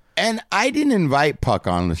World. And I didn't invite Puck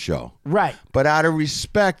on the show. Right. But out of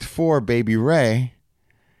respect for Baby Ray,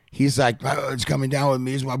 he's like, oh, he's coming down with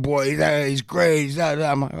me. He's my boy. He's great.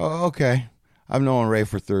 I'm like, oh, okay. I've known Ray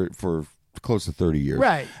for close to 30 years.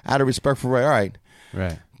 Right. Out of respect for Ray. All right.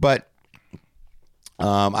 Right. But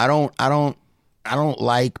I don't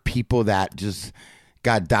like people that just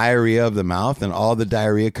got diarrhea of the mouth and all the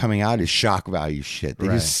diarrhea coming out is shock value shit. They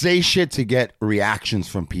just say shit to get reactions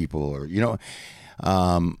from people or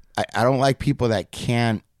I don't like people that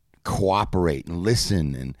can't cooperate and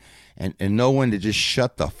listen and know when to just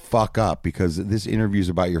shut the fuck up, because this interview is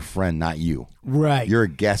about your friend, not you. Right. You're a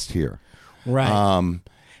guest here. Right.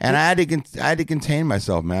 And I had to contain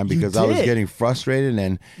myself, man, because I was getting frustrated.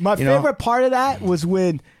 And my favorite part of that was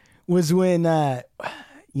when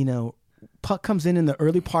Puck comes in the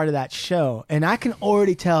early part of that show, and I can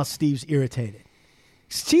already tell Steve's irritated.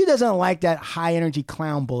 Steve doesn't like that high energy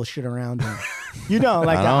clown bullshit around him. You don't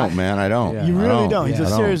like that. I don't, man. I don't. You really don't. He's a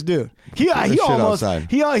serious dude. He almost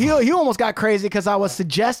got crazy because I was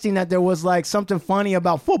suggesting that there was like something funny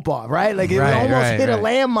about football, right? Like it almost hit a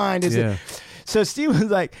landmine. So Steve was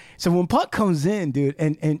like, so when Puck comes in, dude,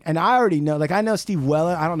 and I already know, like I know Steve well.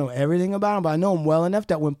 I don't know everything about him, but I know him well enough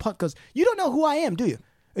that when Puck goes, you don't know who I am, do you?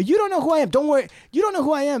 You don't know who I am. Don't worry. You don't know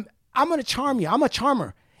who I am. I'm going to charm you. I'm a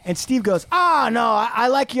charmer. And Steve goes, no, I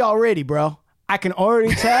like you already, bro. I can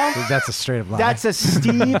already tell. That's a straight up lie.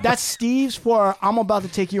 That's Steve's for I'm about to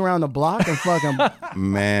take you around the block and fucking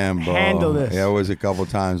man, bro. Handle this. Yeah, it was a couple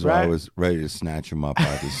times where I was ready to snatch him up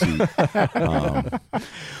out of the seat.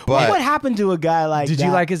 But what happened to a guy like that? Did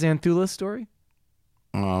you like his Anthula story?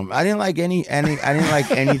 I didn't like I didn't like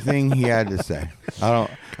anything he had to say. I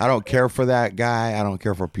don't care for that guy. I don't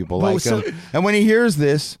care for people like him. And when he hears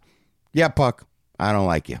this, yeah, Puck, I don't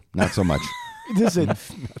like you. Not so much. Listen,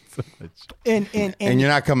 and you're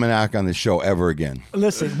not coming back on the show ever again.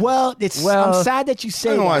 Listen, I'm sad that you say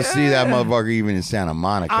that. I don't want to see that motherfucker even in Santa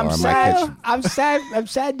Monica. I'm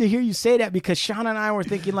sad to hear you say that, because Sean and I were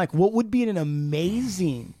thinking, like, what would be an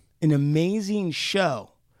amazing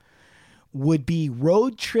show would be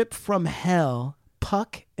Road Trip from Hell,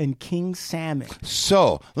 Puck and King Salmon.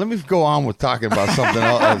 So let me go on with talking about something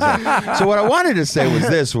else. So what I wanted to say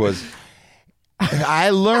was I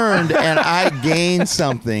learned and I gained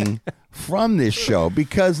something from this show,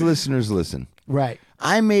 because listeners, listen. Right.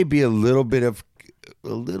 I may be a little bit of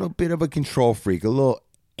a control freak, a little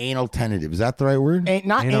anal tentative. Is that the right word?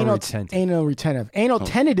 Anal retentive. Anal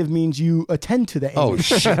tentative means you attend to the anal. Oh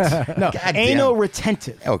shit. No, anal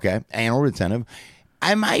retentive. Okay, anal retentive.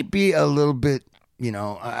 I might be a little bit,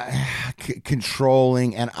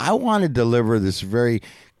 controlling, and I want to deliver this very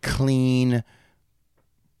clean,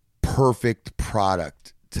 perfect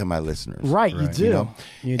product to my listeners. Right, you do.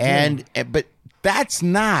 You do. But that's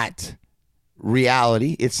not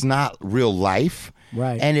reality. It's not real life.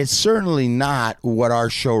 Right. And it's certainly not what our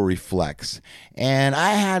show reflects. And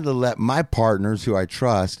I had to let my partners, who I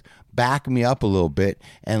trust, back me up a little bit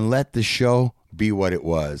and let the show be what it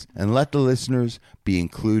was, and let the listeners be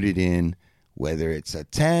included in, whether it's a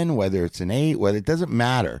 10, whether it's an 8, whether it doesn't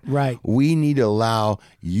matter. Right. We need to allow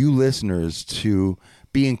you listeners to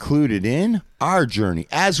be included in our journey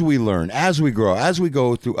as we learn, as we grow, as we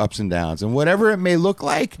go through ups and downs, and whatever it may look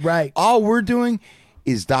like. Right. All we're doing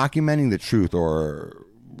is documenting the truth, or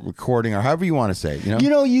recording, or however you want to say it.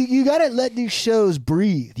 You got to let these shows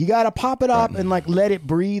breathe. You got to pop it up and like let it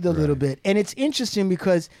breathe a little bit. And it's interesting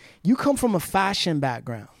because you come from a fashion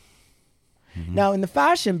background. Mm-hmm. Now, in the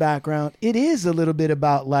fashion background, it is a little bit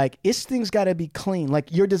about like, things got to be clean.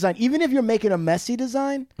 Like your design, even if you're making a messy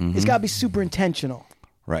design, it's got to be super intentional.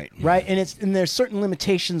 Right. Right. And there's certain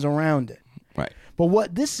limitations around it. Right. But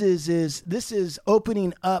what this is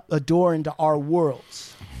opening up a door into our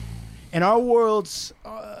worlds. And our worlds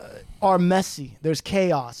are messy. There's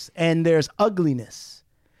chaos and there's ugliness.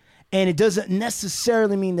 And it doesn't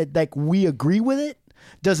necessarily mean that like we agree with it.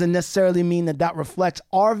 Doesn't necessarily mean that reflects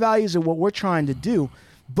our values or what we're trying to do.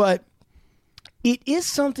 But it is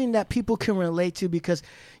something that people can relate to, because,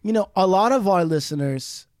 a lot of our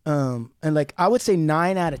listeners, and like I would say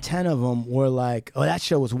 9 out of 10 of them were like, oh, that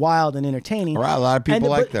show was wild and entertaining. Right, a lot of people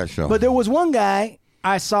like that show. But there was one guy,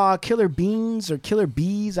 I saw Killer Beans or Killer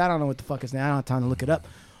Bees, I don't know what the fuck his name, I don't have time to look it up.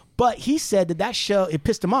 But he said that show, it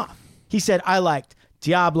pissed him off. He said, I liked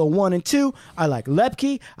Diablo 1 and 2, I like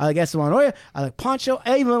Lepke, I like Esteban Oya, I like Poncho,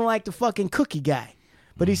 I even like the fucking cookie guy.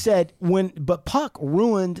 But he said, but Puck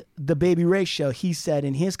ruined the Baby Ray show, he said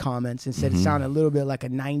in his comments, and said it sounded a little bit like a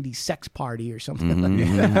 90s sex party or something like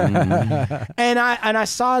that. And I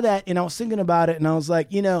saw that, and I was thinking about it, and I was like,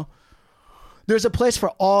 there's a place for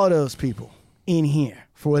all those people in here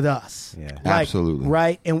with us. Yeah. Like, absolutely.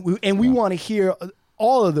 Right? And we want to hear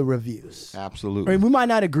all of the reviews. Absolutely. I mean, we might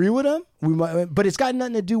not agree with them, but it's got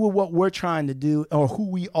nothing to do with what we're trying to do or who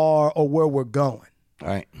we are or where we're going.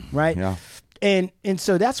 Right. Right? Yeah. And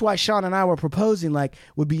so that's why Sean and I were proposing, like,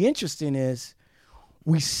 would be interesting is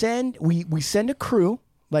we send a crew,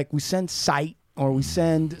 like we send Sight or we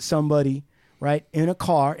send somebody, right, in a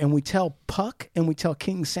car, and we tell Puck and we tell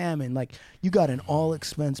King Salmon, like, you got an all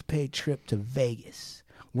expense paid trip to Vegas.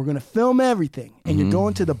 we're going to film everything, and you're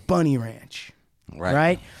going to the bunny ranch.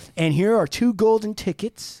 Right? And here are 2 golden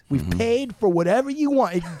tickets. We've paid for whatever you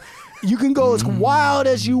want. You can go as wild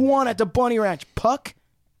as you want at the bunny ranch. Puck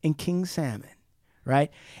and King Salmon.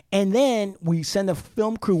 Right? And then we send a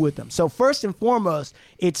film crew with them. So first and foremost,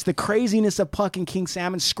 it's the craziness of Puck and King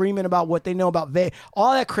Salmon screaming about what they know about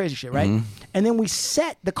all that crazy shit, right? And then we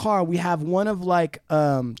set the car. We have one of like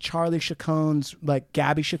Charlie Chacon's, like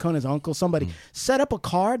Gabby Chacon, his uncle, somebody, set up a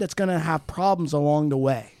car that's going to have problems along the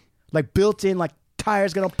way. Like built in, like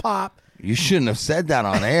tires going to pop. You shouldn't have said that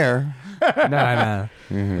on air. No.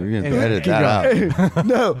 You're going to edit that out.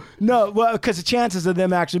 No. Well, because the chances of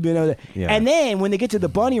them actually being able to. Yeah. And then when they get to the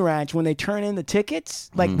bunny ranch, when they turn in the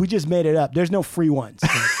tickets, like we just made it up. There's no free ones.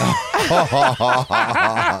 And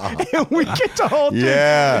we get the whole thing.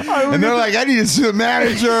 Yeah. And they're like, I need to see the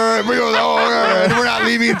manager. And we go, and we're not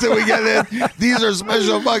leaving until we get it. These are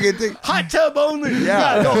special fucking things. Hot tub only.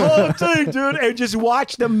 Yeah. The whole thing, dude. And just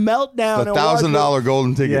watch the meltdown. The $1,000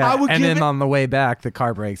 golden ticket. Yeah. I would and give then it- on the way back, the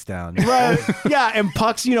car breaks down. Right. Yeah, and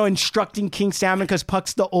Puck's, instructing King Salmon because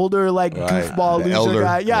Puck's the older, like, goofball The loser elder.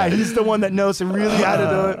 guy. Yeah, he's the one that knows really how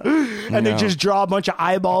to do it. And they just draw a bunch of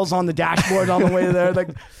eyeballs on the dashboard on the way there. Like,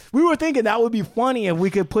 we were thinking that would be funny if we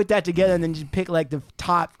could put that together and then just pick, like, the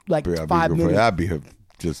top, like, 5 minutes. That'd be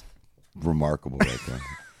just remarkable right there.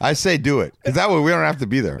 I say do it. Because that way we don't have to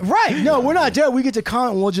be there. Right. No, we're not there. We get to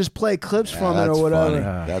comment and we'll just play clips from it or whatever.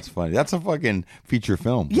 Funny. That's funny. That's a fucking feature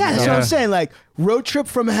film. Yeah, that's what I'm saying. Like, Road Trip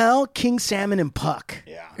from Hell, King Salmon, and Puck.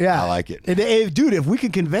 Yeah. I like it. Dude, if we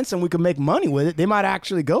could convince them we could make money with it, they might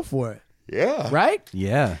actually go for it. Yeah. Right?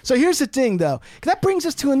 Yeah. So here's the thing, though. 'Cause that brings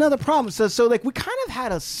us to another problem. So like, we kind of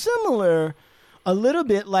had a little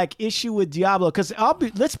bit like issue with Diablo. Because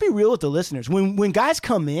let's be real with the listeners. When guys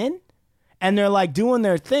come in and they're like doing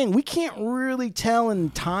their thing, we can't really tell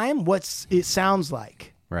in time what it sounds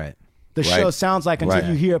like. Right. The show sounds like until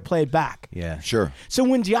you hear it played back. Yeah. Sure. So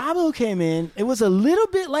when Diablo came in, it was a little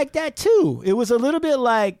bit like that too. It was a little bit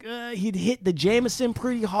like he'd hit the Jameson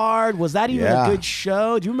pretty hard. Was that even a good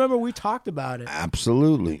show? Do you remember we talked about it?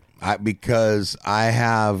 Absolutely. Because I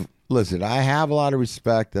have a lot of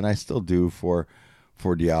respect, and I still do for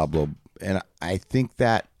Diablo. And I think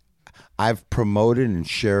that I've promoted and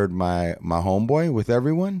shared my homeboy with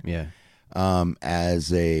everyone. Yeah.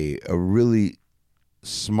 As a really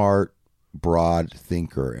smart, broad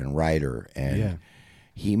thinker and writer, and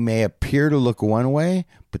he may appear to look one way,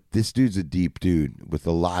 but this dude's a deep dude with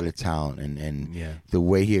a lot of talent, and the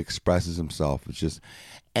way he expresses himself is just.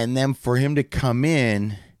 And then for him to come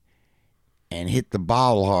in and hit the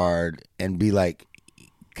bottle hard and be like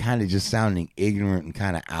kind of just sounding ignorant and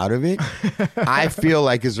kind of out of it, I feel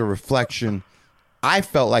like is a reflection. I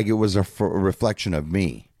felt like it was a reflection of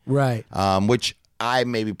me, Right. which I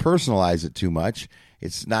maybe personalize it too much.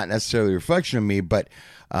 It's not necessarily a reflection of me, but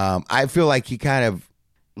I feel like he kind of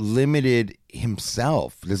limited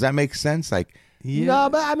himself. Does that make sense? Like, No,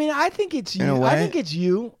 but I mean, I think it's you. In a way. I think it's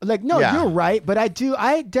you. Like, no, Yeah. you're right. But I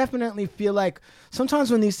definitely feel like sometimes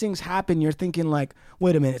when these things happen, you're thinking like,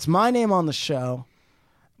 wait a minute, it's my name on the show.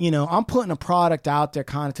 I'm putting a product out there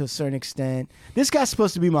kind of to a certain extent. This guy's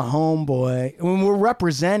supposed to be my homeboy. When we're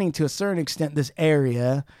representing to a certain extent this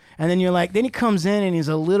area. And then you're like, then he comes in and he's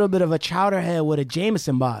a little bit of a chowderhead with a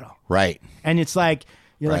Jameson bottle. right. And it's like,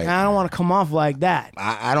 you're like, Right. I don't want to come off like that.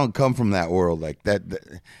 I don't come from that world like that.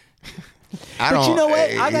 I But don't. you know what?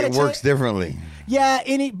 I gotta it tell works differently. Yeah,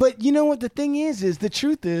 but you know what the thing is the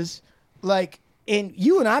truth is, like, and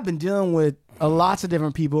you and I have been dealing with lots of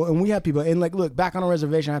different people, and we have people, and like, look, back on a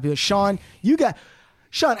reservation, I have people. Sean,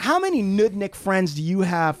 how many Nudnik friends do you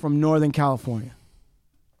have from Northern California?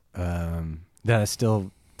 That I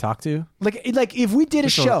still talk to. Like if we did a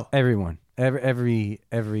So show, everyone, every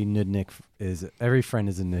nudnik every friend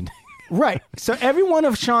is a nudnik. right? So every one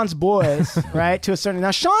of Sean's boys, right, to a certain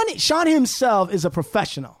now, Sean himself is a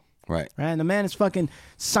professional. Right. Right, and the man is fucking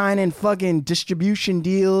signing fucking distribution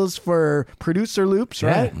deals for producer loops,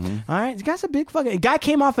 right? All right, the guy's a big fucking. The guy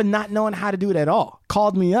came off of not knowing how to do it at all.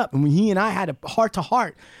 Called me up, and he and I had a heart to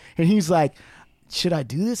heart, and he's like, "Should I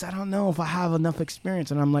do this? I don't know if I have enough experience."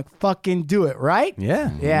 And I'm like, "Fucking do it, right?"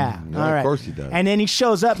 Yeah. Yeah. Yeah, All right. of course he does. And then he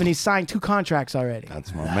shows up, and he's signed 2 contracts already.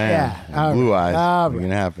 That's my man. Yeah. All Blue right. eyes. All It right.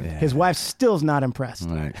 can happen. His wife still's not impressed.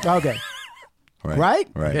 Right. Okay. Right?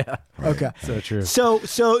 Right. Yeah. Okay. So true. So,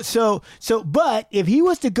 but if he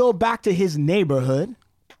was to go back to his neighborhood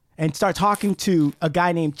and start talking to a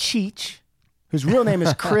guy named Cheech, whose real name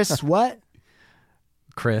is Chris what?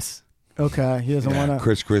 Chris. Okay, he doesn't want to.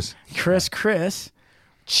 Chris. Chris.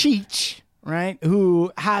 Cheech, right?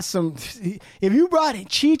 Who has some. If you brought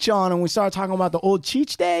Cheech on and we started talking about the old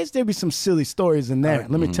Cheech days, there'd be some silly stories in there.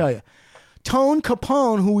 Let me tell you. Tone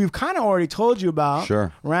Capone, who we've kind of already told you about,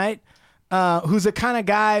 Sure. right? Who's the kind of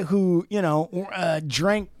guy who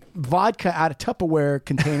drank vodka out of Tupperware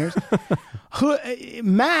containers.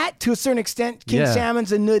 Matt, to a certain extent, King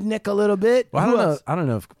Salmon's a nudnik a little bit. Well, I don't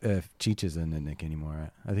know if Cheech is a nudnik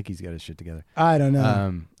anymore. I think he's got his shit together. I don't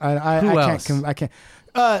know. Who else? I can't.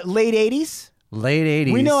 Late 80s. Late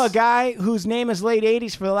 80s. We know a guy whose name is Late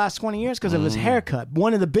 80s for the last 20 years because of his haircut.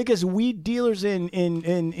 One of the biggest weed dealers in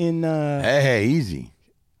Hey, easy.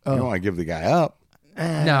 You don't want to give the guy up.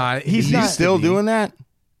 No, Is he still doing that?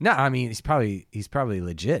 No, I mean he's probably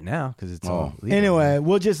legit now because it's all legal. Anyway,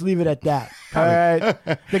 we'll just leave it at that. All right.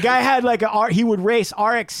 The guy had like he would race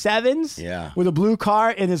RX-7s with a blue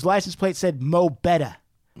car, and his license plate said Mo Betta,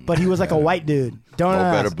 but he was like a white dude. Mo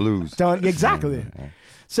Betta Blues. Exactly.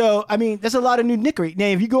 So I mean, there's a lot of nudnickery. Now,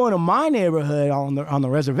 if you go into my neighborhood on the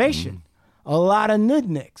reservation, a lot of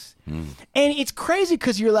nudniks, and it's crazy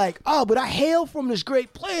because you're like, oh, but I hail from this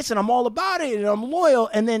great place, and I'm all about it, and I'm loyal,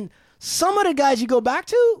 and then. Some of the guys you go back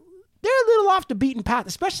to, they're a little off the beaten path,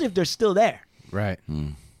 especially if they're still there. Right.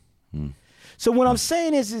 So what I'm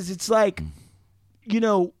saying is it's like,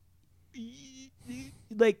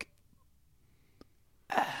 like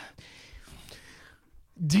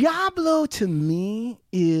Diablo to me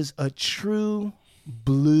is a true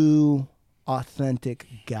blue, authentic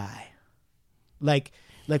guy. Like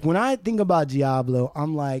when I think about Diablo,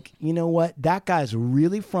 I'm like, you know what? That guy's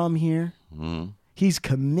really from here. He's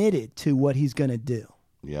committed to what he's gonna do.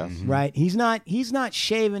 Yes. Right? He's not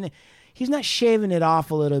shaving it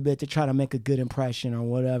off a little bit to try to make a good impression or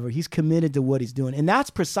whatever. He's committed to what he's doing. And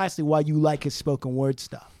that's precisely why you like his spoken word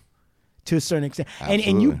stuff to a certain extent.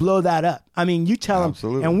 And you blow that up. I mean, you tell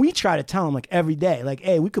him, and we try to tell him like every day, like,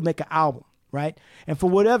 hey, we could make an album, right? And for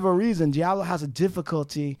whatever reason, Diablo has a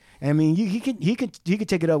difficulty. I mean, he can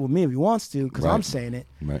take it up with me if he wants to, because I'm saying it.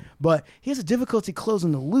 Right. But he has a difficulty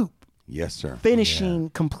closing the loop. Yes, sir.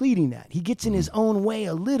 Completing that. He gets in his own way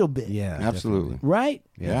a little bit. Yeah, absolutely. Definitely. Right?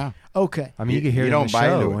 Yeah. Okay. I mean, you can hear it in the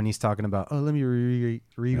show when he's talking about, oh, let me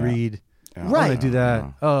reread. Yeah. I want to do that.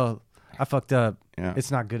 Yeah. Oh, I fucked up. Yeah.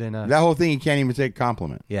 It's not good enough. That whole thing, you can't even take a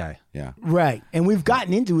compliment. Yeah. Yeah. Right. And we've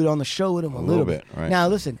gotten into it on the show with him a little bit. Right. Now,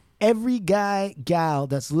 listen, every guy, gal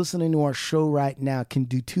that's listening to our show right now can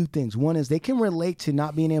do two things. One is they can relate to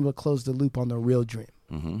not being able to close the loop on their real dream.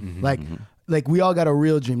 Like we all got a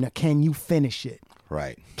real dream. Now, can you finish it?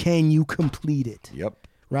 Right. Can you complete it? Yep.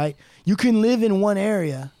 Right? You can live in one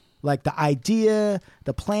area, like the idea,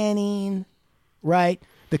 the planning, right?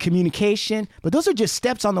 The communication, but those are just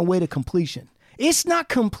steps on the way to completion. It's not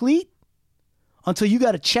complete until you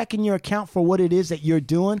got to check in your account for what it is that you're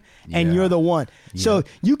doing, and you're the one. Yeah. So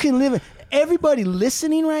you can live in. Everybody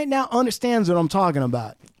listening right now understands what I'm talking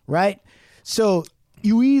about, right? So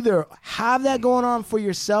you either have that going on for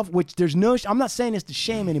yourself, which there's no, I'm not saying this to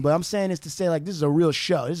shame anybody. I'm saying this to say like, this is a real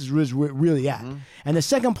show. This is really at. And the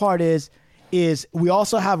second part is we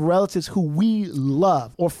also have relatives who we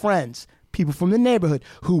love, or friends, people from the neighborhood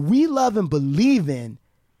who we love and believe in.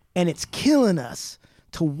 And it's killing us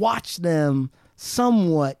to watch them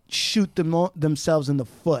somewhat shoot themselves in the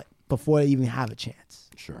foot before they even have a chance.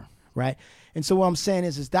 Sure. Right? And so what I'm saying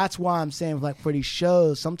is that's why I'm saying, like, for these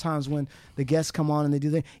shows, sometimes when the guests come on and they do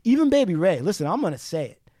that, even Baby Ray, listen, I'm going to say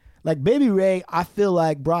it. Like, Baby Ray, I feel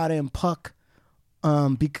like brought in Puck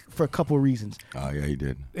for a couple of reasons. Oh, yeah, he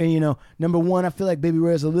did. And, number one, I feel like Baby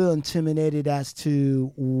Ray is a little intimidated as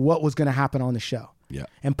to what was going to happen on the show. Yeah.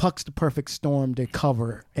 And Puck's the perfect storm to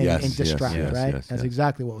cover and distract, right? That's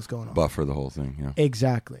exactly what was going on. Buffer the whole thing, yeah.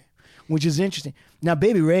 Exactly. Which is interesting. Now,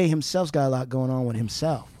 Baby Ray himself's got a lot going on with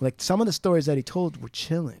himself. Like, some of the stories that he told were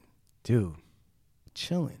chilling. Dude.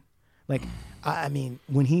 Chilling. Like, I mean,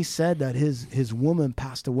 when he said that his woman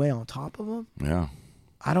passed away on top of him. Yeah.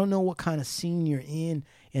 I don't know what kind of scene you're in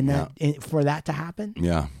that for that to happen.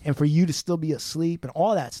 Yeah. And for you to still be asleep and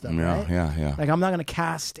all that stuff, right? Yeah. Like, I'm not going to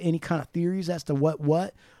cast any kind of theories as to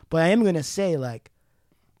what, but I am going to say, like,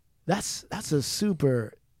 that's a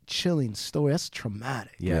super chilling story. That's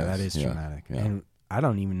traumatic. Yeah, that is traumatic. Yeah. And I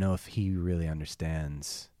don't even know if he really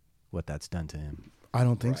understands what that's done to him. I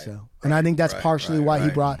don't think so. And I think that's partially why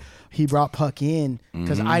he brought Puck in,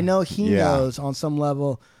 because I know he knows on some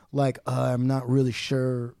level, like, I'm not really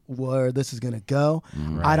sure where this is going to go.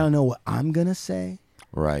 I don't know what I'm going to say.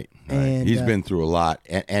 Right. And he's been through a lot,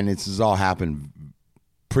 and this has all happened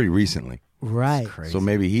pretty recently. Right. So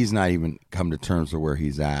maybe he's not even come to terms with where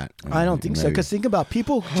he's at. I don't think so. Because think about,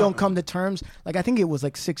 people don't come to terms, like, I think it was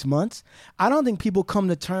like 6 months. I don't think people come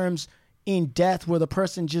to terms in death where the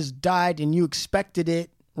person just died and you expected it,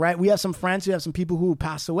 right? We have some friends, we have some people who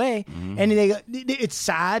pass away, and it's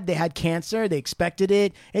sad. They had cancer. They expected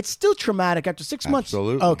it. It's still traumatic after 6 months.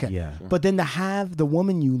 Absolutely. Okay. Yeah. But then to have the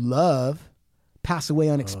woman you love pass away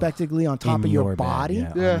unexpectedly on top In of your your bed, body.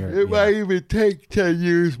 yeah. Yeah, it might even take 10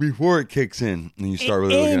 years before it kicks in and you start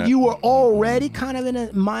really looking And at you were already kind of in a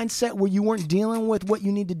mindset where you weren't dealing with what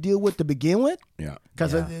you need to deal with to begin with. Yeah.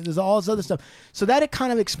 Because there's all this other stuff. So that it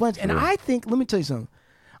kind of explains. And I think, let me tell you something.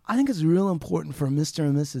 I think it's real important for Mr.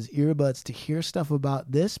 and Mrs. Earbuds to hear stuff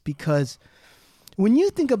about this, because when you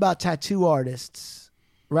think about tattoo artists,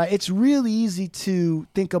 right, it's really easy to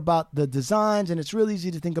think about the designs, and it's really easy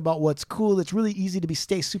to think about what's cool. It's really easy to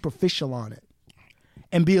stay superficial on it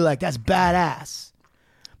and be like, that's badass.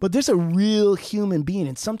 But there's a real human being,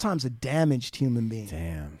 and sometimes a damaged human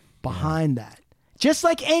being behind that. Just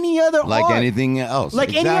like any other art. like anything else.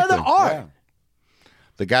 Like any other art. Yeah.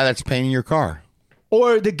 The guy that's painting your car.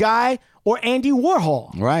 Or the guy, or Andy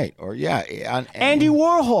Warhol. Right. Or Andy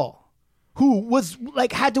Warhol, who was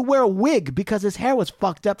like had to wear a wig because his hair was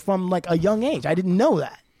fucked up from like a young age. I didn't know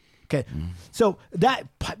that. Okay, so that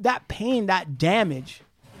pain, that damage,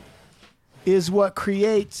 is what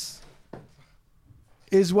creates.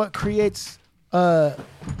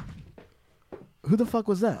 Who the fuck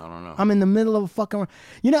was that? I don't know. I'm in the middle of a fucking.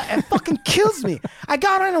 It fucking kills me. I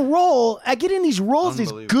got on a roll. I get in these rolls,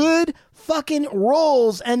 these good fucking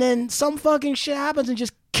rolls, and then some fucking shit happens and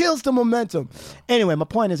just kills the momentum. Anyway, my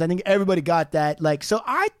point is, I think everybody got that. Like, so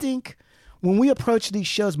I think when we approach these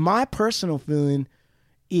shows, my personal feeling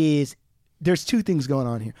is there's two things going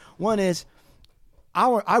on here. One is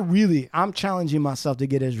I'm challenging myself to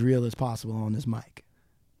get as real as possible on this mic.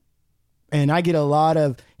 And I get a lot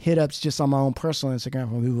of hit ups just on my own personal Instagram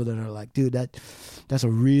from people that are like, dude, that's a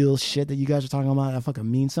real shit that you guys are talking about. That fucking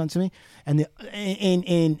means something to me. And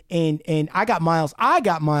I got miles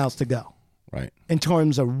to go. Right. In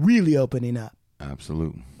terms of really opening up.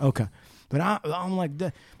 Absolutely. Okay. But I'm like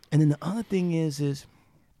that. And then the other thing is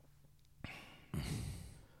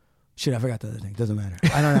shit, I forgot the other thing. Doesn't matter.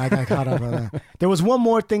 I don't know. I got caught up on that. There was one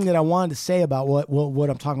more thing that I wanted to say about what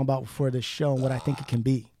I'm talking about for this show and what I think it can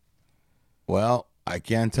be. Well, I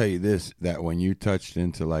can tell you this, that when you touched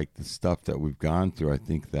into like the stuff that we've gone through, I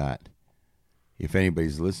think that if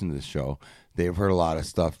anybody's listened to the show, they've heard a lot of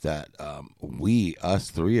stuff that us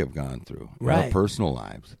three have gone through in our personal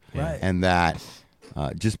lives. Right. And that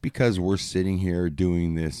just because we're sitting here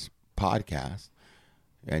doing this podcast,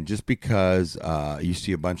 and just because you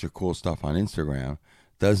see a bunch of cool stuff on Instagram,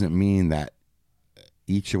 doesn't mean that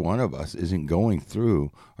each one of us isn't going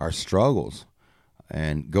through our struggles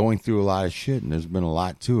and going through a lot of shit. And there's been a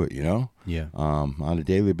lot to it, Yeah. on a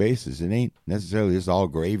daily basis. It ain't necessarily just all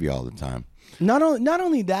gravy all the time. Not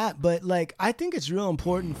only that, but like I think it's real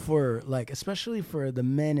important for like, especially for the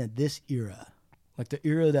men at this era, like the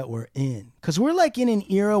era that we're in, because we're like in an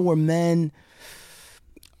era where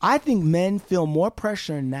I think men feel more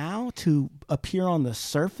pressure now to appear on the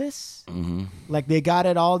surface, like they got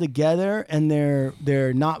it all together and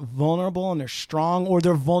they're not vulnerable and they're strong, or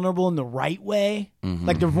they're vulnerable in the right way,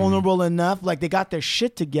 like they're vulnerable enough, like they got their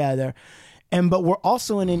shit together. But we're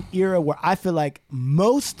also in an era where I feel like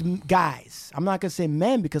most guys, I'm not going to say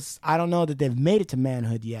men because I don't know that they've made it to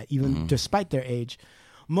manhood yet, even despite their age.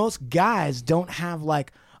 Most guys don't have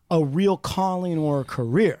like a real calling or a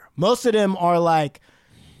career. Most of them are like,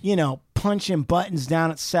 punching buttons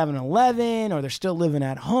down at 7-Eleven, or they're still living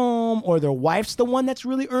at home, or their wife's the one that's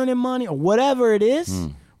really earning money, or whatever it is,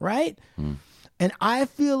 right? And I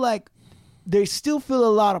feel like they still feel a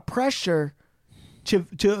lot of pressure to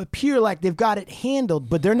appear like they've got it handled,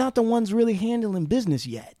 but they're not the ones really handling business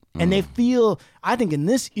yet. And they feel, I think in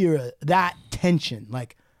this era, that tension,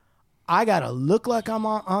 like I got to look like I'm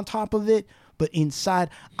on top of it, but inside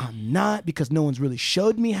I'm not, because no one's really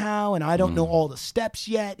showed me how, and I don't know all the steps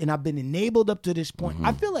yet, and I've been enabled up to this point.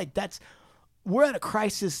 I feel like we're at a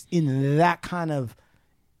crisis in that kind of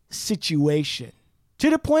situation,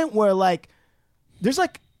 to the point where like, there's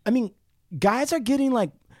like, guys are getting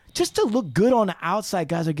like, just to look good on the outside,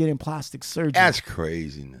 guys are getting plastic surgery. That's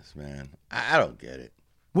craziness, man. I don't get it.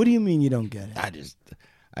 What do you mean you don't get it?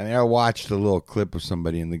 I watched a little clip of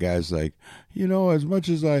somebody, and the guy's like, as much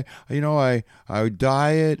as I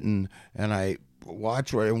diet and I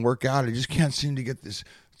watch and work out, I just can't seem to get this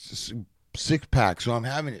six pack. So I'm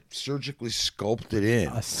having it surgically sculpted in.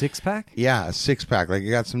 A 6-pack? Yeah, a 6-pack. Like I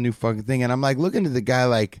got some new fucking thing, and I'm like looking at the guy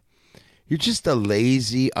like, you're just a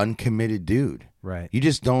lazy, uncommitted dude. Right. You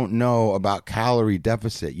just don't know about calorie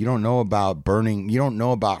deficit. You don't know about burning. You don't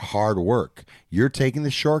know about hard work. You're taking the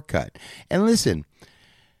shortcut. And listen,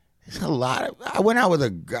 There's a lot of. I went out with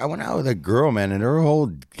a girl, man, and her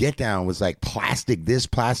whole get down was like plastic this,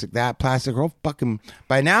 plastic that, plastic. Her whole fucking.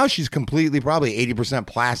 By now, she's completely probably 80%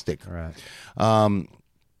 plastic. Right.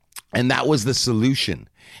 And that was the solution.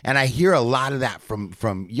 And I hear a lot of that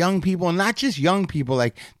from young people, and not just young people.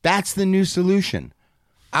 Like, that's the new solution.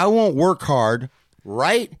 I won't work hard,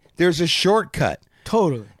 right? There's a shortcut.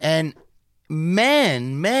 Totally. And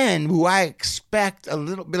men who I expect a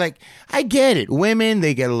little bit, like, I get it. Women,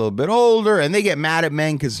 they get a little bit older, and they get mad at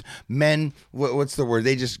men because men, what's the word?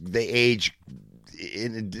 They age,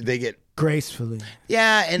 they get... gracefully.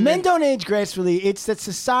 Yeah. And men don't age gracefully. It's that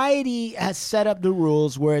society has set up the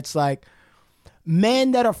rules where it's like,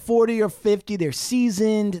 men that are 40 or 50, they're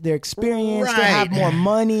seasoned, they're experienced, they have more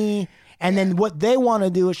money. And then what they want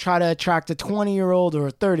to do is try to attract a 20-year-old or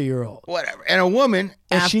a 30-year-old. Whatever. And a woman,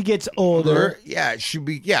 as she gets older. Yeah, it should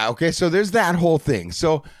be. Yeah, okay. So there's that whole thing.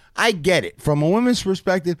 So I get it. From a woman's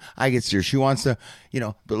perspective, I get serious. She wants to,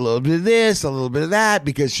 a little bit of this, a little bit of that,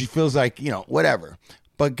 because she feels like, whatever.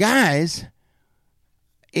 But guys,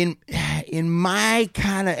 in my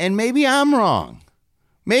kind of, and maybe I'm wrong.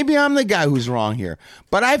 Maybe I'm the guy who's wrong here.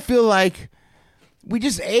 But I feel like we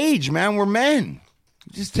just age, man. We're men.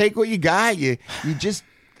 You just take what you got. You're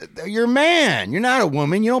a man. You're not a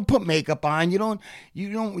woman. You don't put makeup on. You don't,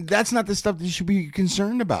 that's not the stuff that you should be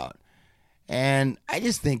concerned about. And I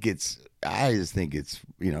just think it's,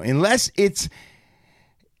 unless it's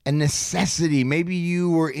a necessity. Maybe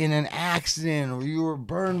you were in an accident, or you were a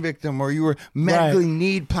burn victim, or you were medically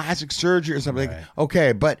need plastic surgery or something. Right.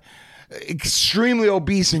 Okay, but extremely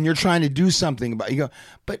obese and you're trying to do something about it. You go,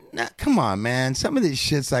 but come on, man. Some of this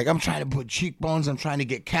shit's like, I'm trying to put cheekbones, I'm trying to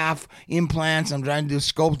get calf implants, I'm trying to do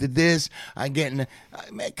sculpted this. I'm getting,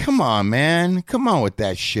 man, come on, man. Come on with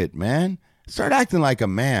that shit, man. Start acting like a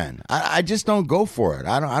man. I just don't go for it.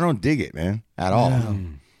 I don't dig it, man, at all.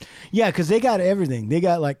 Yeah, because they got everything. They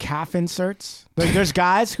got like calf inserts. Like, there's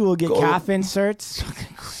guys who will get calf inserts.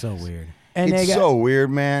 So weird. And it's so weird,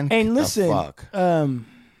 man. And listen, fuck. I'm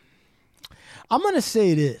going to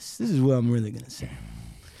say this. This is what I'm really going to say.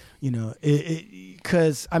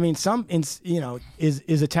 Because, I mean,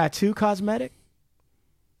 is a tattoo cosmetic?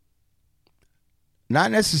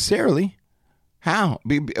 Not necessarily. How?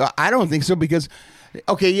 I don't think so, because,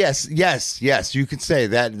 okay, yes, you could say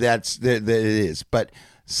that that it is. But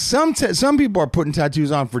some people are putting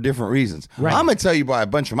tattoos on for different reasons. Right. I'm going to tell you why a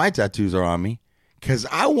bunch of my tattoos are on me, because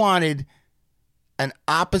I wanted an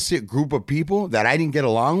opposite group of people that I didn't get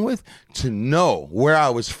along with to know where I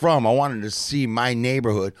was from. I wanted to see my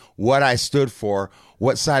neighborhood, what I stood for,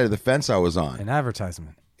 what side of the fence I was on. An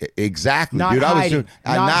advertisement. Exactly, not dude. Hiding.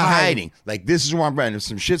 Not hiding. Like, this is where I'm branding. If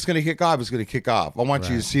some shit's going to kick off, it's going to kick off. I want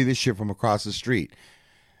you to see this shit from across the street.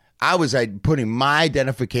 I was putting my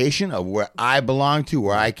identification of where I belong to,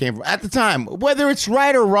 where I came from at the time, whether it's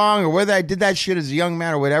right or wrong, or whether I did that shit as a young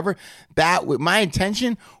man or whatever. My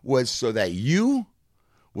intention was so that you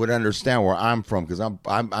would understand where I'm from, because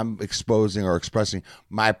I'm exposing or expressing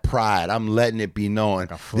my pride. I'm letting it be known.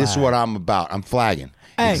 This is what I'm about. I'm flagging.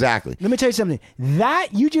 Hey, exactly. Let me tell you something.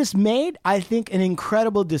 That you just made, I think, an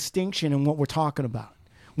incredible distinction in what we're talking about.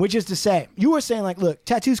 Which is to say, you were saying, like, look,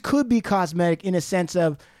 tattoos could be cosmetic in a sense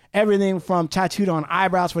of everything from tattooed on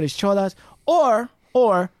eyebrows for his cholas,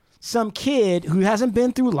 or some kid who hasn't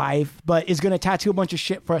been through life but is going to tattoo a bunch of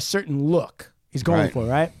shit for a certain look he's going for,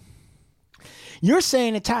 right? You're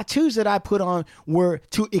saying the tattoos that I put on were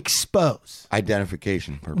to expose.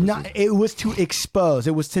 Identification purposes. It was to expose.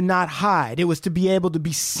 It was to not hide. It was to be able to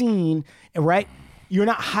be seen, right? You're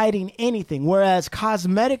not hiding anything. Whereas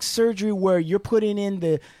cosmetic surgery, where you're putting in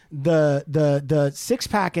the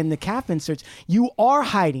six-pack and the calf inserts, you are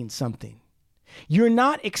hiding something. You're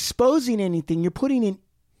not exposing anything. You're putting in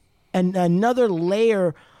another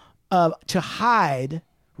layer to hide,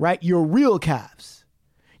 right, your real calves.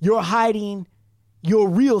 You're hiding your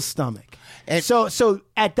real stomach. And so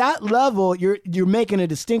at that level, you're making a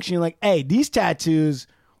distinction. You're like, hey, these tattoos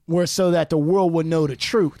were so that the world would know the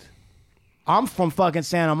truth. I'm from fucking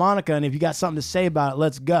Santa Monica, and if you got something to say about it,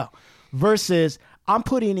 let's go. Versus, I'm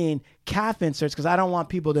putting in calf inserts because I don't want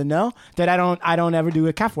people to know that I don't ever do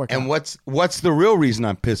a calf workout. And what's the real reason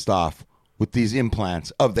I'm pissed off with these implants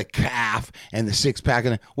of the calf and the six-pack?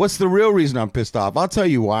 And what's the real reason I'm pissed off? I'll tell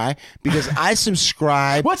you why. Because I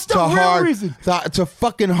subscribe to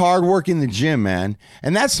fucking hard work in the gym, man.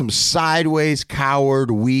 And that's some sideways, coward,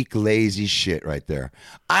 weak, lazy shit right there.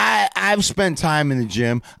 I've spent time in the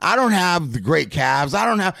gym. I don't have the great calves. I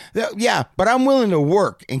don't have, but I'm willing to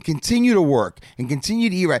work and continue to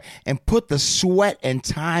eat right and put the sweat and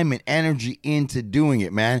time and energy into doing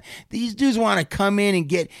it, man. These dudes want to come in and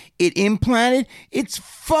get it implanted implanted. It's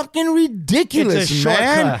fucking ridiculous, It's a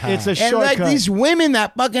man. shortcut. It's a and shortcut. like these women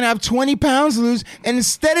that fucking have 20 pounds to lose, and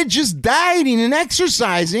instead of just dieting and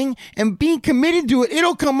exercising and being committed to it,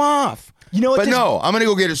 it'll come off. You know what? But no, I'm gonna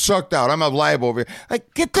go get it sucked out. I'm liable over here.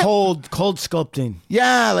 Like, get the cold sculpting.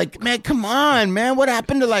 Yeah, like, man, come on, man. What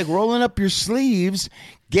happened to like rolling up your sleeves,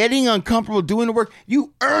 getting uncomfortable, doing the work?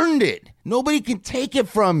 You earned it. Nobody can take it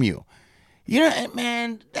from you. You know,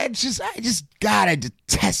 man, I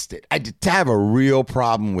detest it. I have a real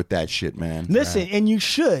problem with that shit, man. Listen, and you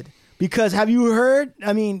should, because have you heard?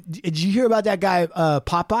 I mean, did you hear about that guy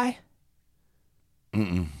Popeye?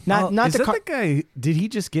 Not is that the guy? Did he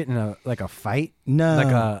just get in a fight? No,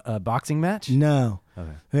 like a boxing match? No.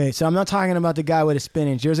 Okay, so I'm not talking about the guy with the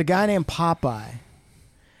spinach. There's a guy named Popeye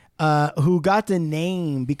who got the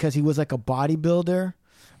name because he was like a bodybuilder.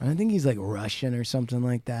 I think he's like Russian or something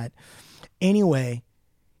like that. Anyway,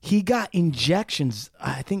 he got injections,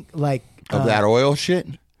 I think, like of that oil shit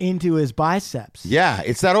into his biceps. Yeah,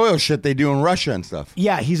 it's that oil shit they do in Russia and stuff.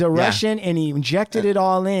 Yeah, he's a Russian, and he injected it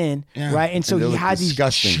all in, right? And so he had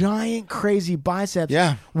disgusting. These giant, crazy biceps.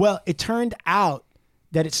 Yeah. Well, it turned out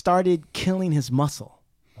that it started killing his muscle.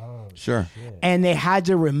 Oh, sure. And they had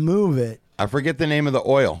to remove it. I forget the name of the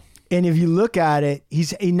oil. And if you look at it,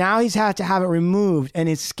 he's had to have it removed, and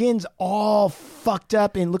his skin's all fucked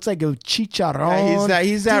up and looks like a chicharron. Yeah,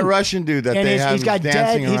 he's that Russian dude that they have he's got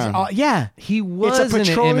dancing dead. around. He was it's a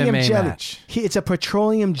petroleum in an MMA jelly. match. It's a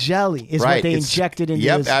petroleum jelly is what they injected into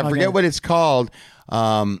his. I forget what it's called.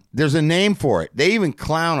 There's a name for it. They even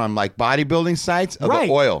clown on like bodybuilding sites of the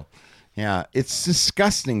oil. Yeah, it's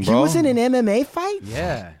disgusting, bro. He was in an MMA fight?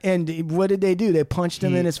 Yeah. And what did they do? They punched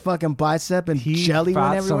him in his fucking bicep and jelly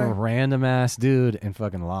went everywhere? Some random ass dude and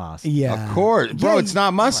fucking lost. Yeah. Of course. Bro, it's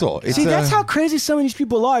not muscle. See, that's how crazy some of these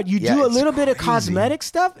people are. You do a little bit of cosmetic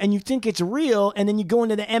stuff and you think it's real, and then you go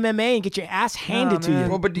into the MMA and get your ass handed to you.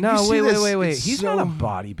 Well, but wait. He's not a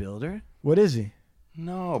bodybuilder. What is he?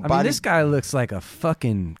 No, I mean, this guy looks like a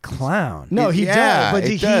fucking clown. No, he does. But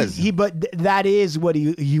he does. That is what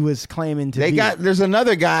he was claiming to be. There's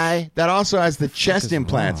another guy that also has the chest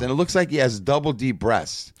implants, and it looks like he has double D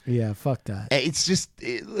breasts. Yeah, fuck that.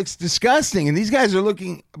 It looks disgusting, and these guys are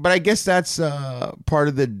looking. But I guess that's part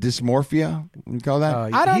of the dysmorphia. You call that?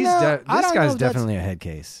 I don't know. This guy's definitely a head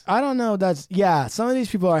case. I don't know. Some of these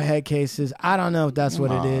people are head cases. I don't know if that's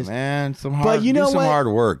what it is. Man, do some hard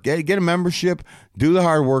work. Get a membership. Do the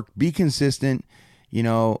hard work. Be consistent. You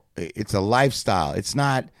know, it's a lifestyle. It's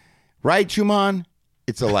not right, Chuman.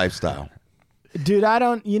 It's a lifestyle. Dude,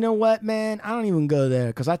 you know what, man? I don't even go there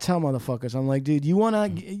because I tell motherfuckers, I'm like, dude,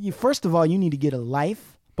 first of all, you need to get a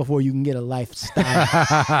life before you can get a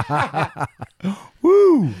lifestyle.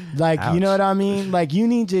 Woo! Like, ouch. You know what I mean? Like, you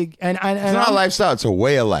need to, and it's not a lifestyle, it's a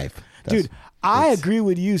way of life. I agree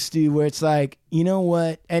with you, Steve, where it's like, you know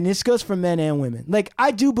what? And this goes for men and women. Like,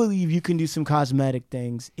 I do believe you can do some cosmetic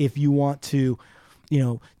things if you want to, you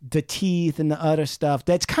know, the teeth and the other stuff.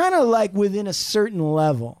 That's kind of like within a certain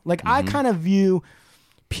level. Like, I kind of view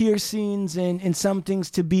piercings and some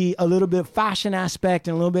things to be a little bit fashion aspect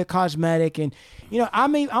and a little bit cosmetic. And, you know,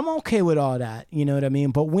 I'm okay with all that. You know what I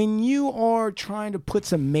mean? But when you are trying to put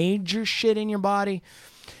some major shit in your body,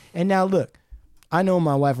 and now look, I know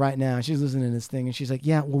my wife right now, she's listening to this thing, and she's like,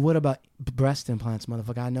 yeah, well, what about breast implants,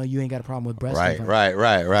 motherfucker? I know you ain't got a problem with breast implants. Right.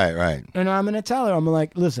 And I'm going to tell her, I'm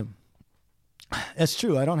like, listen, that's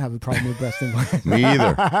true. I don't have a problem with breast implants. Me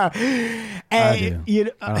either. I do.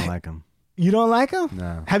 I don't like them. You don't like them?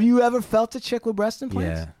 No. Have you ever felt a chick with breast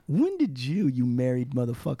implants? Yeah. When did you married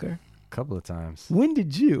motherfucker? A couple of times. When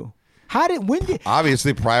did you?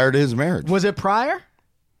 Obviously prior to his marriage. Was it prior?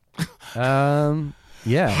 It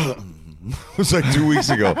Yeah. was like 2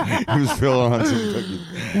 weeks ago. He was filling on some cookies.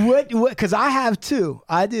 What? Because I have too.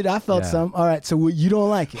 I did. I felt some. All right. So you don't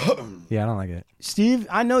like it? Yeah, I don't like it. Steve,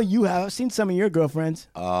 I know you have. I've seen some of your girlfriends.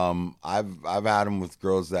 I've had them with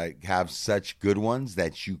girls that have such good ones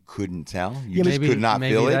that you couldn't tell. You just could not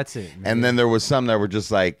feel it. That's it. And then there was some that were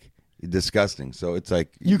just like disgusting. So it's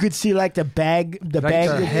like you could see like the bag,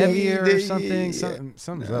 they're heavier or something.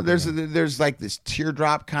 There's like this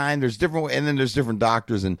teardrop kind. There's different, and then there's different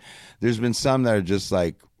doctors, and there's been some that are just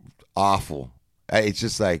like awful. It's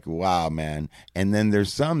just like, wow, man. And then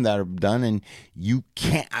there's some that are done, and you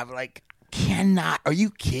can't. I'm like, cannot. Are you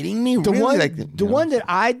kidding me? The really? one that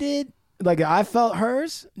I did. Like I felt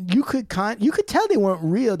hers, you could tell they weren't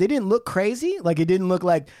real. They didn't look crazy. Like it didn't look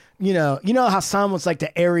like, you know how some was like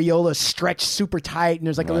the areola stretched super tight and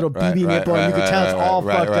there's like a little BB nipple and you could tell it's all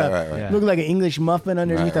fucked up. Yeah. Looked like an English muffin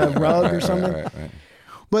underneath a rug or something. Right.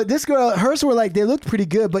 But this girl, hers were like, they looked pretty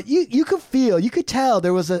good, but you could tell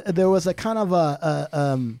there was a kind of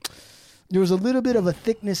a there was a little bit of a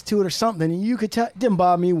thickness to it or something, and you could tell. Didn't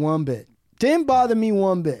bother me one bit. Didn't bother me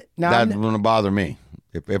one bit. Now That wouldn't bother me.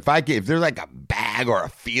 If there's like a bag or a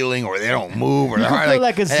feeling or they don't move or you they're can hard, feel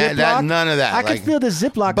like a Ziploc. none of that. I can feel the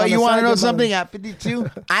Ziploc. But on you the want side to know of my- something at 52?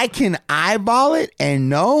 I can eyeball it and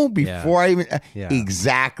know before I even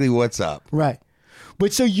exactly what's up. Right.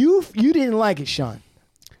 But so you didn't like it, Sean.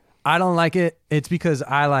 I don't like it. It's because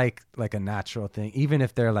I like a natural thing. Even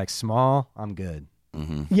if they're like small, I'm good.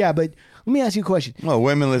 Yeah, but let me ask you a question. Well,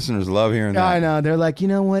 women listeners love hearing that. I know. They're like, you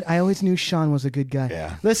know what? I always knew Sean was a good guy.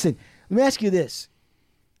 Yeah. Listen, let me ask you this.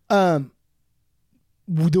 The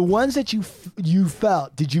ones that you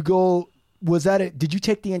felt, did you go, did you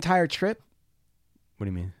take the entire trip? What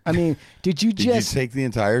do you mean? I mean, did you just take the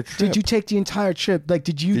entire trip? Did you take the entire trip? Like,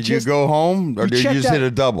 did you go home or did you just hit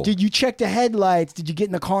a double? Did you check the headlights? Did you get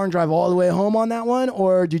in the car and drive all the way home on that one?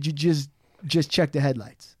 Or did you just check the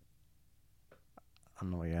headlights? I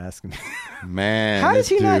don't know what you're asking me. Man, how does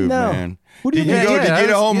he not know? Man. What do you Did you get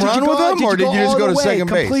a home run with him, or did you just go to second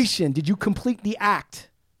base? Completion. Did you complete the act?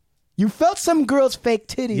 You felt some girl's fake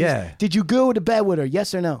titties. Yeah. Did you go to bed with her?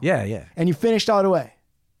 Yes or no? Yeah, yeah. And you finished all the way.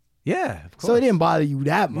 Yeah, of course. So it didn't bother you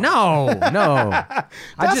that much. No.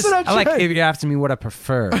 That's what I'm I like trying- if you're asking me what I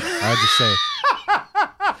prefer, I just say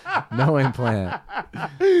no implant.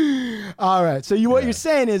 All right. So what you're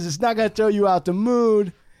saying is it's not going to throw you out the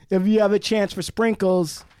mood. If you have a chance for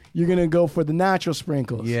sprinkles, you're going to go for the natural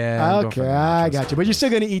sprinkles. Yeah. Okay, I got you. But you're still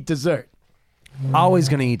going to eat dessert. Always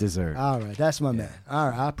gonna eat dessert. All right. That's my man. All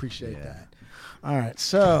right. I appreciate that. All right.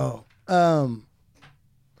 So, that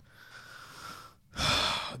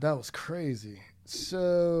was crazy.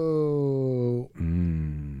 So.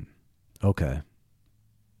 Okay.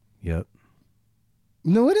 Yep.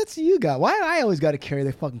 No, what else you got? Why do I always got to carry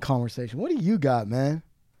the fucking conversation? What do you got, man?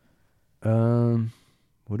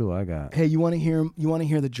 What do I got? Hey, you want to hear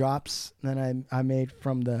the drops that I made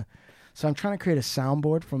from the? So I'm trying to create a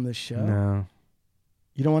soundboard from the show. No.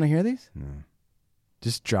 You don't want to hear these? No.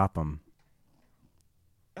 Just drop them.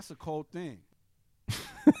 That's a cold thing.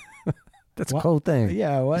 That's a cold thing.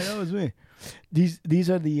 Yeah, what? That was me. These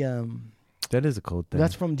are the That is a cold thing.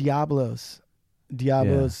 That's from Diablo's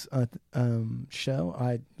show.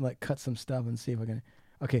 I like cut some stuff and see if I can.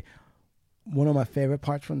 Okay, one of my favorite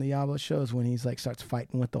parts from the Diablo show is when he's like starts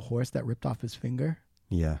fighting with the horse that ripped off his finger.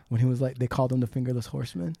 Yeah. When he was like, they called him the fingerless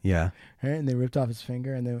horseman. Yeah. Right? And they ripped off his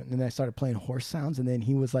finger, and then I started playing horse sounds, and then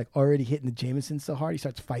he was like already hitting the Jameson so hard he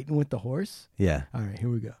starts fighting with the horse. Yeah. All right, here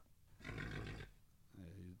we go.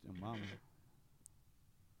 Your mama,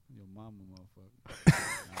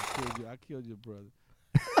 motherfucker. I killed your brother.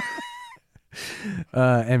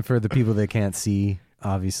 And for the people that can't see,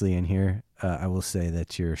 obviously in here, I will say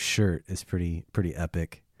that your shirt is pretty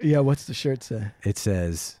epic. Yeah, what's the shirt say? It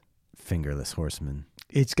says "Fingerless Horseman."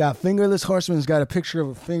 It's got fingerless horseman. It's got a picture of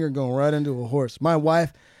a finger going right into a horse. My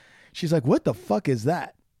wife, she's like, "What the fuck is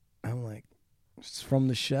that?" I'm like, "It's from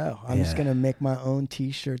the show." I'm just gonna make my own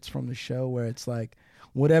T-shirts from the show where it's like,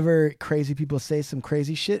 whatever crazy people say, some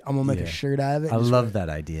crazy shit, I'm gonna make a shirt out of it. I love that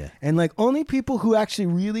idea. And like, only people who actually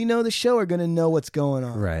really know the show are gonna know what's going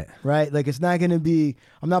on. Right. Right. Like, it's not gonna be.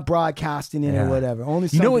 I'm not broadcasting it or whatever. Only.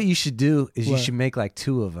 You know what you should do is you should make like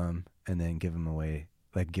 2 of them and then give them away.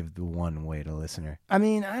 Like, give the one away to a listener. I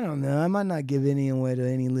mean, I don't know. I might not give any away to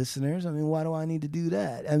any listeners. I mean, why do I need to do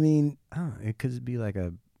that? I mean, it could be like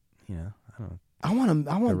a, I don't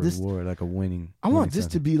know. I want this reward, like a winning. I want this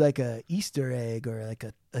to be like a Easter egg or like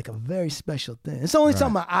a very special thing. It's only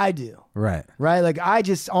something I do. Right. Right. Like, I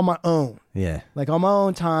just on my own. Yeah. Like, on my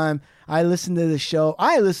own time, I listen to the show.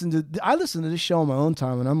 I listen to the show on my own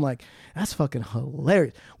time, and I'm like, that's fucking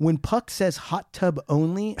hilarious. When Puck says hot tub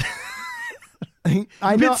only.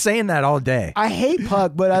 I've been saying that all day. I hate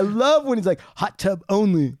Puck, but I love when he's like, hot tub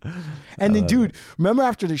only. And then, dude, remember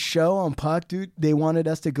after the show on Puck, dude, they wanted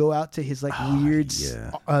us to go out to his like weird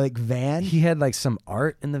like van. He had like some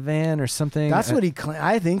art in the van or something. What he claimed.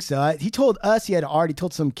 I think so. He told us he had art. He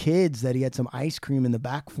told some kids that he had some ice cream in the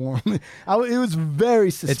back for him. It was very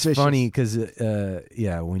suspicious. It's funny because,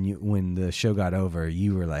 when the show got over,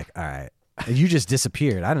 you were like, all right. You just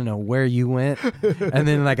disappeared. I don't know where you went. And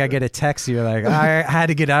then like I get a text. You're like, I had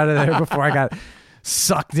to get out of there before I got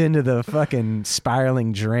sucked into the fucking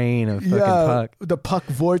spiraling drain of fucking Puck. The Puck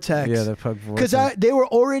vortex. Yeah, the Puck vortex. Because they were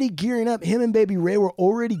already gearing up. Him and Baby Ray were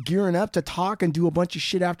already gearing up to talk and do a bunch of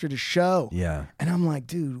shit after the show. Yeah. And I'm like,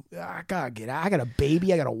 dude, I gotta get out. I got a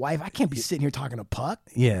baby. I got a wife. I can't be sitting here talking to Puck.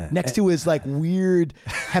 Yeah. Next to his like weird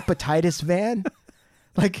hepatitis van.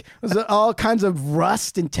 Like, there's all kinds of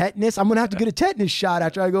rust and tetanus. I'm going to have to get a tetanus shot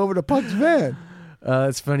after I go over to Puck's van.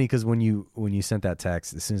 It's funny because when you sent that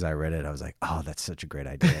text, as soon as I read it, I was like, "Oh, that's such a great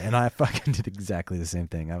idea," and I fucking did exactly the same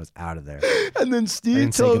thing. I was out of there. And then Steve I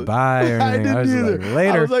didn't say goodbye or anything. I was like,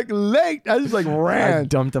 later. I was like, late. I just like ran. I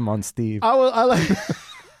dumped him on Steve. I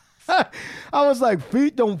was like,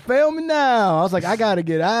 feet don't fail me now. I was like, I gotta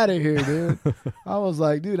get out of here, dude. I was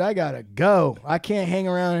like, dude, I gotta go. I can't hang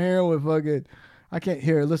around here with fucking. I can't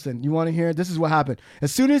hear. Listen, you want to hear? This is what happened.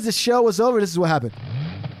 As soon as the show was over, this is what happened.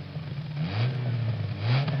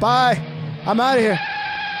 Bye. I'm out of here.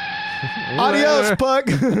 Adios, Puck.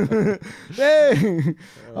 Hey.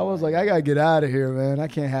 I was like, I gotta get out of here, man. I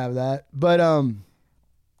can't have that. But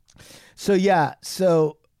so yeah,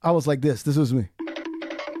 so I was like this. This was me.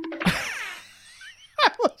 I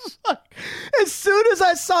was like, as soon as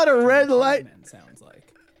I saw the red light, sounds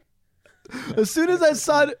like. as soon as I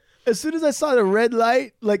saw the red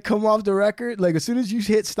light like come off the record, like as soon as you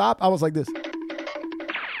hit stop, I was like this.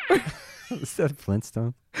 Is that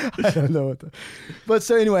Flintstone? I don't know what the, but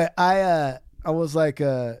so anyway, I was like,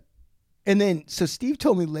 and then so Steve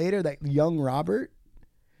told me later that young Robert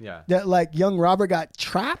got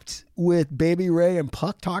trapped with Baby Ray and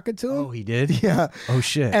Puck talking to him. Oh, he did? Yeah. Oh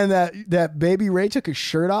shit. And that Baby Ray took his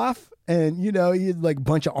shirt off, and he had like a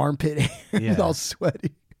bunch of armpit hair, all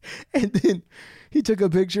sweaty, and then he took a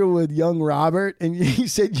picture with young Robert, and he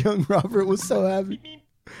said young Robert was so happy.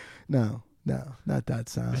 No, not that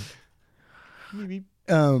sound.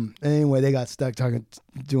 Anyway, they got stuck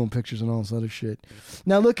doing pictures and all this other shit.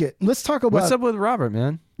 Now let's talk about what's up with Robert,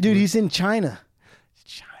 man. Dude, he's in China.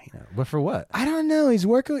 China, but for what? I don't know. He's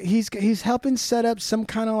working. He's helping set up some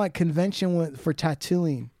kind of like convention for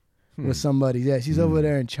tattooing with somebody. Yes, he's over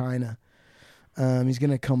there in China. He's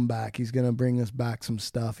gonna come back. He's gonna bring us back some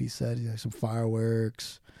stuff. He said some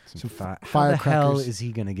fireworks, some firecrackers. How the hell is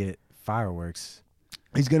he gonna get fireworks?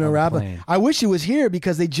 He's going to wrap it. I wish he was here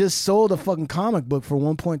because they just sold a fucking comic book for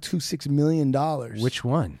 $1.26 million. Which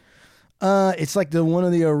one? It's like one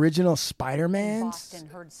of the original Spider-Mans. Boston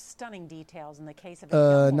heard stunning details in the case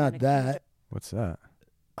of not that. What's that?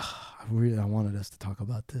 I wanted us to talk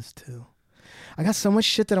about this too. I got so much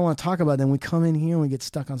shit that I want to talk about. Then we come in here and we get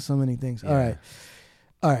stuck on so many things. Yeah.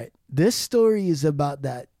 All right. This story is about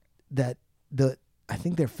I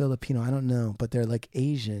think they're Filipino. I don't know, but they're like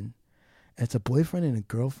Asian. It's a boyfriend and a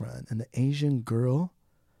girlfriend, and the Asian girl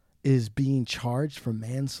is being charged for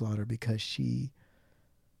manslaughter because she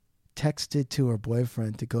texted to her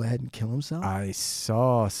boyfriend to go ahead and kill himself. I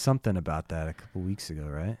saw something about that a couple weeks ago,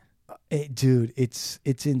 right? Dude, it's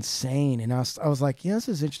insane. And I was like, this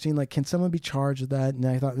is interesting. Like, can someone be charged with that? And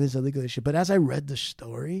I thought this is illegal shit. But as I read the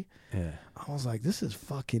story, I was like, this is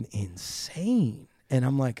fucking insane. And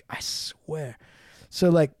I'm like, I swear. So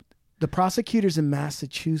like, the prosecutors in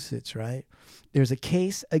Massachusetts, right? There's a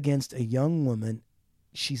case against a young woman.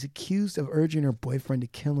 She's accused of urging her boyfriend to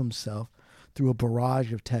kill himself through a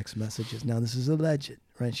barrage of text messages. Now, this is alleged,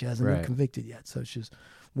 right? She hasn't been convicted yet. So she's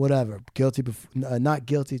whatever. Guilty, not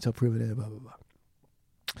guilty until proven, blah, blah,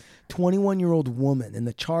 blah. 21-year-old woman, and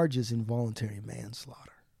the charge is involuntary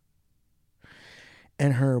manslaughter.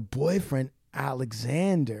 And her boyfriend,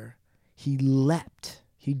 Alexander, he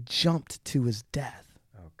jumped to his death.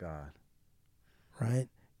 God. Right?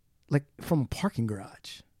 Like from a parking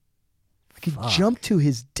garage. Like he jumped to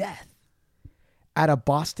his death at a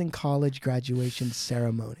Boston College graduation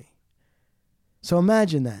ceremony. So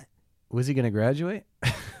imagine that. Was he going to graduate?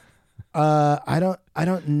 I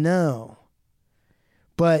don't know.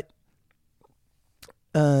 But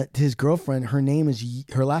his girlfriend,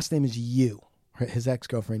 her last name is Yu. His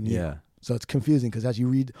ex-girlfriend Yu. Yeah. So it's confusing because as you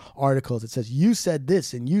read articles, it says you said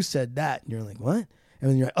this and you said that, and you're like, what? And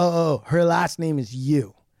then you're like, oh, her last name is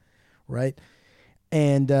Yu, right?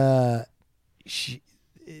 And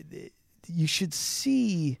you should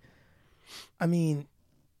see, I mean,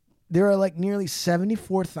 there are like nearly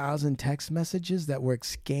 74,000 text messages that were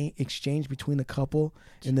exchanged between the couple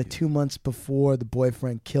in the 2 months before the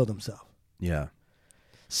boyfriend killed himself. Yeah.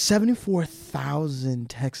 74,000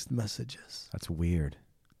 text messages. That's weird.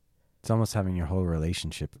 It's almost having your whole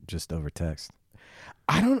relationship just over text.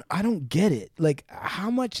 I don't get it. Like,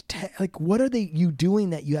 how much? What are you doing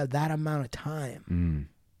that you have that amount of time?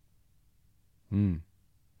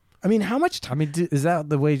 I mean, how much time? I mean, is that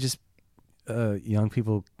the way just young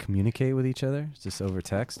people communicate with each other? It's just over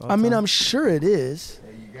text? I mean, I'm sure it is.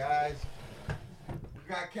 Hey, you guys.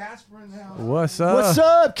 We got Casper in the house. What's up? What's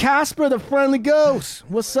up, Casper, the friendly ghost?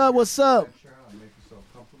 What's up? What's up? Make yourself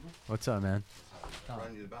comfortable. What's up, man? Run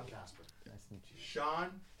you about Casper. Nice to meet you. Sean.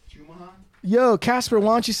 Yo, Casper,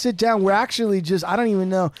 why don't you sit down? We're actually just, I don't even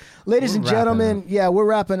know. Ladies and gentlemen, yeah, we're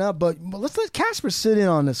wrapping up, but let's let Casper sit in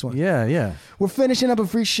on this one. Yeah. We're finishing up a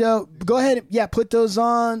free show. Go ahead, put those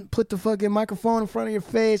on. Put the fucking microphone in front of your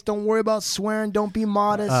face. Don't worry about swearing. Don't be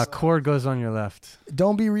modest. Cord goes on your left.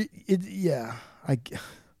 Don't be, it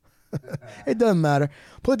doesn't matter.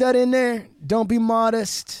 Put that in there. Don't be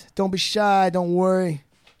modest. Don't be shy. Don't worry.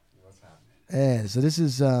 What's happening? Yeah, so this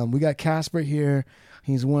is, we got Casper here.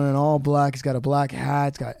 He's wearing all black. He's got a black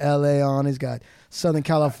hat. He's got LA on. He's got Southern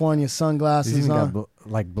California sunglasses He's even on. got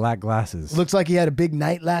like black glasses. Looks like he had a big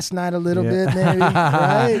night last night a little bit, maybe,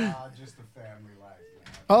 right? Just a family life.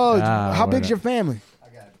 Man. Oh, how big's your family? I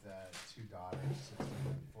got 2 daughters, 16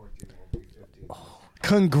 and 14, will be 15.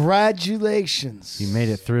 Congratulations. You made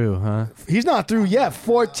it through, huh? He's not through yet.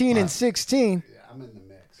 14 and 16. Yeah, I'm in the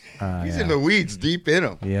mix. He's in the weeds, deep in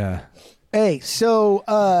them. Yeah. Hey,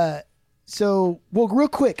 well, real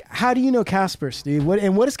quick, how do you know Casper, Steve? What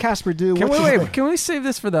does Casper do? Can we save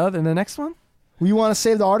this for the next one? You want to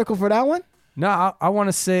save the article for that one? No, I want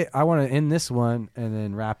to end this one and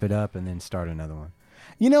then wrap it up and then start another one.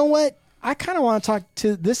 You know what? I kind of want to talk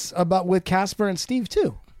to this about with Casper and Steve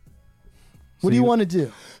too. What do you want to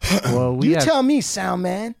do? Well, tell me, sound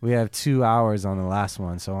man. We have 2 hours on the last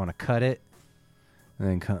one, so I want to cut it and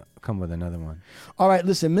then come with another one. All right,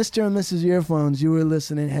 listen, Mr. and Mrs. Earphones, you were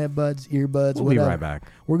listening, headbuds, earbuds, We'll whatever. be right back.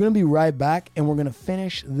 We're going to be right back, and we're going to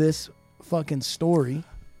finish this fucking story.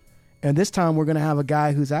 And this time we're going to have a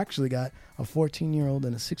guy who's actually got a 14-year-old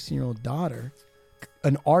and a 16-year-old daughter,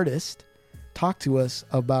 an artist, talk to us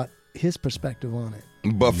about his perspective on it.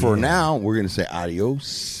 But for now, we're going to say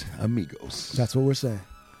adios, amigos. That's what we're saying.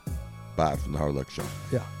 Bye from the Hard Luck Show.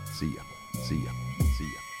 Yeah. See ya. See ya. See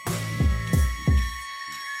ya.